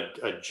I've got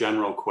a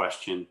general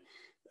question,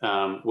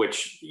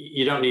 which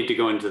you don't need to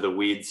go into the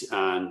weeds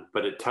on,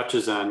 but it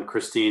touches on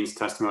Christine's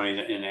testimony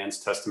and Ann's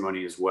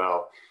testimony as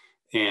well,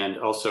 and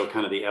also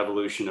kind of the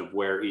evolution of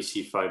where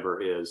EC Fiber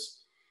is.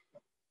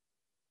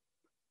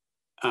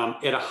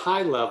 At a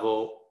high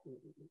level,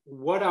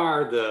 what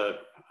are the,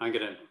 I'm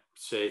going to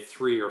say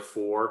 3 or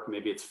 4,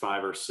 maybe it's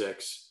 5 or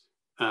 6,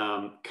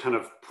 kind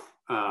of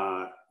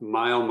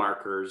mile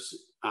markers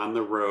on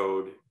the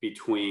road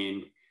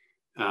between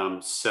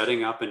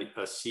setting up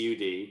a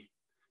CUD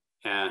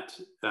at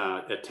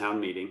town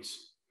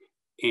meetings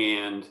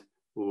and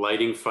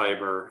lighting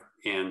fiber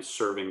and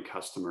serving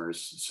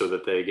customers so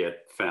that they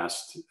get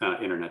fast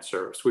internet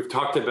service? We've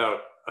talked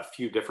about a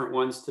few different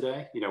ones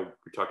today. You know,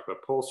 we talked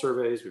about poll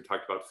surveys, we've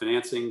talked about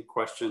financing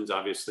questions.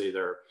 Obviously,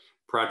 there are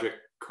project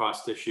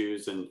cost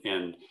issues,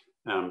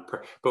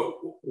 but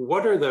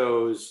what are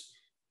those?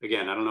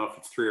 Again, I don't know if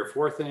it's 3 or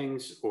 4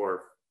 things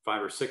or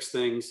 5 or 6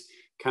 things,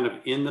 kind of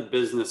in the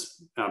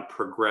business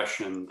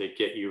progression that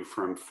get you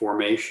from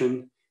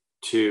formation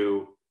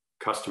to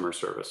customer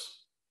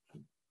service.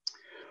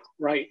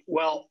 Right.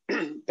 Well,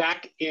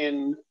 back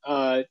in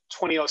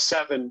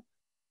 2007,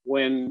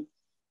 when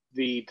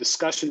the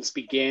discussions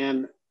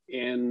began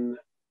in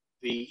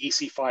the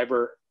EC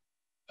Fiber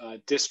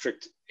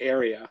district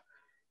area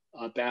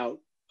about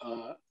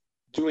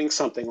doing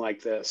something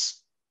like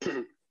this,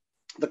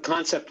 the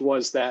concept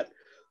was that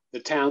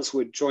the towns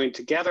would join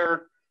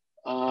together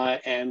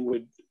and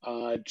would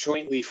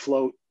jointly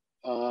float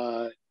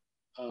a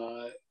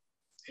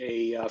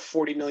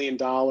 $40 million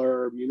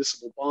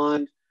municipal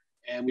bond,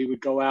 and we would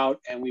go out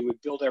and we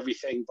would build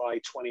everything by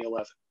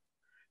 2011.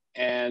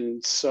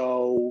 And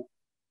so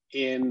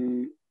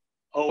in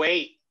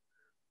 2008,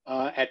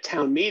 at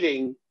town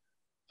meeting,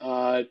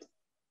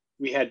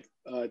 we had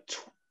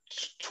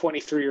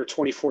 23 or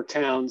 24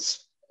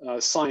 towns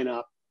sign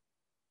up,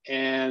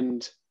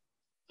 and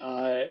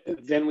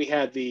then we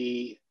had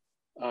the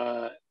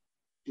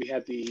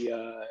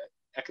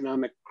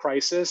economic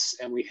crisis,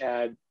 and we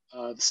had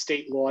the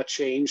state law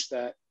change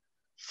that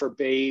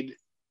forbade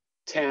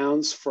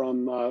towns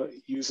from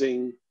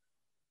using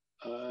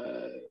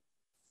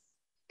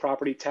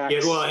property tax.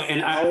 Yeah, well,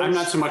 and I'm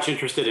not so much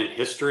interested in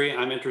history.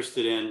 I'm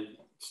interested in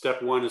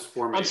step 1 is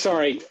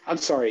formation. I'm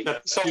sorry.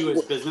 Step 2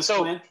 is business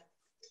plan.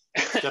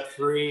 Step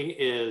 3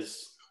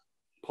 is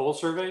poll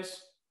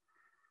surveys.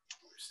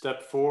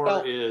 Step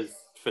 4 is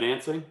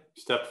financing.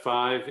 Step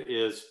 5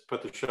 is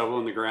put the shovel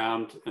in the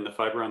ground and the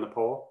fiber on the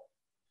pole.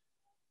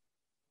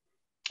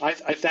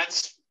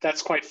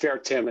 That's quite fair,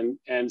 Tim.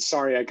 And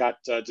sorry, I got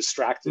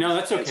distracted. No,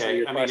 that's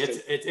okay. I mean,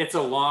 it's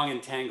a long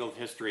and tangled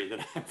history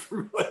that I'm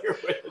familiar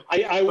with.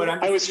 I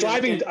was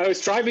driving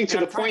to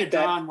the point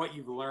that on what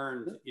you've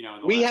learned, you know,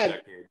 in the last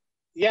decade.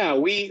 Yeah,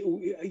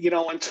 you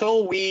know,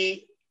 until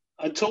we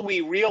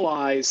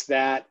realized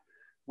that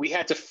we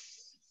had to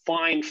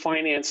find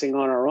financing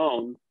on our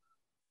own,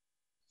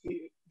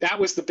 that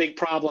was the big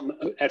problem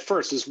at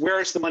first, is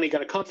where is the money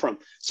going to come from?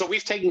 So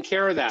we've taken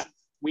care of that.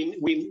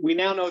 We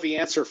now know the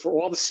answer for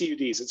all the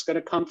CUDs. It's going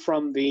to come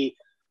from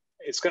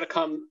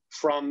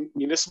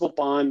municipal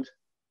bond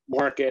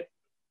market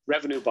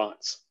revenue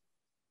bonds.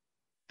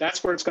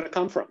 That's where it's going to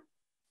come from.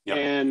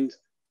 Yep.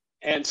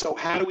 And so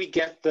how do we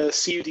get the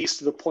CUDs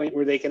to the point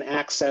where they can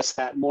access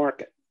that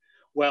market?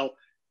 Well,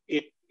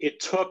 it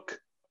took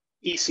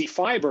EC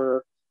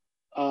Fiber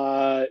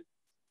 5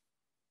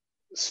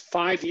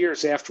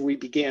 years after we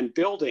began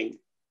building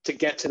to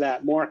get to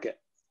that market.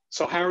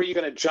 So how are you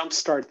going to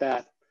jumpstart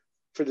that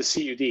for the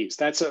CUDs?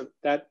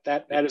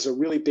 That is a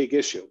really big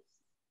issue.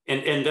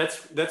 And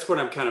that's what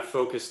I'm kind of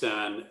focused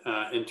on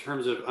in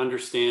terms of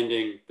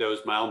understanding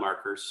those mile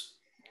markers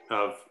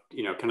of,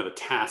 you know, kind of the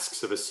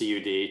tasks of a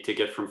CUD to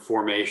get from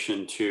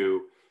formation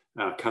to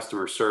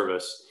customer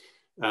service,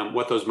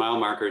 what those mile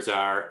markers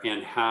are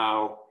and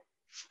how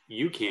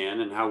you can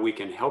and how we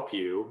can help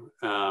you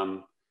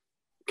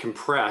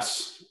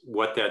compress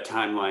what that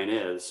timeline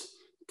is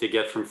to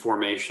get from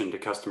formation to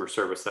customer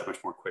service that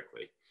much more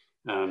quickly.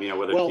 You know,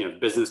 whether, you know,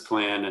 business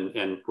plan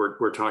and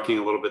we're talking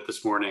a little bit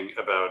this morning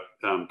about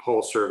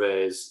poll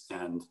surveys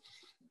and,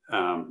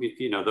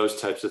 you know,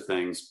 those types of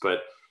things.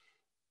 But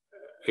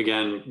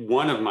again,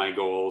 one of my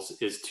goals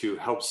is to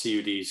help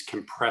CUDs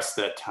compress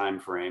that time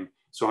frame.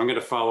 So I'm going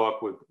to follow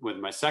up with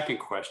my second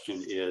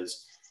question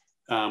is,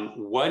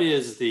 what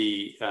is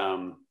the, I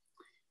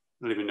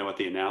don't even know what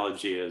the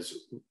analogy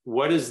is.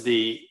 What is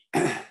the,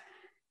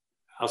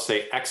 I'll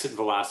say, exit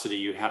velocity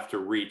you have to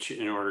reach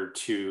in order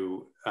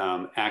to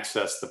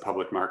access the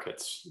public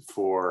markets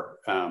for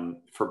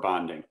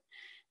bonding?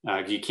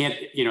 You can't,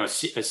 you know, a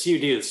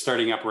CUD that's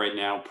starting up right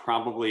now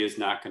probably is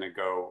not going to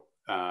go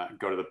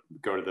to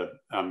the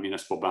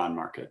municipal bond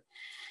market.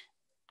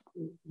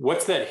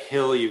 What's that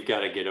hill you've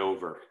got to get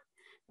over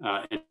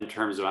in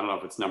terms of, I don't know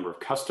if it's number of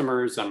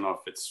customers, I don't know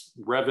if it's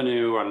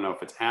revenue, I don't know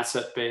if it's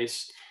asset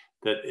base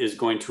that is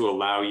going to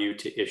allow you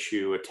to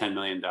issue a $10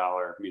 million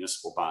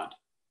municipal bond?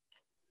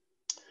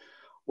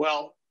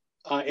 Well,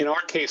 in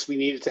our case, we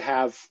needed to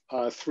have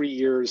 3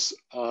 years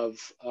of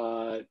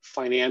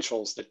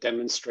financials that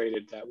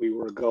demonstrated that we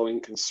were a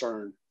going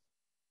concern.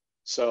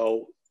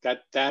 So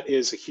that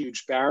is a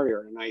huge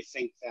barrier. And I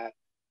think that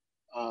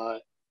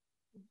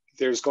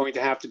there's going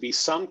to have to be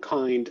some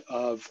kind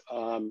of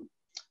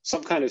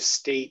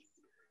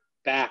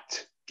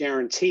state-backed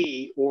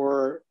guarantee,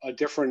 or a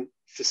different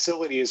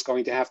facility is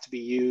going to have to be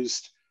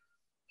used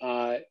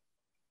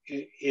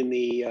in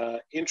the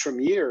interim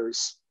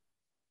years,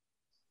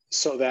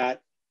 so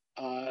that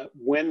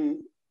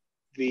when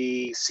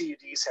the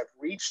CUDs have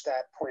reached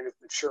that point of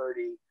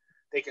maturity,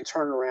 they can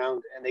turn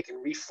around and they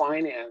can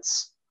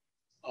refinance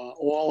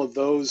all of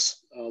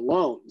those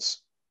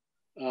loans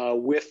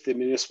with the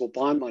municipal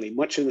bond money,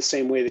 much in the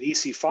same way that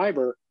EC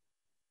Fiber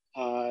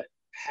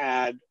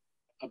had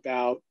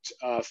about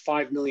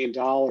 $5 million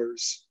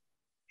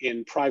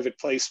in private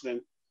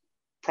placement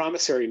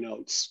promissory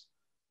notes.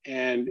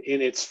 And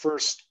in its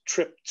first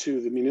trip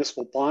to the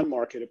municipal bond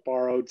market, it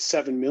borrowed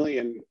 $7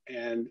 million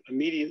and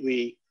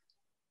immediately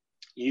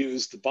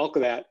used the bulk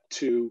of that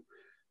to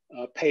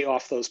pay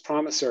off those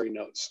promissory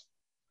notes.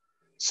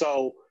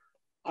 So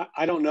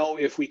I don't know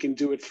if we can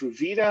do it through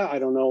VITA. I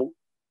don't know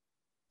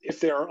if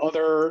there are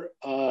other,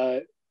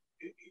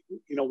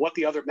 you know, what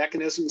the other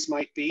mechanisms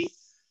might be.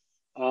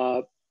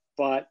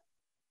 But,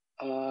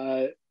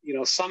 you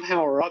know,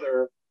 somehow or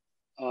other,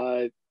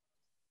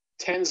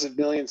 tens of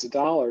millions of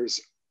dollars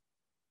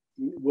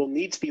will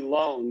need to be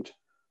loaned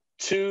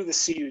to the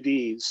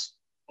CUDs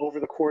over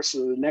the course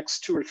of the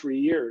next 2 or 3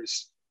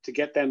 years to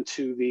get them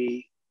to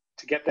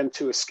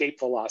escape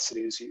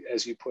velocity,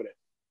 as you put it.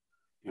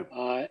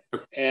 Yep.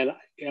 And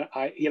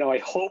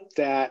I hope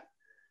that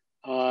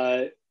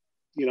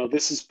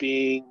this is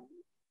being.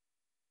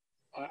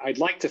 I'd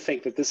like to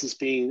think that this is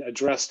being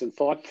addressed and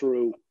thought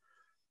through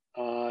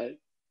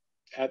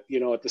at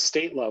the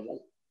state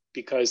level,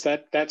 because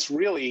that's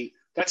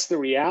the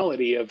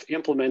reality of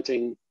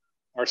implementing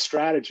our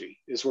strategy.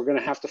 Is we're going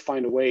to have to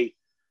find a way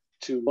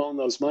to loan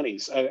those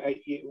monies.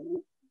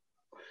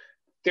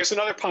 There's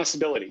another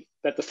possibility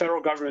that the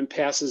federal government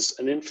passes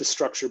an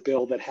infrastructure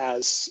bill that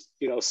has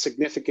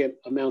significant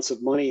amounts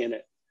of money in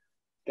it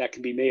that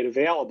can be made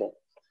available.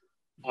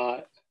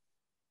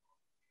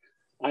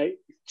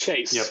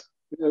 Chase, yep.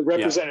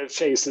 Representative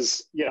Chase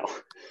is,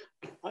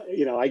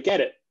 I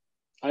get it,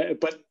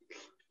 but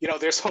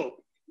there's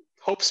hope.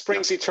 Hope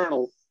springs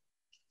eternal,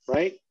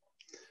 right?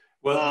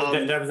 Well,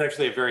 that was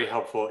actually a very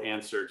helpful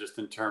answer, just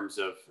in terms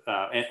of,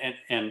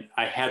 and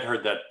I had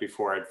heard that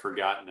before, I'd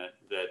forgotten it,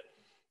 that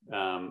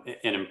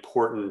an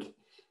important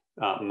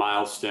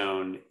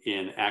milestone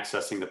in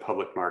accessing the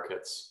public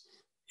markets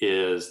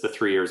is the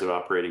 3 years of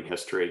operating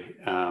history.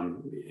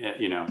 To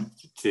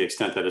the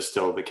extent that is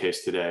still the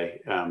case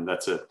today,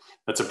 that's a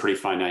pretty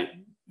finite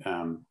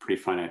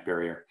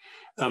barrier.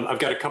 I've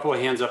got a couple of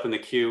hands up in the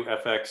queue,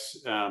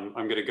 FX. I'm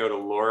going to go to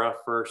Laura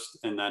first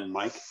and then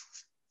Mike.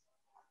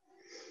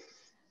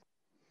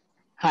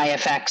 Hi,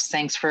 FX.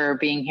 Thanks for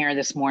being here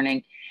this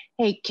morning.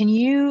 Hey, can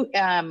you,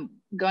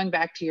 going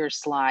back to your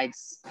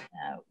slides,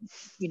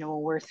 you know,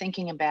 we're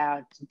thinking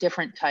about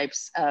different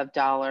types of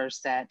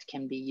dollars that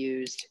can be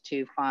used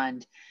to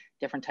fund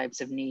different types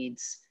of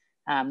needs.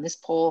 This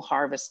pole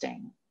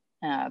harvesting,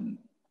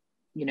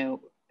 you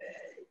know,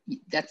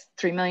 that's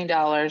 $3 million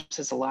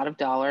is a lot of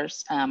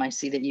dollars. I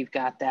see that you've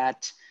got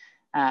that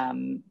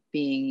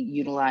being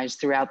utilized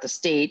throughout the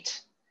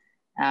state.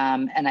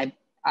 And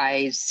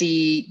I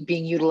see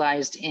being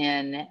utilized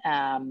in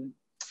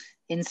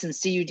some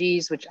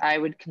CUDs, which I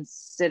would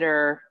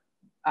consider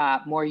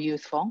more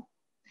youthful,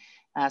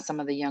 some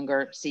of the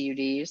younger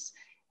CUDs.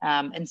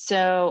 And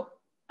so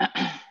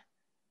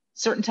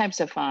certain types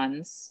of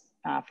funds,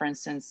 for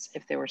instance,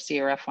 if there were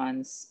CRF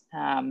funds,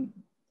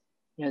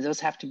 you know, those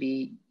have to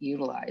be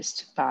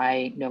utilized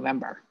by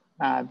November,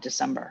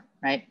 December,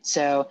 right?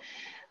 So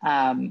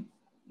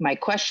my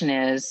question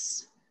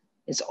is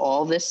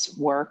all this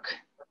work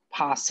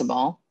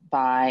possible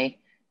by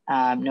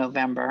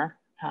November,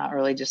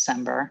 early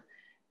December?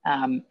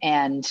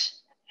 And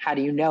how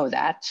do you know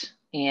that?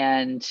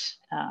 And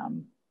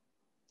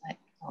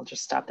I'll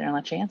just stop there and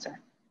let you answer.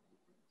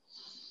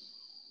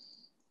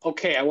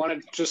 Okay, I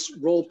want to just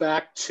roll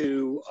back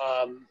to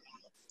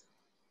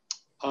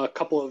a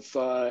couple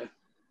of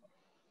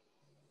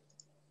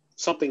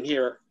something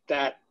here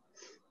that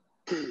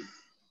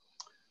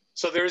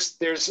so there's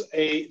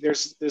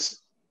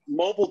this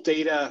mobile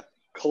data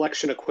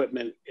collection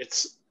equipment.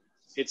 It's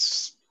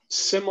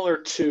similar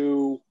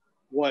to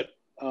what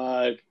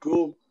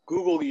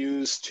Google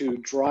used to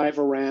drive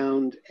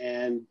around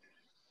and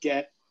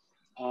get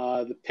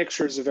the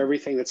pictures of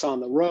everything that's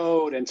on the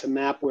road and to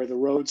map where the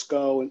roads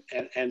go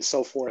and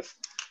so forth.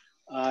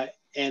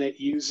 And it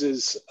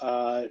uses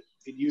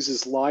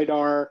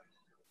LiDAR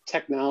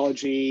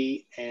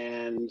technology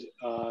and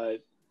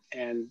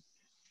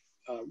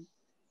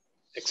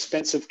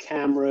expensive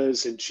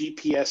cameras and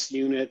GPS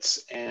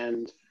units,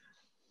 and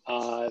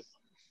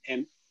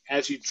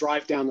as you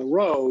drive down the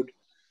road,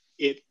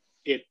 it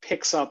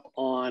picks up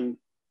on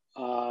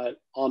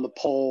the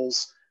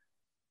poles.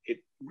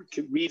 It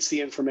reads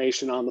the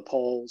information on the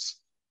poles,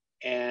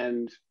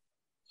 and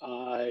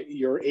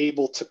you're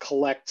able to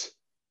collect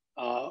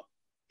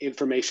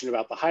information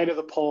about the height of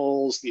the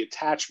poles, the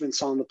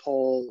attachments on the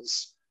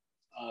poles,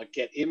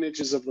 get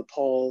images of the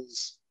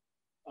poles.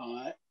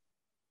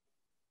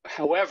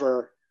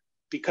 However,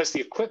 because the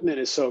equipment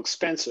is so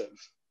expensive,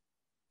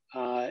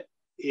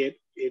 it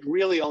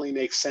really only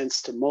makes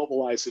sense to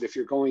mobilize it if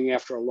you're going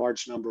after a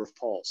large number of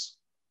poles.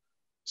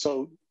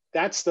 So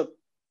that's the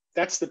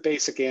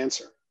basic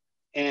answer.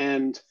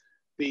 And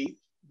the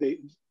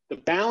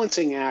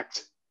balancing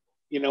act,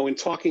 you know, in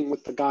talking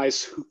with the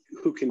guys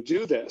who can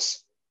do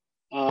this,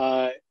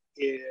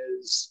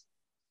 is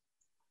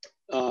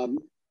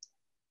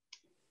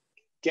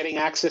getting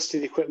access to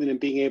the equipment and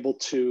being able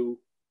to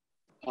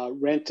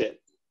rent it.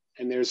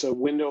 And there's a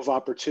window of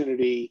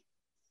opportunity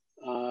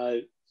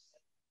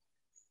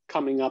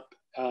coming up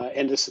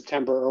end of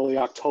September, early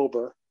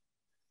October.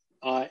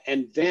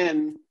 And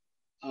then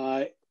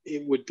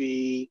it would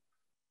be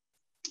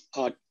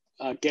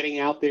getting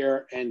out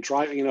there and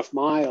driving enough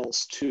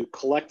miles to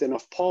collect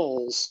enough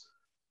poles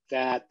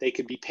that they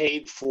could be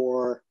paid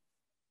for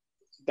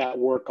that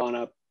work on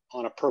a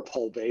per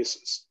pole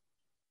basis.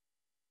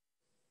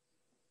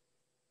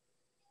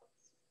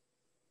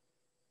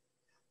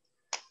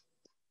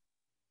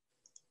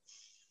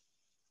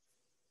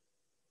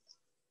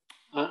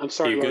 I'm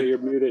sorry, Laura, you're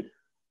muted.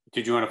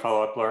 Did you want to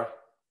follow up, Laura?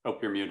 Oh,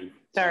 you're muted.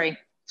 Sorry.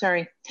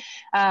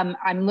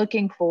 I'm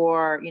looking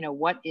for, you know,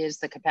 what is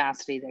the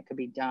capacity that could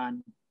be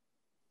done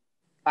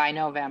by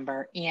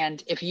November?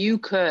 And if you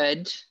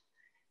could,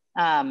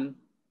 you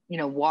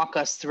know, walk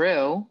us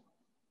through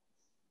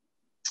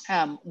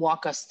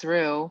what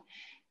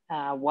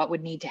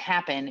would need to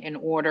happen in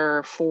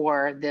order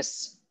for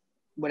this,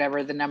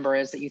 whatever the number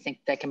is that you think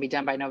that can be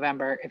done by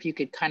November. If you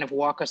could kind of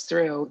walk us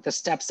through the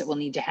steps that will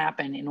need to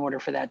happen in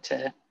order for that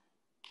to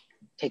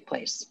take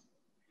place.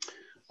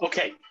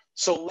 Okay,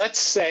 so let's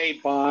say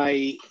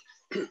by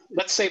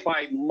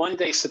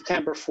Monday,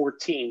 September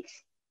 14th,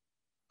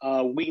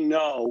 we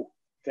know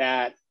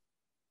that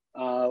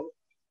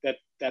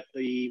that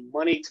the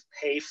money to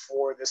pay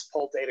for this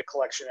pole data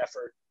collection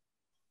effort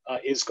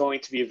is going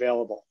to be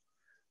available.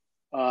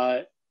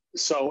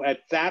 So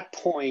at that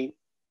point,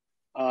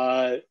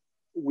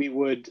 we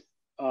would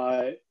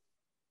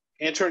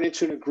enter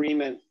into an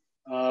agreement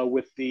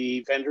with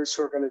the vendors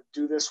who are going to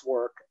do this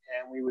work,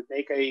 and we would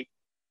make a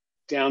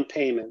down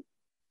payment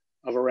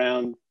of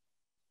around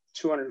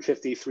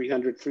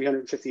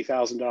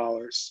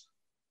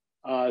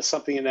 $350,000,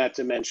 something in that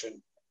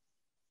dimension.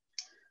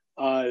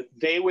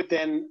 They would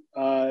then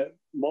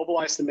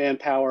mobilize the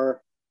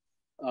manpower,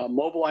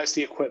 mobilize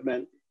the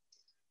equipment,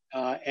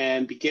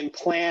 and begin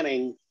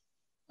planning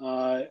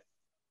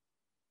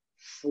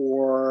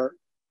for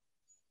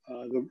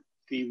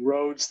the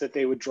roads that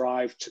they would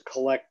drive to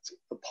collect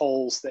the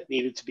poles that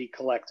needed to be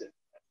collected.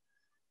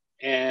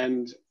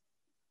 And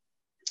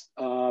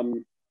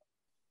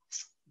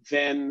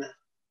then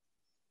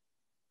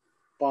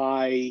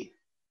by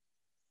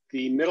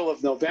the middle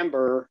of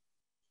November,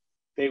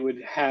 they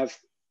would have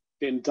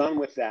been done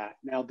with that.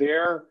 Now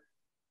their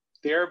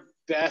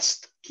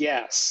best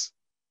guess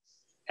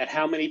at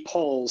how many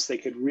poles they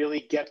could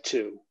really get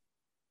to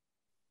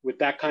with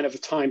that kind of a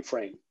time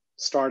frame,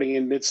 starting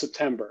in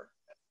mid-September,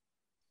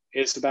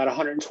 is about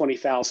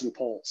 120,000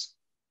 poles.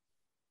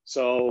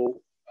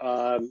 So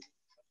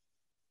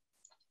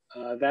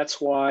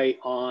that's why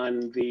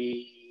on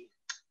the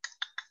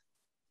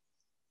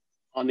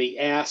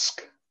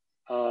Ask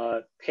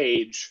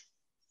page,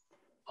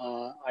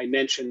 I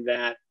mentioned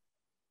that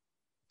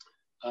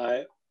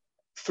 $3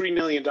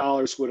 million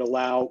would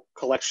allow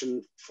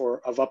collection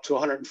of up to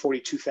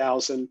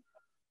 142,000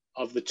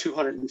 of the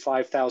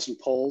 205,000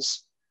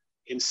 poles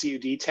in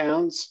CUD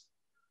towns,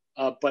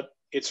 but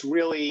it's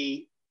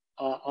really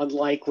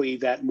unlikely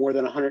that more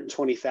than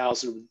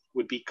 120,000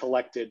 would be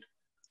collected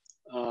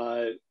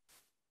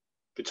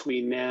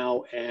between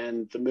now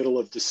and the middle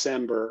of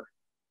December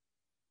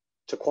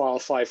to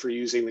qualify for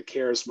using the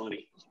CARES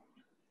money.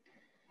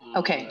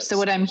 Okay, so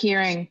what I'm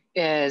hearing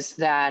is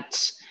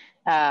that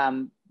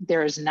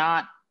there is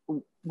not,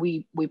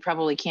 we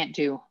probably can't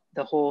do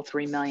the whole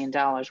 $3 million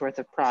worth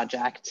of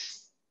project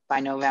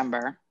by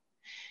November.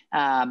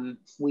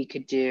 We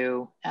could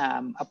do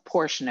a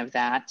portion of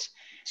that.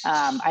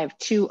 I have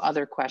two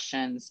other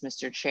questions,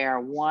 Mr. Chair.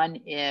 One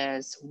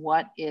is,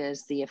 what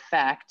is the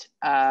effect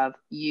of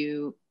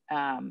you,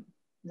 the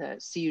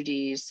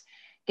CUDs,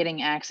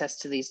 getting access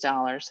to these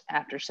dollars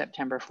after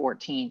September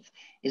 14th?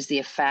 Is the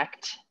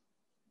effect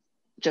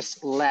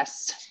just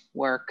less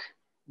work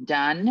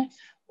done,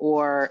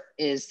 or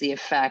is the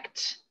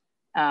effect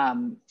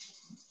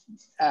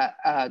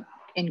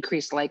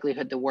increased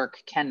likelihood the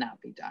work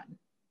cannot be done?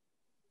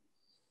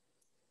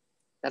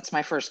 That's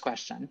my first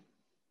question.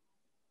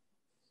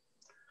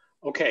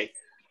 Okay,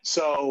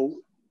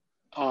 so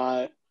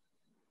the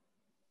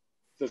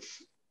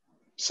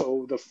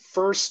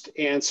first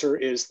answer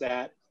is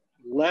that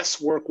less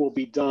work will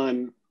be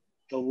done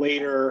the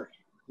later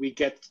we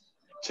get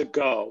to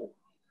go,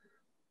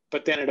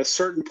 but then at a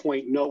certain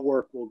point, no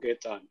work will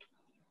get done.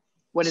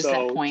 What is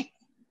that point?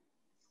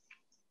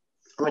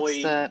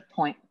 What's the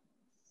point?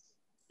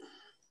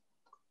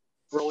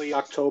 Early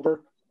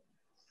October.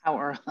 How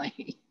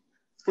early?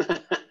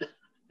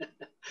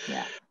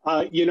 Yeah.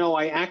 You know,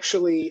 I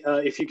actually,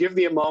 if you give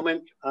me a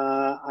moment,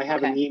 I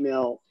have an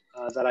email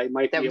that I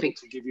might be able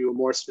to give you a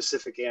more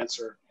specific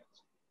answer.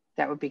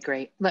 That would be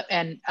great.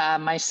 And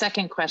my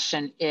second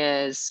question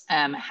is,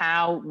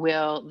 how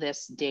will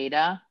this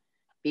data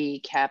be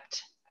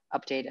kept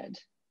updated?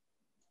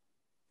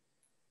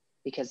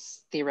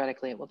 Because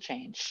theoretically it will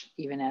change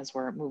even as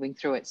we're moving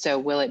through it. So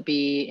will it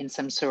be in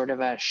some sort of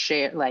a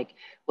share, like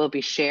will it be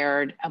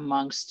shared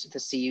amongst the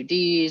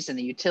CUDs and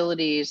the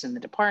utilities and the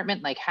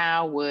department? Like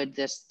how would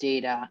this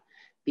data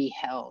be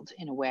held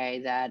in a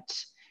way that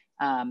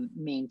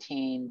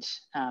maintained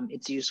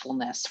its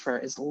usefulness for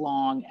as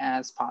long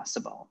as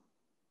possible?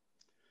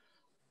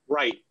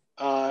 Right.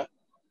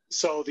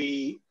 So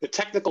the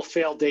technical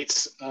fail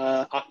date's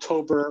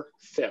October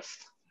 5th.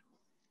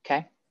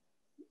 Okay.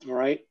 All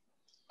right.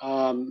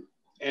 And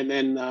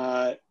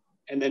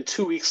then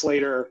 2 weeks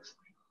later,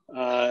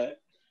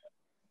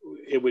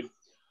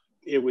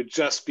 it would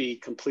just be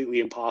completely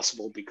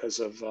impossible because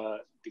of the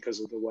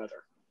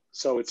weather.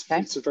 So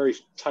it's a very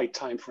tight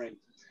time frame.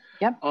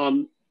 Yep.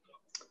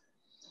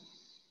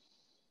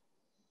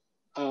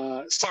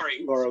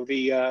 Sorry, Laura.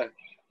 The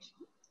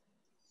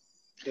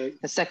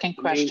second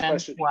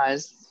question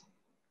was,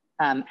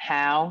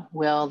 how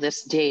will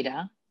this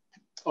data,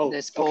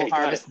 this pole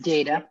harvest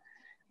data,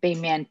 be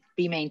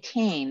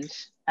maintained,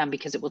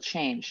 because it will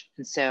change.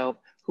 And so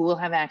who will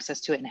have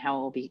access to it and how it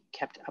will be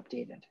kept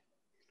updated?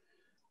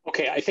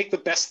 Okay, I think the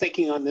best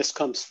thinking on this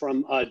comes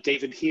from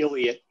David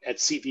Healy at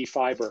CV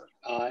Fiber.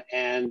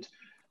 And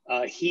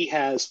he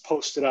has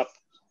posted up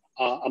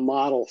a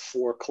model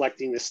for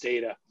collecting this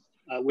data,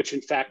 which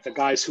in fact, the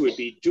guys who would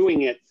be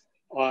doing it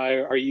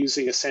are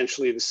using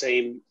essentially the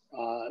same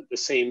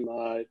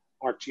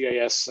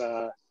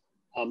ArcGIS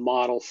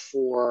model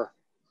for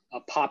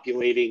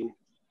populating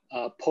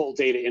pole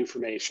data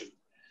information.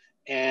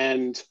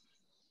 And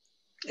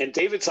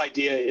David's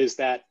idea is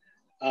that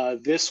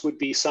this would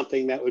be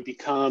something that would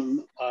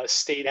become a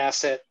state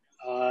asset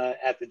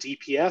at the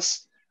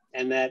DPS,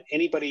 and that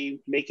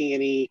anybody making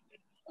any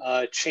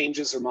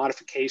changes or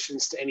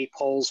modifications to any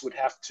poles would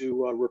have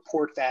to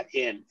report that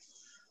in,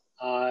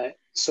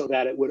 so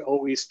that it would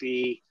always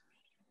be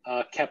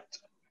kept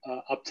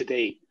up to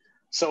date.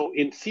 So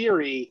in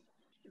theory,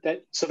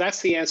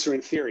 that's the answer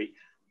in theory.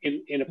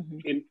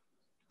 In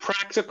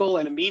practical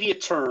and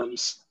immediate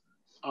terms,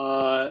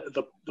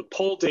 the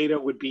poll data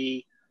would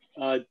be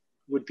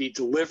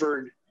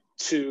delivered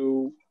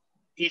to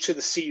each of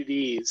the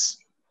CUDs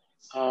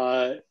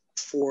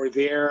for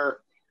their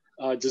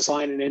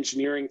design and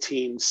engineering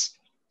teams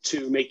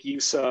to make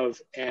use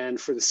of and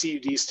for the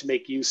CUDs to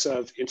make use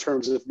of in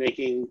terms of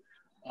making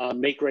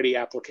make-ready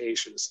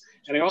applications.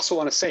 And I also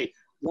want to say,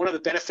 one of the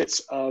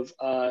benefits of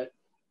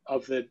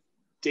the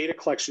data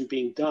collection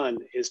being done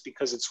is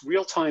because it's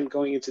real-time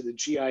going into the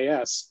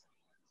GIS,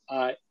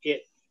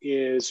 it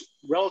is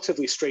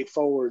relatively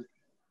straightforward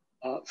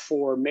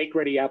for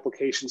make-ready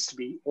applications to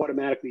be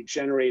automatically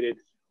generated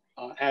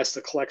as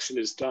the collection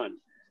is done.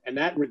 And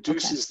that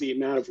reduces the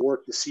amount of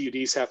work the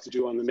CUDs have to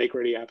do on the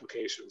make-ready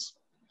applications.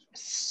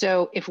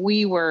 So if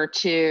we were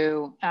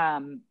to,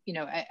 you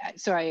know,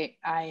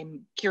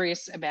 I'm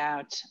curious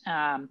about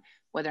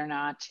whether or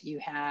not you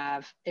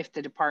have, if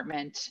the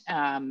department's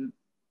on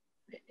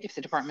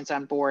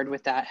board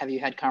with that, have you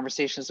had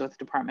conversations with the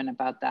department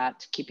about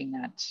that, keeping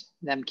that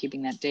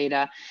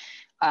data,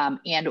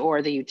 and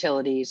or the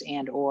utilities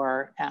and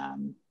or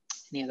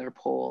any other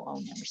pole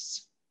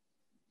owners?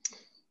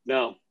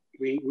 No,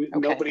 okay.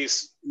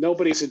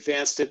 nobody's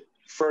advanced it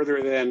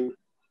further than,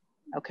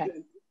 okay,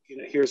 you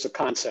know, here's a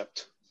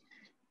concept.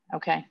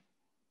 Okay.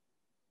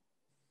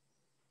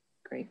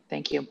 Great,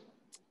 thank you.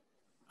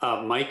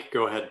 Mike,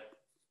 go ahead.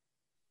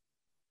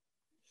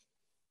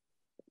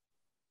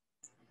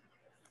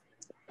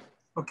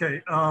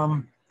 Okay,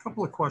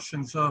 couple of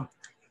questions.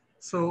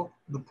 So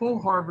the pole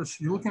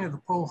harvest, you're looking at the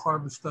pole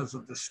harvest as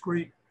a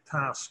discrete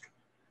task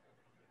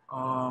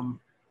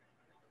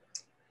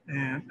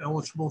and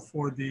eligible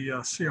for the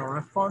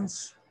CRF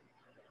funds.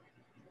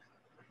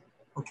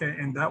 Okay,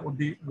 and that would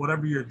be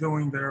whatever you're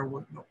doing there,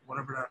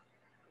 whatever that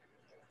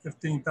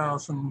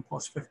 15,000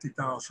 plus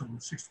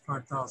 50,000,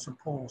 65,000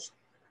 poles,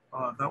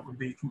 that would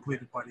be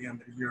completed by the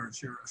end of the year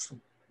as your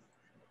estimate.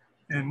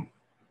 And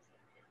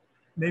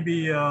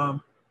maybe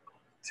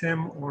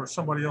Tim or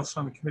somebody else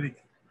on the committee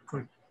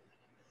could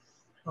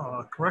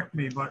correct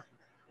me, but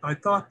I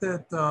thought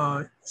that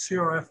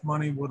CRF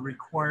money would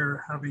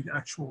require having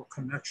actual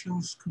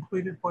connections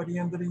completed by the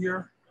end of the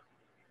year.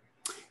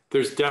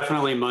 There's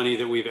definitely money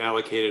that we've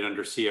allocated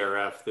under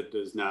CRF that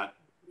does not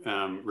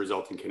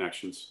result in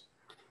connections.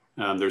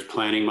 There's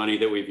planning money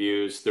that we've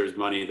used. There's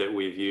money that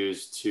we've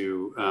used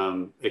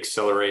to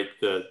accelerate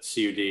the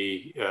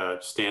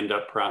CUD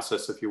stand-up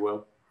process, if you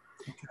will.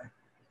 Okay.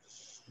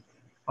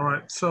 All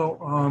right.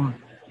 So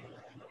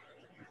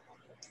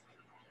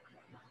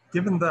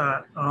given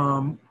that,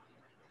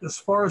 as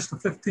far as the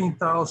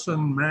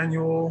 15,000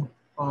 manual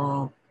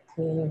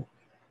poles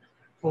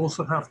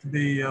that have to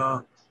be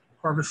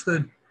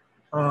harvested,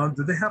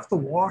 do they have to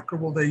walk, or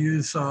will they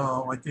use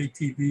like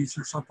ATVs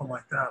or something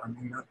like that? I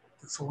mean,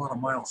 that's a lot of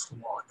miles to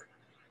walk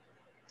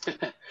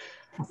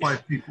for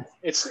 5 people.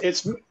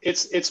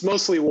 It's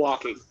mostly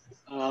walking,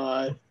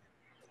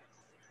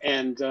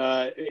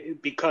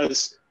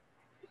 because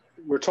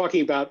we're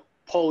talking about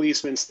pole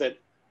easements that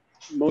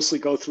mostly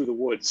go through the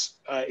woods.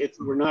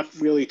 We're not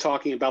really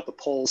talking about the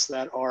poles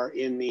that are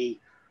in the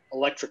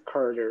electric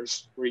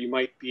corridors where you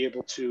might be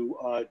able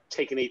to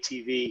take an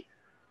ATV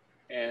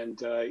and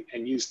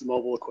use the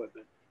mobile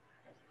equipment.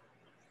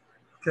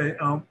 Okay,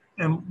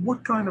 and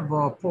what kind of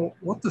pole,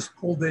 what does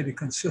pole data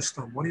consist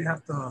of? What do you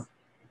have to,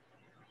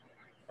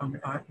 I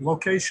mean,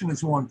 location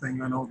is one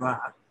thing, I know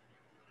that.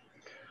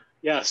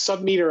 Yeah,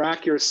 sub-meter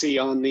accuracy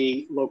on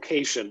the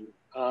location.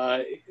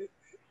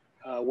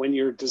 When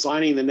you're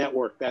designing the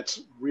network,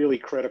 that's really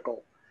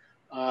critical.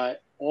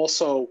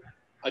 Also,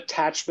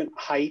 attachment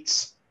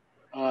heights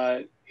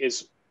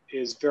is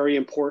very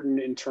important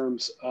in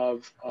terms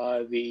of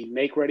the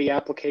make-ready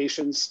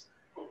applications,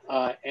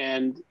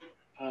 and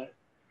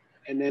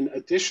then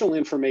additional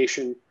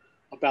information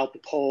about the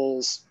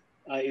poles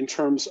in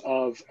terms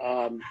of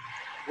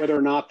whether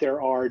or not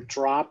there are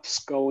drops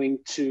going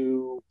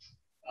to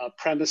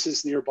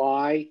premises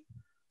nearby,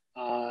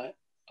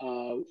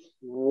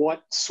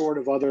 what sort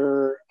of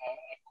other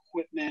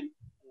equipment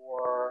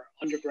or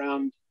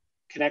underground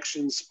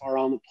connections are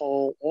on the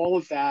pole. All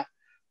of that,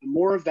 the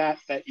more of that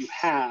you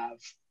have,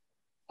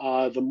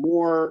 the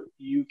more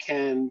you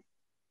can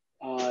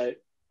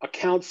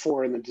account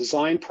for in the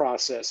design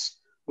process,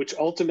 which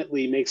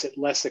ultimately makes it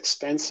less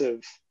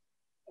expensive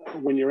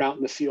when you're out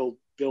in the field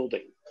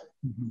building.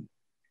 Mm-hmm.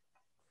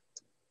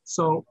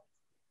 So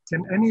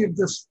can any of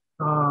this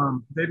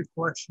data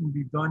collection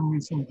be done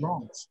using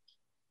drones?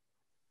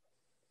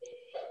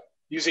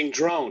 Using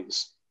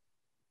drones?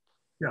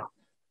 Yeah.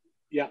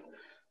 Yeah.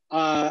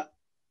 I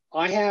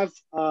have,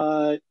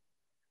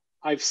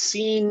 I've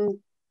seen,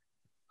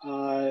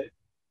 I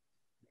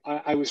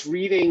was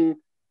reading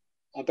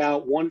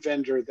about one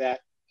vendor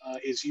that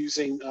is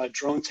using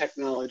drone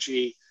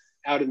technology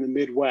out in the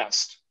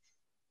Midwest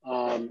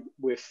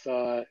with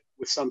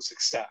some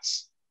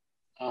success.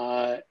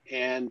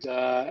 And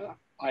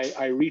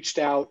I reached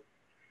out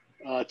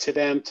to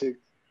them to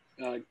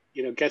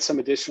get some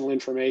additional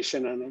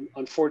information, and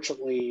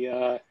unfortunately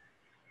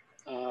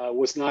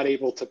was not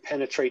able to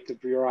penetrate the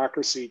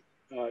bureaucracy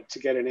to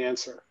get an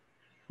answer.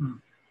 Hmm.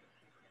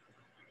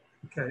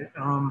 Okay,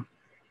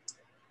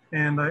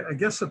 and I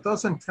guess it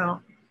doesn't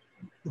count,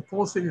 the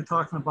poles that you're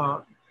talking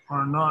about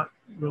are not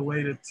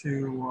related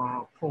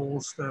to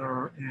poles that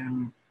are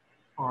in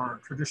are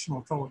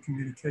traditional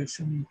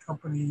telecommunication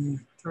company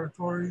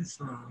territories,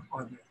 or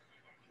are they?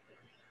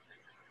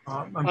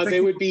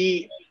 They would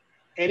be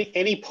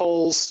any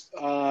poles.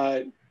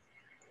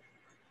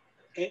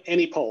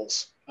 Any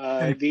poles.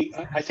 I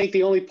think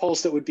the only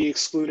poles that would be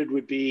excluded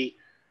would be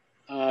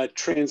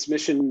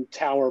transmission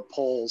tower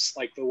poles,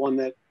 like the one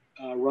that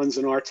runs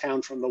in our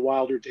town from the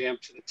Wilder Dam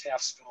to the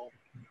Taftsville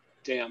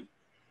Dam.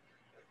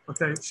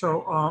 Okay,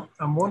 so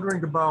I'm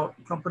wondering about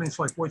companies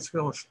like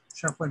Waitsville,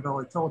 Champlain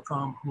Valley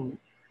Telecom,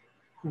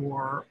 who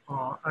are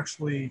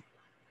actually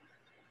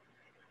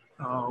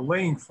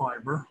laying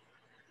fiber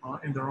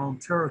in their own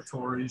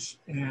territories,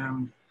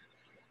 and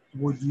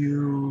would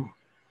you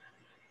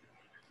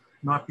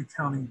not be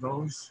counting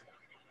those?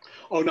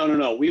 Oh,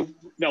 no.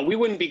 We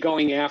wouldn't be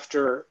going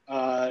after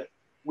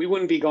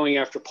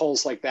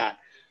polls like that.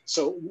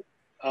 So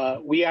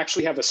we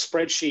actually have a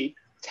spreadsheet,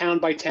 town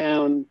by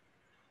town,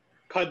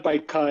 CUD by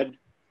CUD,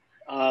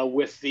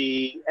 with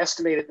the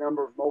estimated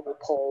number of mobile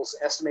polls,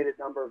 estimated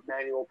number of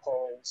manual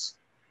polls,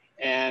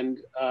 and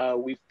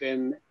we've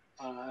been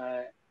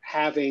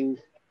having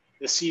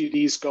the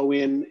CUDs go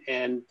in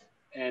and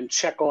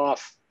check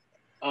off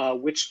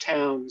which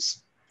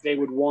towns they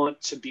would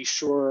want to be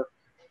sure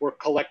were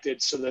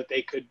collected so that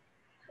they could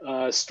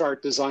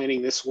start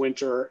designing this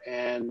winter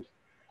and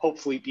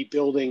hopefully be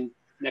building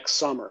next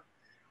summer.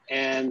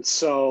 And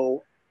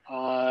so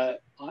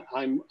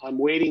I'm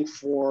waiting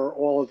for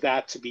all of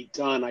that to be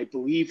done. I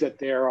believe that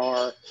there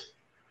are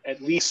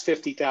at least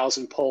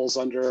 50,000 polls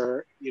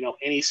under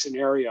any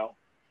scenario.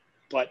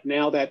 But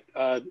now that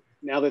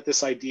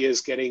this idea is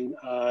getting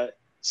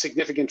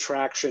significant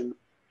traction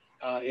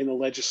in the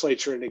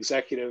legislature and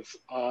executive,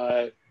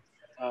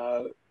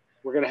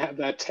 we're going to have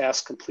that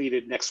task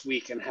completed next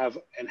week and have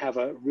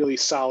a really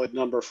solid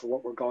number for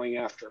what we're going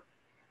after.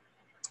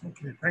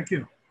 Okay, thank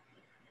you.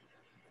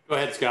 Go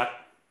ahead, Scott.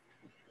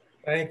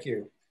 Thank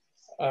you.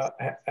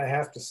 I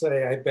have to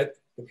say, I bet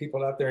the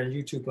people out there in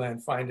YouTube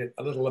land find it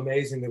a little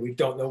amazing that we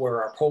don't know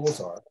where our polls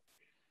are.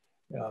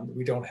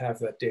 We don't have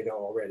that data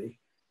already,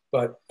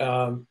 but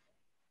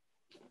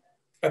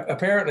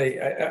apparently,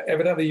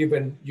 evidently, you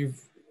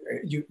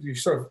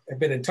sort of have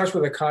been in touch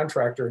with a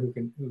contractor who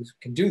can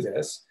do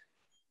this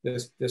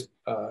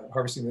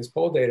harvesting this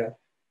poll data,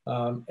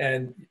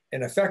 and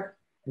in effect,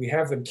 we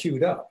have them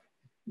queued up.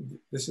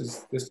 This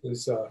is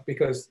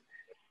because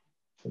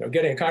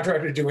getting a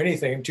contractor to do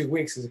anything in 2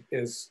 weeks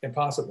is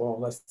impossible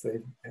unless they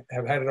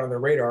have had it on their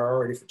radar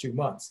already for 2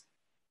 months,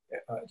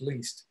 at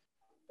least.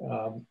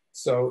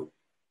 So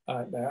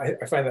I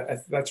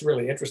find that's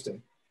really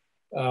interesting.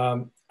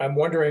 I'm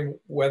wondering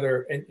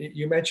whether, and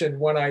you mentioned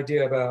one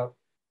idea about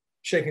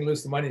shaking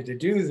loose the money to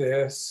do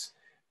this,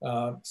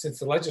 since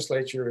the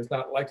legislature is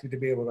not likely to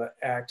be able to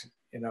act,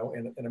 in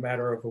a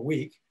matter of a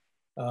week.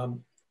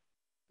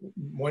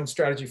 One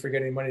strategy for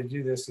getting money to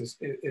do this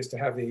is to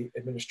have the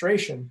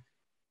administration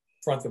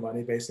front the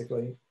money,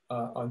 basically,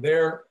 on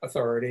their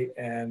authority,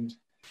 and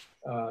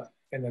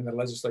then the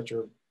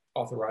legislature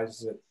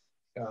authorizes it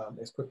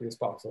as quickly as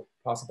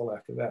possible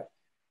after that.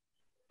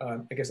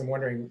 I guess I'm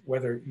wondering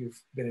whether you've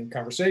been in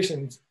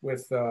conversations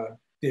with the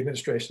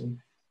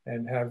administration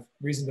and have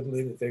reason to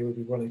believe that they would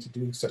be willing to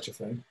do such a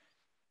thing.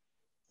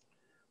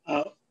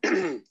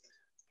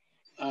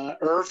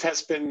 Irv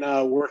has been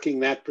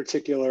working that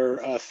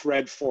particular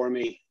thread for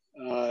me,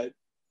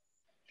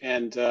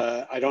 and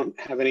I don't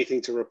have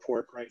anything to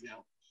report right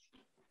now.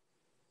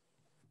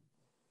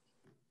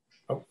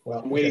 Oh, well,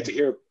 I'm waiting to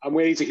hear. I'm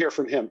waiting to hear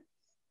from him.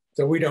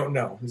 So we don't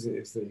know.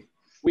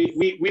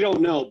 We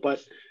don't know,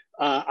 but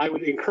I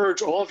would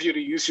encourage all of you to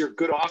use your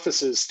good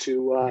offices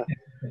to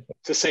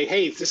say,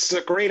 hey, this is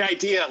a great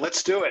idea.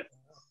 Let's do it.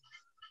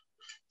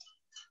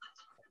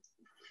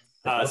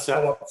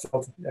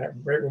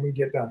 Right when we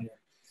get down here.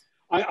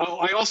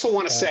 I also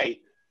want to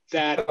say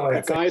that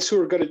the guys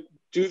who are going to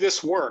do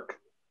this work,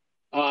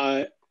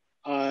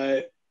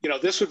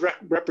 this would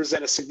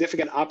represent a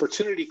significant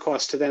opportunity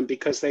cost to them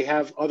because they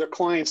have other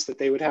clients that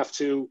they would have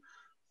to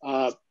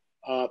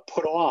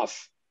put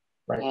off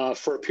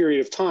for a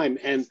period of time,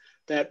 and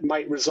that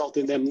might result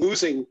in them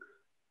losing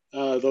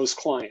those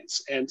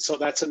clients. And so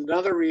that's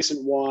another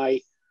reason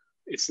why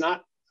it's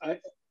not,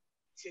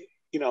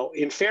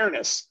 in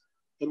fairness,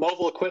 the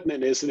mobile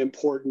equipment is an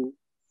important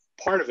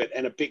part of it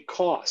and a big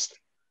cost.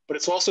 But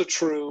it's also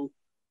true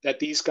that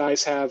these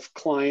guys have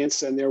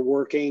clients and they're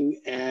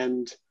working,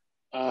 and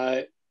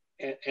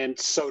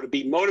so to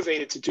be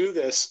motivated to do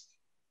this,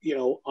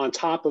 on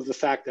top of the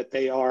fact that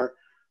they are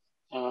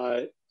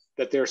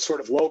that they're sort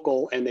of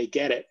local and they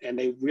get it and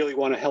they really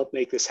want to help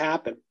make this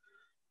happen.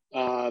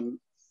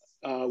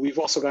 We've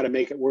also got to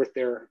make it worth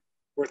their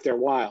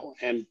while,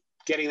 and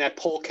getting that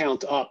poll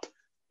count up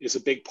is a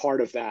big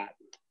part of that.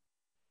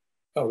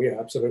 Oh yeah,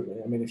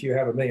 absolutely. I mean, if you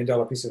have $1 million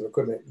piece of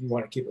equipment, you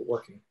want to keep it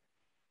working.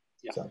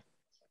 Yeah. So,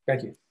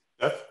 thank you.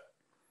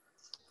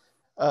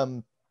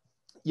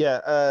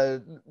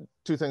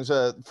 Two things.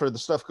 For the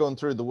stuff going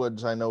through the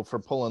woods, I know for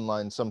pulling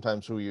lines,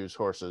 sometimes we use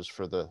horses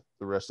for the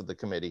rest of the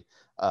committee.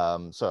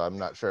 So I'm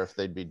not sure if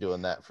they'd be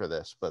doing that for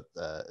this, but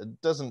it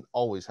doesn't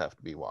always have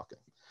to be walking.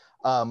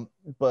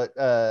 But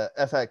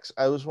FX,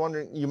 I was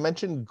wondering, you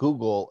mentioned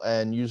Google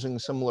and using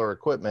similar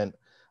equipment.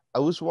 I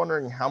was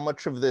wondering how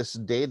much of this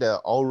data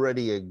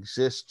already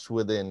exists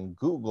within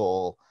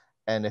Google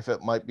and if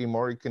it might be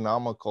more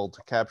economical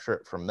to capture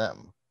it from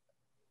them.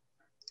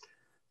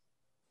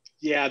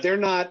 Yeah, they're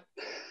not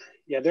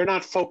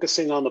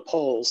focusing on the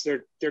poles.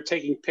 They're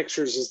taking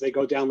pictures as they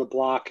go down the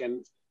block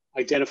and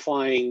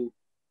identifying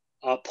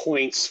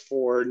points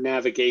for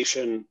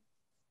navigation.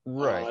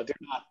 Right.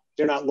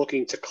 They're not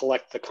looking to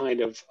collect the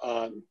kind of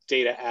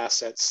data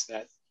assets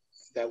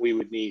that we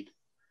would need.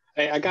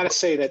 I got to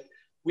say that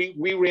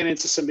we ran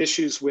into some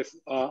issues with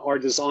our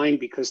design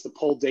because the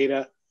pole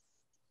data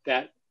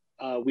that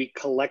we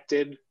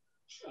collected,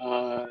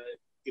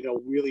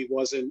 really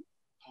wasn't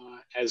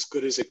as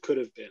good as it could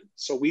have been.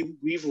 So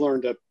we've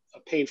learned a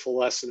painful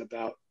lesson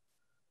about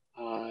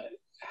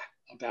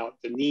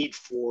the need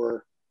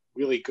for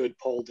really good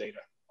pole data.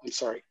 I'm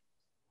sorry.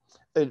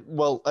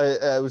 Well,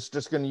 I was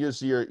just going to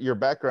use your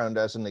background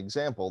as an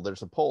example.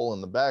 There's a pole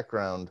in the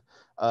background,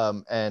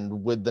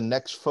 and with the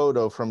next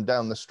photo from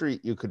down the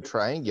street, you could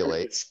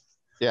triangulate.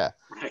 Yeah,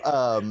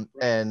 right.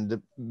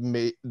 And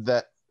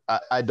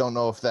I don't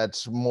know if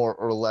that's more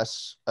or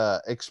less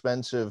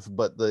expensive,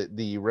 but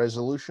the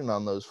resolution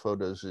on those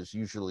photos is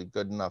usually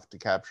good enough to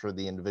capture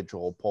the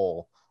individual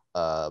pole,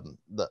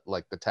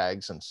 like the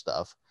tags and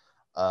stuff,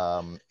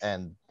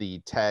 and the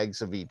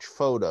tags of each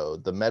photo,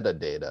 the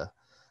metadata.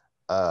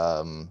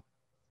 I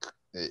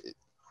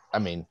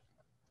mean,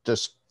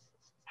 just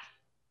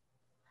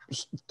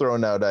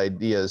throwing out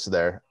ideas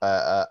there.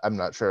 I'm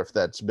not sure if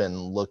that's been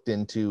looked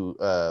into.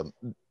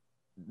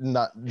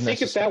 Not I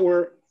think if that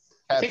were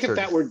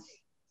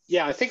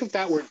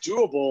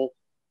doable,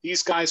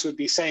 these guys would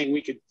be saying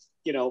we could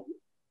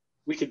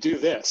do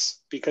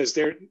this, because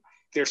they're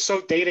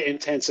so data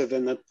intensive,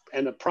 and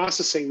the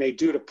processing they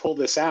do to pull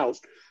this out.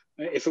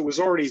 If it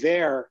was already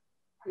there,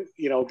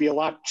 it'd be a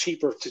lot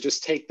cheaper to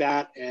just take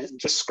that and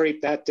just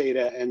scrape that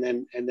data and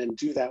then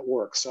do that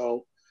work.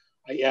 So,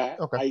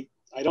 okay.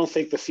 I don't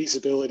think the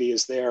feasibility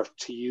is there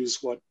to use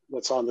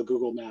what's on the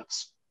Google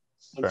Maps,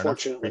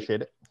 unfortunately.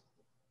 Appreciate it.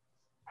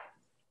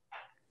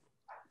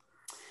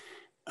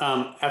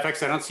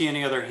 FX, I don't see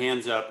any other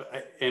hands up,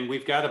 and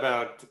we've got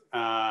about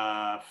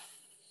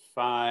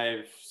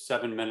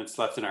 5-7 minutes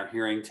left in our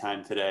hearing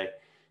time today.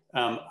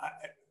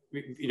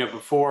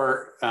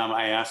 Before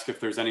I ask if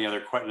there's any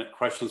other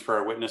questions for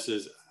our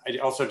witnesses, I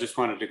also just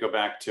wanted to go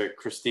back to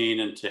Christine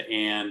and to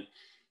Anne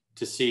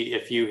to see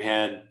if you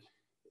had,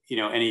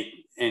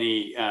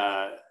 any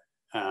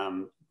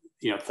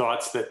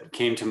thoughts that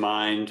came to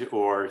mind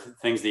or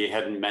things that you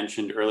hadn't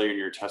mentioned earlier in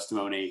your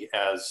testimony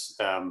as,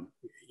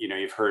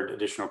 you've heard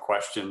additional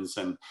questions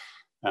and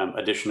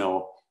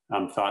additional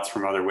thoughts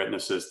from other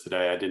witnesses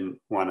today. I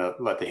didn't want to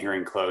let the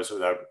hearing close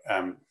without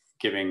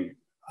giving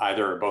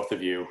either or both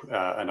of you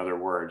another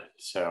word.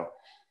 So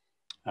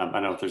I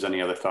don't know if there's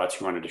any other thoughts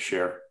you wanted to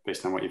share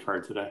based on what you've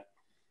heard today.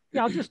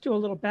 Yeah, I'll just do a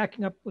little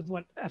backing up with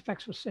what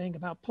FX was saying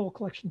about poll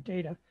collection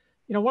data.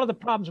 One of the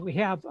problems we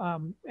have,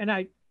 again,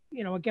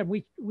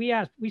 we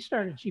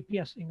started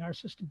GPSing our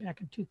system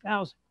back in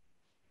 2000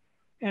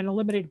 and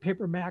eliminated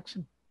paper maps,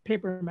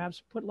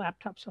 put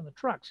laptops on the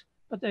trucks.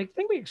 But the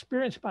thing we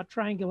experienced about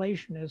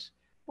triangulation is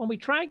when we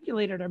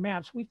triangulated our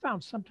maps, we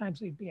found sometimes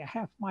they'd be a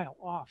half mile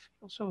off.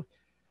 So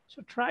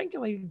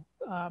triangulating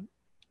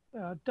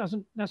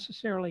doesn't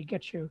necessarily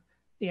get you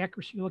the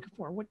accuracy you're looking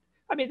for.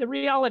 The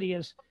reality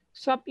is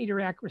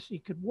sub-meter accuracy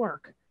could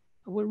work,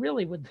 but we're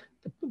really, with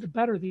the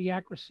better the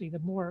accuracy,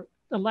 the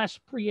less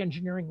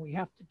pre-engineering we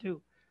have to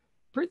do.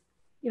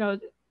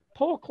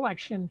 Poll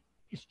collection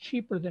is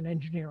cheaper than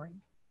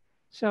engineering.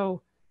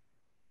 So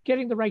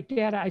getting the right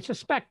data, I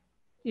suspect,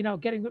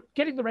 getting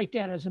the right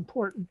data is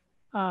important.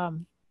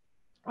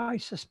 I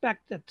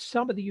suspect that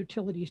some of the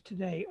utilities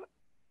today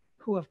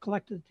who have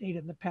collected data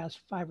in the past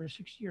 5 or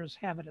 6 years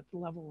have it at the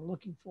level we're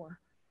looking for.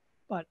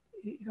 But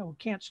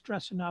can't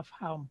stress enough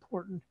how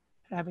important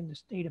having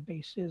this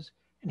database is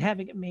and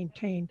having it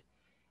maintained.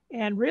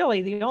 And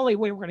really, the only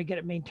way we're going to get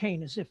it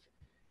maintained is if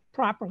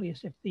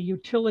the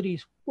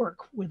utilities work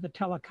with the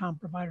telecom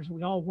providers.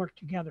 We all work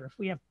together. If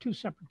we have 2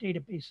 separate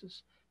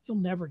databases, you'll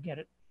never get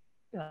it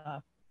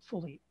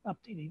fully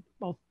updated.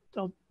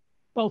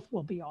 Both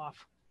will be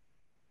off.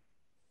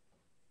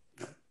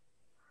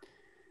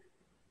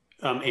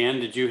 Anne,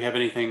 did you have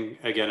anything?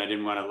 Again, I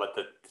didn't want to let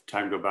the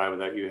time go by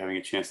without you having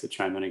a chance to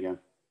chime in again.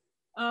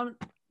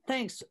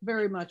 Thanks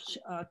very much,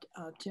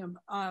 Tim.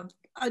 I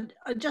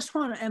just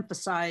want to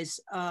emphasize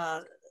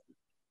the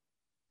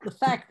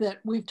fact that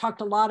we've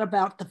talked a lot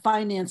about the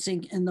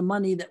financing and the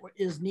money that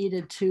is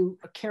needed to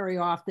carry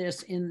off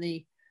this in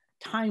the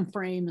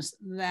timeframes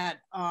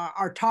that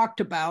are talked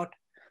about,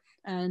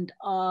 and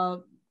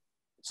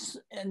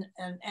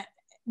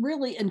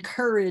really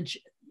encourage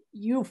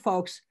you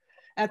folks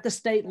at the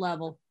state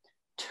level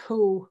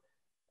to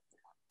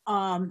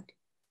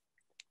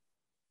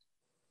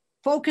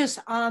focus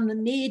on the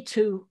need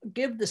to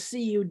give the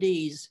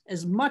CUDs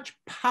as much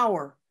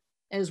power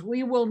as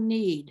we will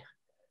need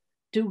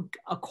to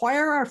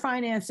acquire our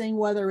financing,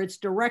 whether it's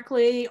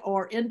directly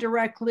or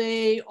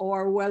indirectly,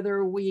 or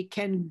whether we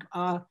can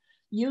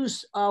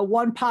use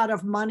one pot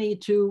of money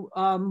to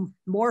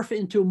morph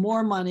into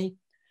more money,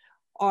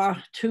 or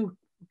to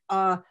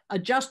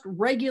adjust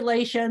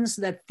regulations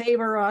that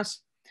favor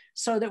us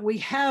so that we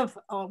have,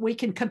 we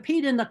can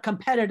compete in the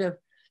competitive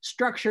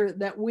structure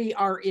that we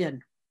are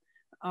in.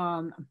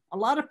 A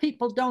lot of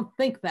people don't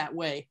think that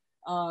way.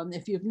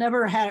 If you've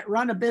never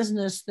run a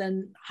business,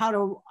 then how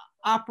to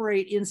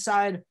operate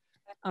inside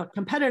a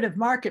competitive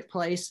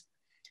marketplace,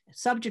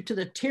 subject to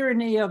the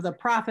tyranny of the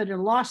profit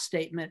and loss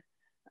statement,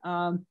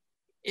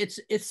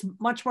 it's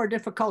much more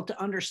difficult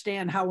to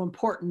understand how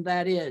important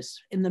that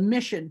is in the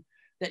mission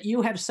that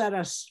you have set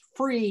us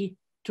free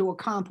to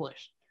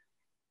accomplish.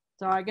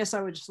 So I guess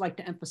I would just like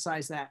to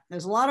emphasize that.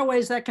 There's a lot of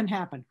ways that can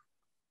happen.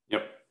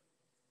 Yep.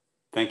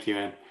 Thank you,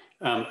 Ann.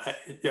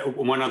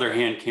 One other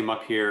hand came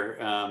up here,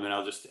 and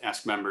I'll just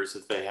ask members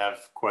if they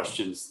have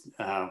questions.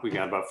 We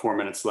got about 4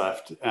 minutes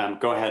left.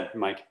 Go ahead,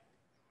 Mike.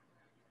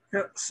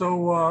 Yeah,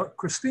 so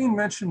Christine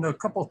mentioned a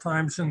couple of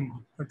times in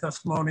her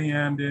testimony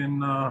and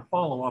in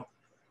follow-up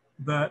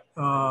that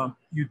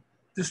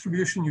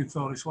distribution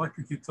utilities,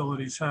 electric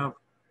utilities, have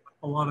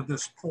a lot of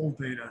this poll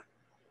data,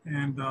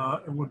 and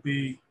it would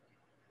be,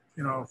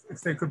 you know, if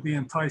they could be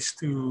enticed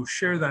to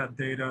share that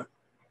data.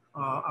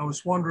 I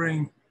was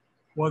wondering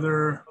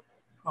whether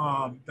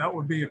that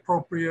would be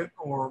appropriate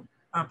or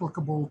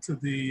applicable to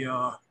the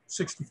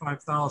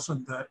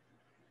 65,000 that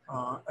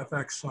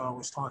FX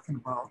was talking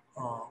about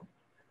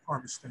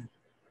harvesting.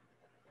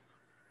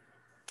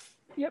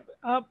 Yep,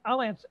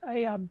 I'll answer.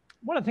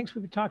 One of the things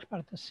we've talked about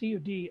at the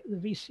CUD, the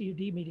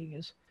VCUD meeting,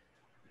 is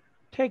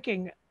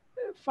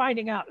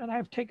finding out, and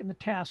I've taken the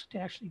task to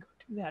actually go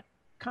to that,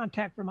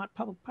 contact Vermont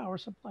Public Power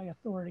Supply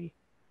Authority,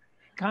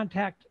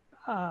 contact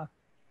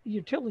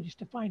utilities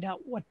to find out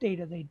what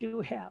data they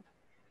do have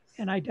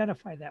and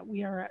identify that.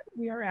 We are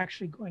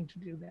actually going to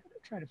do that,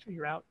 try to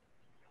figure out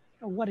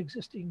what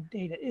existing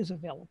data is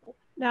available.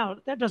 Now,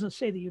 that doesn't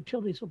say the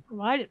utilities will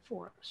provide it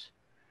for us,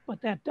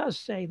 but that does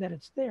say that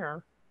it's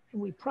there,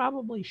 and we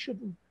probably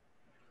shouldn't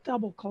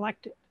double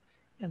collect it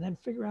and then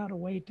figure out a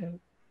way to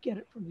get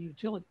it from the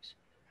utilities.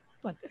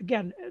 But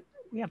again,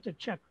 we have to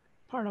check.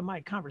 Part of my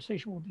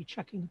conversation will be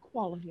checking the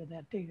quality of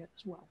that data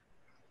as well.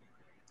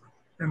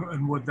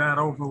 And would that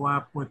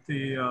overlap with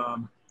the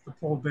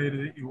poll data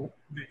that you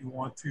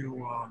want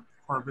to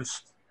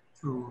harvest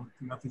through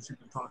the methods you've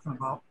been talking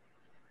about?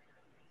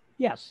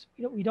 Yes,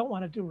 we don't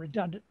want to do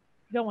redundant.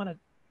 We don't want to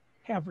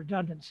have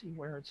redundancy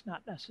where it's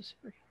not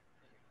necessary.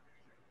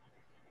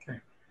 Okay.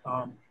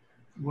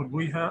 Would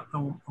we have?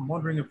 I'm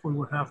wondering if we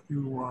would have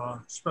to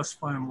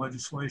specify in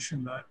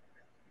legislation that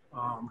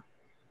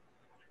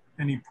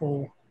any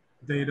poll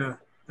data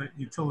that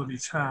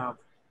utilities have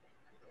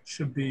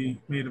should be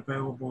made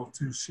available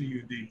to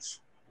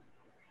CUDs.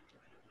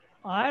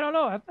 I don't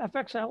know.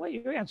 FX, I'll let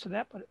you answer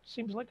that, but it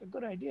seems like a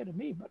good idea to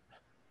me. But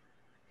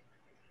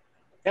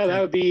yeah,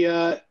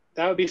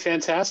 that would be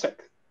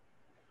fantastic.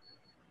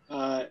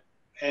 You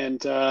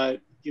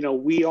know,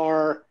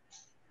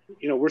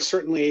 we're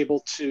certainly able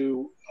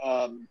to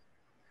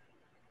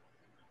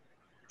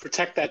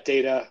protect that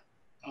data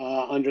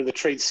under the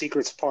trade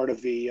secrets part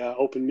of the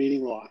open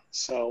meeting law.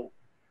 So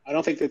I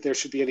don't think that there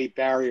should be any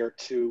barrier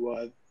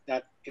to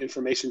that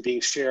information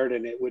being shared,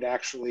 and it would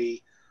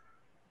actually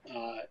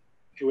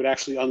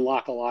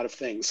unlock a lot of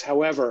things.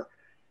 However,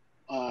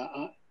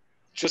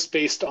 just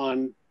based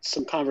on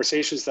some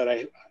conversations that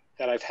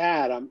I've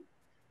had,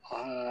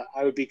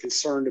 I would be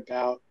concerned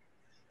about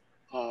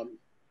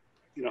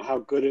you know, how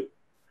good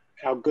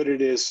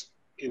it is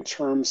in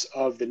terms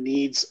of the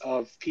needs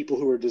of people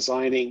who are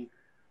designing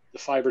the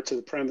fiber to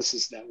the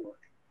premises network.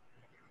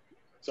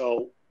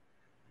 So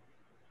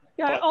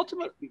yeah,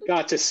 ultimately, if we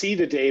got to see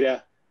the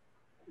data,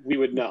 we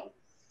would know.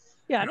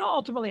 Yeah, and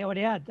ultimately I would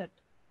add that,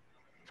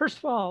 first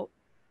of all,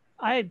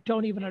 I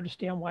don't even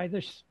understand why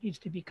this needs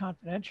to be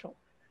confidential.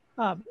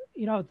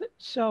 You know,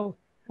 so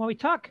when we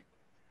talk,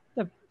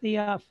 the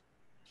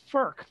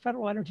FERC,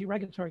 Federal Energy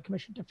Regulatory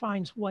Commission,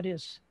 defines what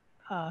is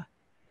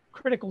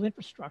critical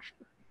infrastructure.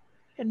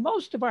 And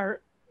most of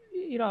our,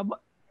 you know,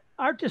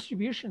 our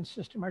distribution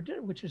system,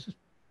 which is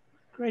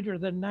greater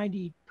than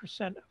 90%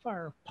 of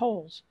our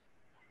poles,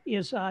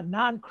 is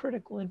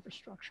non-critical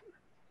infrastructure.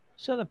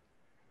 So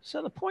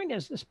the point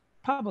is, this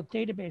public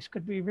database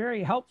could be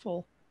very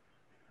helpful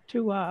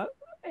to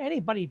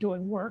anybody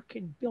doing work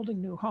and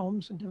building new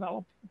homes and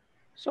developing.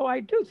 So I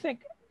do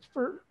think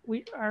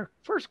our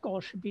first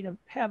goal should be to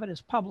have it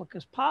as public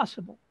as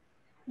possible.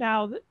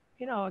 Now,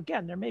 you know,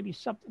 again, there may be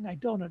something I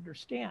don't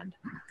understand,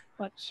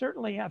 but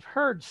certainly I've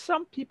heard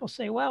some people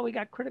say, well, we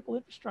got critical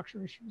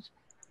infrastructure issues.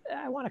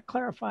 I want to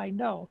clarify,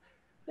 no,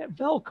 that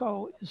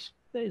Velco is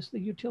the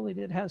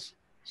utility that has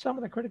some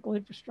of the critical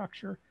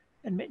infrastructure,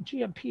 and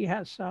GMP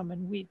has some,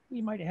 and we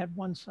might have had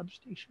one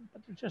substation,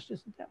 but there just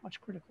isn't that much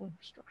critical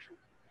infrastructure.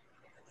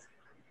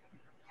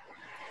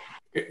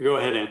 Go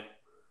ahead,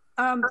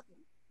 Ann.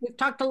 We've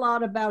talked a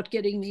lot about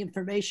getting the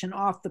information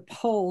off the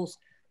poles.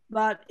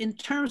 But in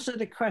terms of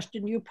the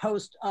question you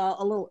posed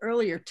a little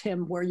earlier,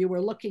 Tim, where you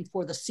were looking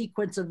for the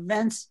sequence of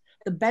events,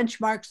 the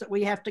benchmarks that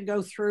we have to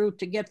go through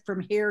to get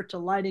from here to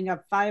lighting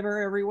up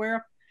fiber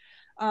everywhere,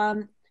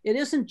 it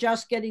isn't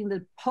just getting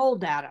the pole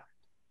data.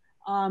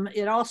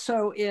 It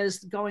also is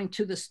going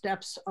to the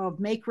steps of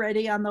make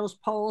ready on those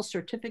poles,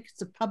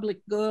 certificates of public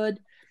good,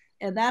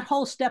 and that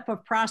whole step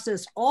of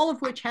process, all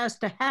of which has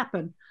to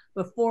happen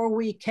before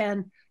we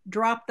can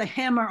drop the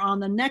hammer on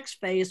the next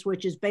phase,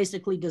 which is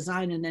basically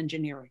design and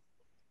engineering.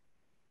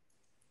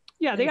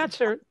 Yeah, the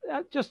answer,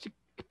 just to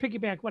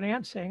piggyback what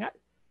Ann's saying,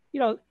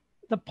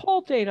 the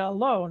poll data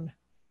alone,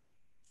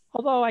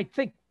 although I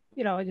think,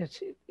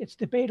 it's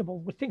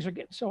debatable, things are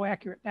getting so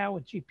accurate now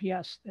with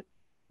GPS that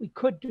we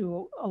could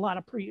do a lot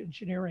of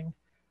pre-engineering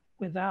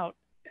without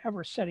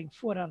ever setting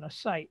foot on a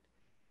site.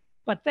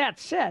 But that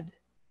said,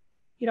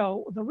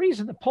 the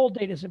reason the poll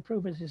data is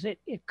improved is it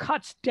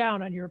cuts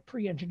down on your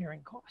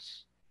pre-engineering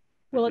costs.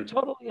 Will it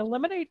totally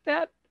eliminate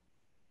that?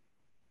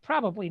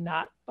 Probably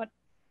not. But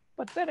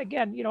then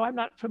again, I'm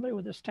not familiar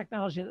with this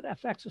technology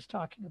that FX is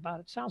talking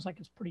about. It sounds like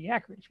it's pretty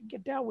accurate. If you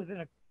get down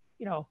within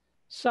a,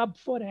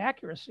 sub-foot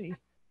accuracy,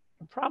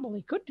 you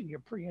probably could do your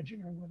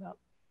pre-engineering without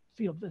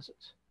field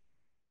visits.